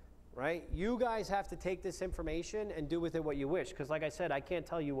 right? You guys have to take this information and do with it what you wish. Because like I said, I can't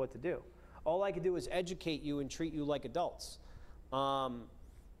tell you what to do. All I can do is educate you and treat you like adults.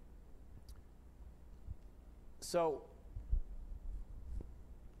 So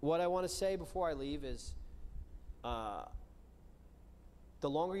what I want to say before I leave is the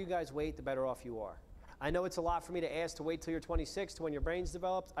longer you guys wait, the better off you are. I know it's a lot for me to ask to wait till you're 26 to when your brain's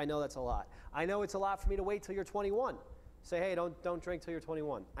developed. I know that's a lot. I know it's a lot for me to wait till you're 21. Say, hey, don't drink till you're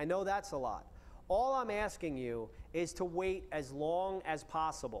 21. I know that's a lot. All I'm asking you is to wait as long as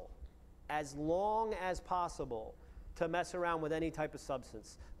possible to mess around with any type of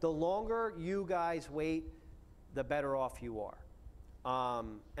substance. The longer you guys wait, the better off you are.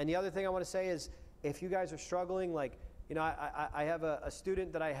 And the other thing I want to say is, if you guys are struggling, like, you know, I have a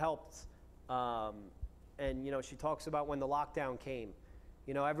student that I helped, and, you know, she talks about when the lockdown came.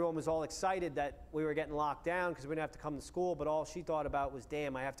 You know, everyone was all excited that we were getting locked down because we didn't have to come to school, but all she thought about was,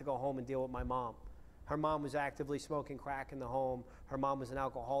 damn, I have to go home and deal with my mom. Her mom was actively smoking crack in the home. Her mom was an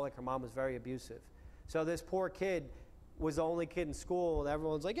alcoholic. Her mom was very abusive. So this poor kid was the only kid in school, and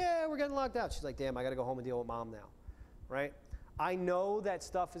everyone's like, yeah, we're getting locked out. She's like, damn, I got to go home and deal with mom now, right? I know that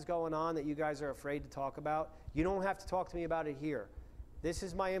stuff is going on that you guys are afraid to talk about. You don't have to talk to me about it here. This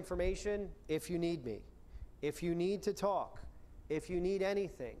is my information if you need me. If you need to talk, if you need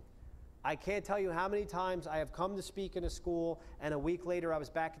anything. I can't tell you how many times I have come to speak in a school, and a week later I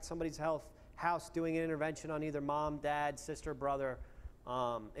was back at somebody's house doing an intervention on either mom, dad, sister, brother.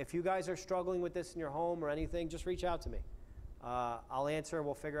 If you guys are struggling with this in your home or anything, just reach out to me. I'll answer and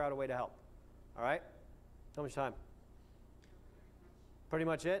we'll figure out a way to help. All right? How much time? Pretty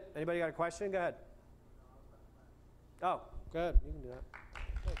much it? Anybody got a question? Go ahead. Oh, go ahead. You can do that.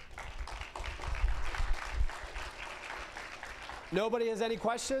 Nobody has any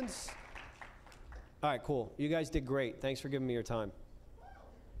questions? All right, cool. You guys did great. Thanks for giving me your time.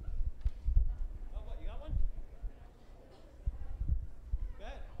 Oh, what, you got one?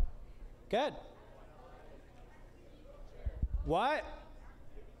 Good. What?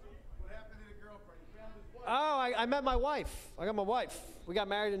 What happened to the girlfriend? You found his wife. Oh, I met my wife. I got my wife. We got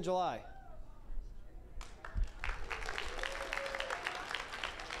married in July.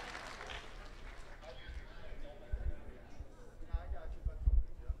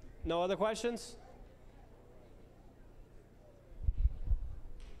 No other questions?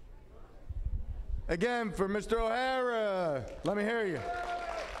 Again, for Mr. O'Hara. Let me hear you.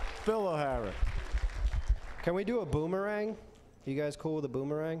 Phil O'Hara. Can we do a boomerang? You guys cool with a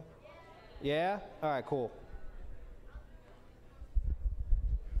boomerang? Yeah? All right, cool.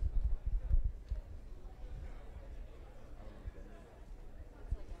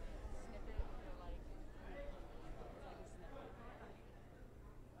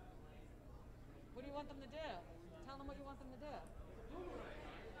 What do you want them to do? Tell them what you want them to do.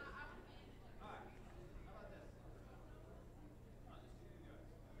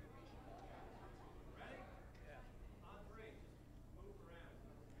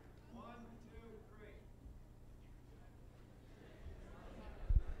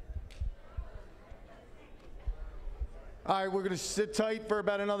 All right, we're going to sit tight for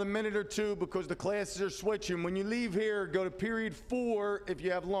about another minute or two because the classes are switching. When you leave here, go to period 4. If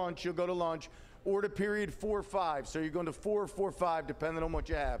you have lunch, you'll go to lunch, or to period 4-5. So you're going to 4-4-5, depending on what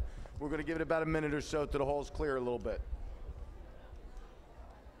you have. We're going to give it about a minute or so till the hall's clear a little bit.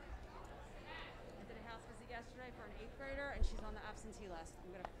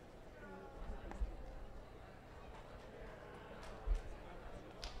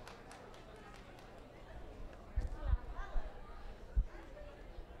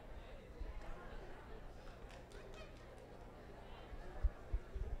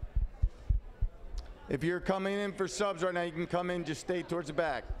 If you're coming in for subs right now, you can come in, just stay towards the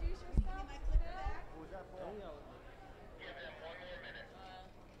back.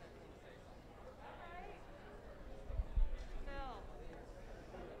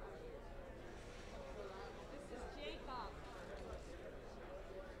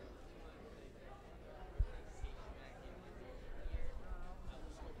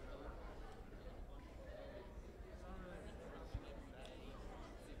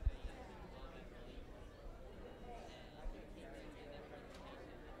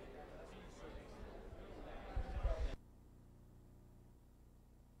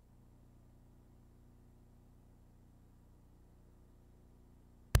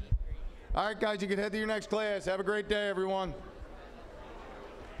 All right, guys, you can head to your next class. Have a great day, everyone.